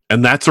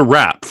 And that's a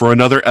wrap for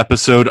another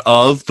episode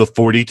of the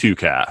 42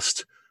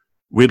 Cast.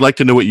 We'd like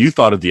to know what you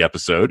thought of the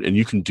episode, and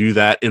you can do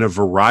that in a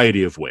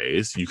variety of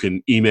ways. You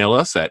can email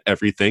us at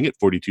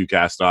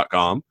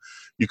everything@42cast.com.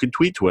 You can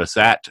tweet to us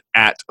at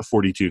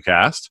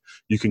 42cast.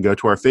 You can go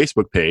to our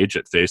Facebook page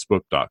at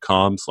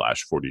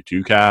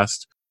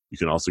facebook.com/42cast. You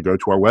can also go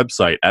to our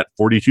website at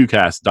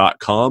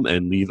 42cast.com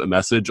and leave a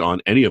message on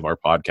any of our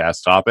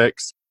podcast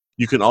topics.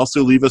 You can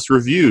also leave us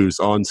reviews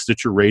on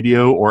Stitcher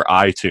Radio or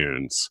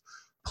iTunes.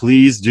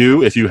 Please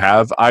do, if you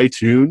have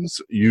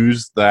iTunes,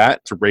 use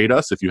that to rate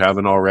us if you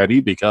haven't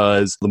already,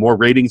 because the more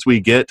ratings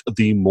we get,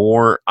 the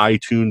more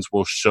iTunes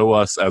will show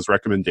us as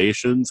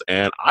recommendations,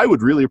 and I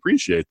would really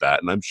appreciate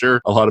that. And I'm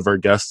sure a lot of our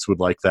guests would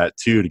like that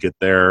too, to get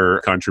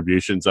their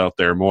contributions out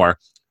there more.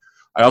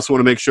 I also want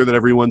to make sure that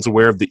everyone's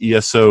aware of the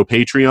ESO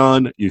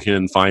Patreon. You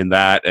can find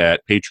that at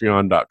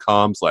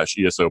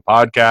patreon.com/ESO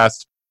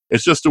podcast.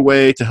 It's just a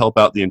way to help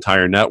out the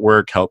entire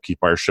network, help keep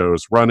our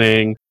shows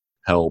running,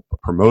 help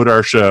promote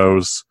our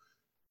shows.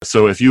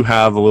 So if you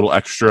have a little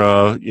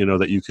extra,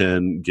 that you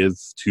can give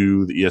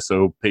to the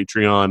ESO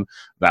Patreon,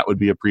 that would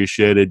be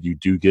appreciated. You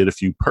do get a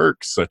few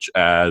perks, such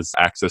as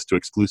access to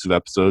exclusive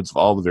episodes of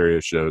all the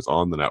various shows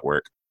on the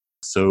network.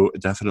 So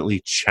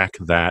definitely check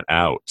that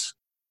out.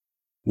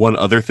 One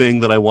other thing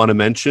that I want to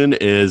mention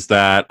is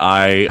that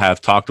I have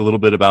talked a little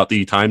bit about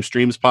the Time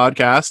Streams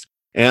podcast,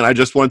 and I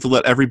just wanted to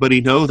let everybody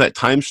know that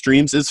Time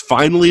Streams is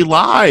finally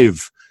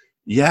live.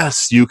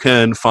 Yes, you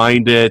can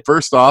find it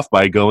first off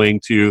by going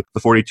to the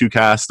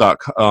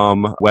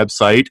 42cast.com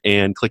website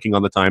and clicking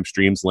on the Time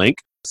Streams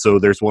link. So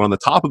there's one on the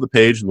top of the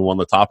page, and the one on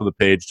the top of the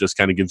page just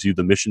kind of gives you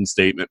the mission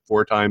statement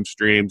for Time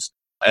Streams.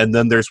 And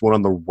then there's one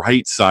on the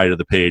right side of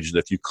the page, and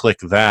if you click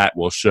that,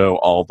 will show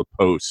all the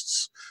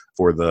posts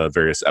for the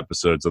various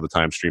episodes of the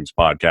Time Streams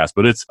podcast.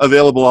 But it's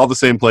available all the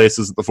same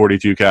places that the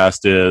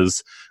 42cast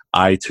is: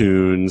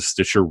 iTunes,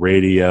 Stitcher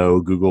Radio,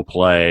 Google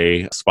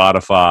Play,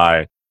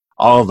 Spotify,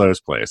 all of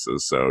those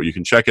places. So you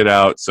can check it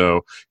out.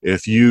 So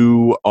if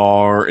you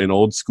are an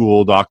old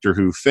school Doctor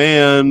Who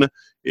fan,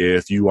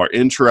 if you are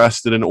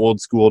interested in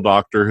old school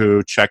Doctor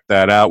Who, check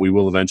that out. We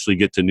will eventually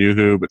get to New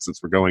Who, but since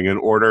we're going in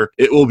order,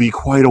 it will be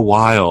quite a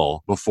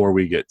while before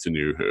we get to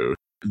New Who.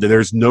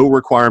 There's no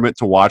requirement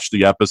to watch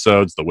the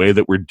episodes. The way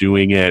that we're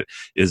doing it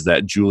is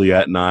that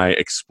Juliet and I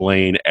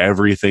explain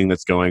everything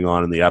that's going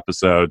on in the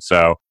episode.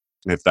 So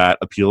if that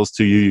appeals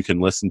to you, you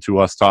can listen to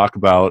us talk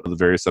about the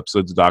various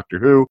episodes of Doctor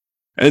Who.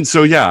 And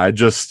so, yeah, I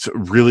just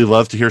really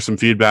love to hear some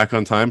feedback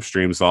on Time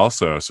Streams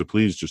also. So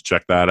please just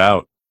check that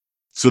out.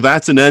 So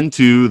that's an end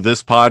to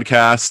this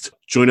podcast.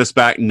 Join us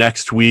back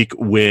next week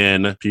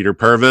when Peter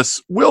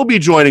Purvis will be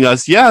joining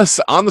us. Yes,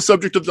 on the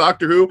subject of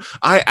Doctor Who,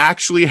 I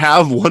actually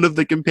have one of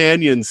the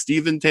companions,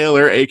 Stephen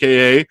Taylor,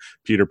 a.k.a.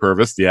 Peter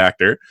Purvis, the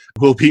actor,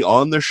 will be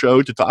on the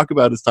show to talk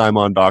about his time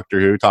on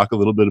Doctor Who, talk a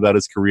little bit about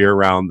his career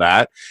around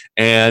that.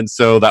 And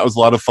so that was a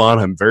lot of fun.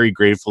 I'm very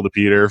grateful to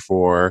Peter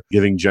for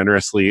giving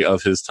generously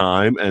of his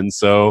time. And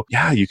so,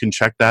 yeah, you can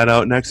check that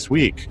out next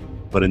week.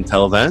 But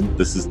until then,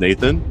 this is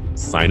Nathan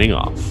signing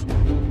off.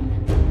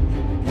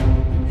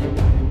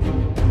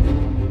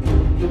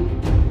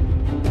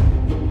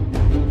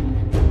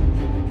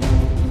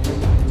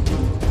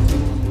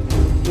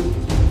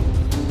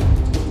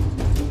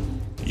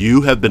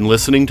 You have been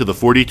listening to the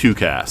 42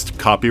 Cast,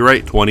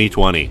 copyright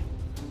 2020.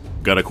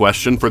 Got a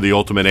question for the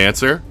ultimate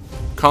answer?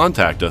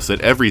 Contact us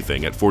at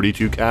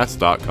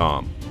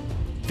everything@42cast.com.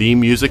 Theme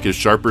music is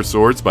Sharper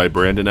Swords by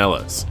Brandon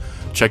Ellis.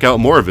 Check out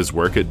more of his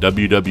work at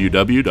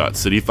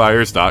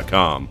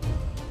www.cityfires.com.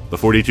 The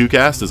 42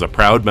 Cast is a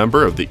proud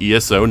member of the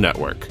ESO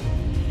Network.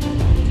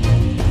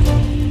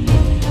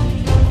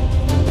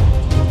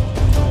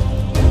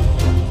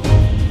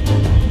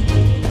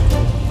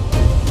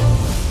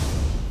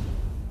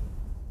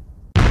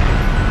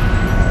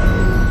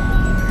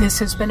 This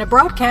has been a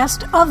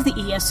broadcast of the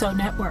ESO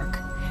Network.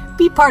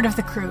 Be part of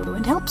the crew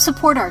and help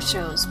support our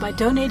shows by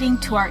donating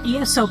to our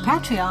ESO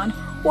Patreon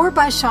or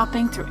by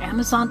shopping through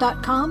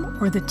Amazon.com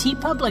or the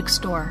TeePublic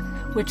store,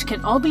 which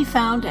can all be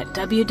found at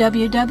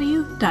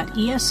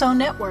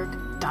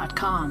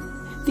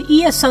www.esonetwork.com.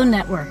 The ESO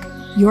Network,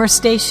 your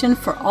station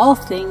for all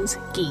things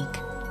geek.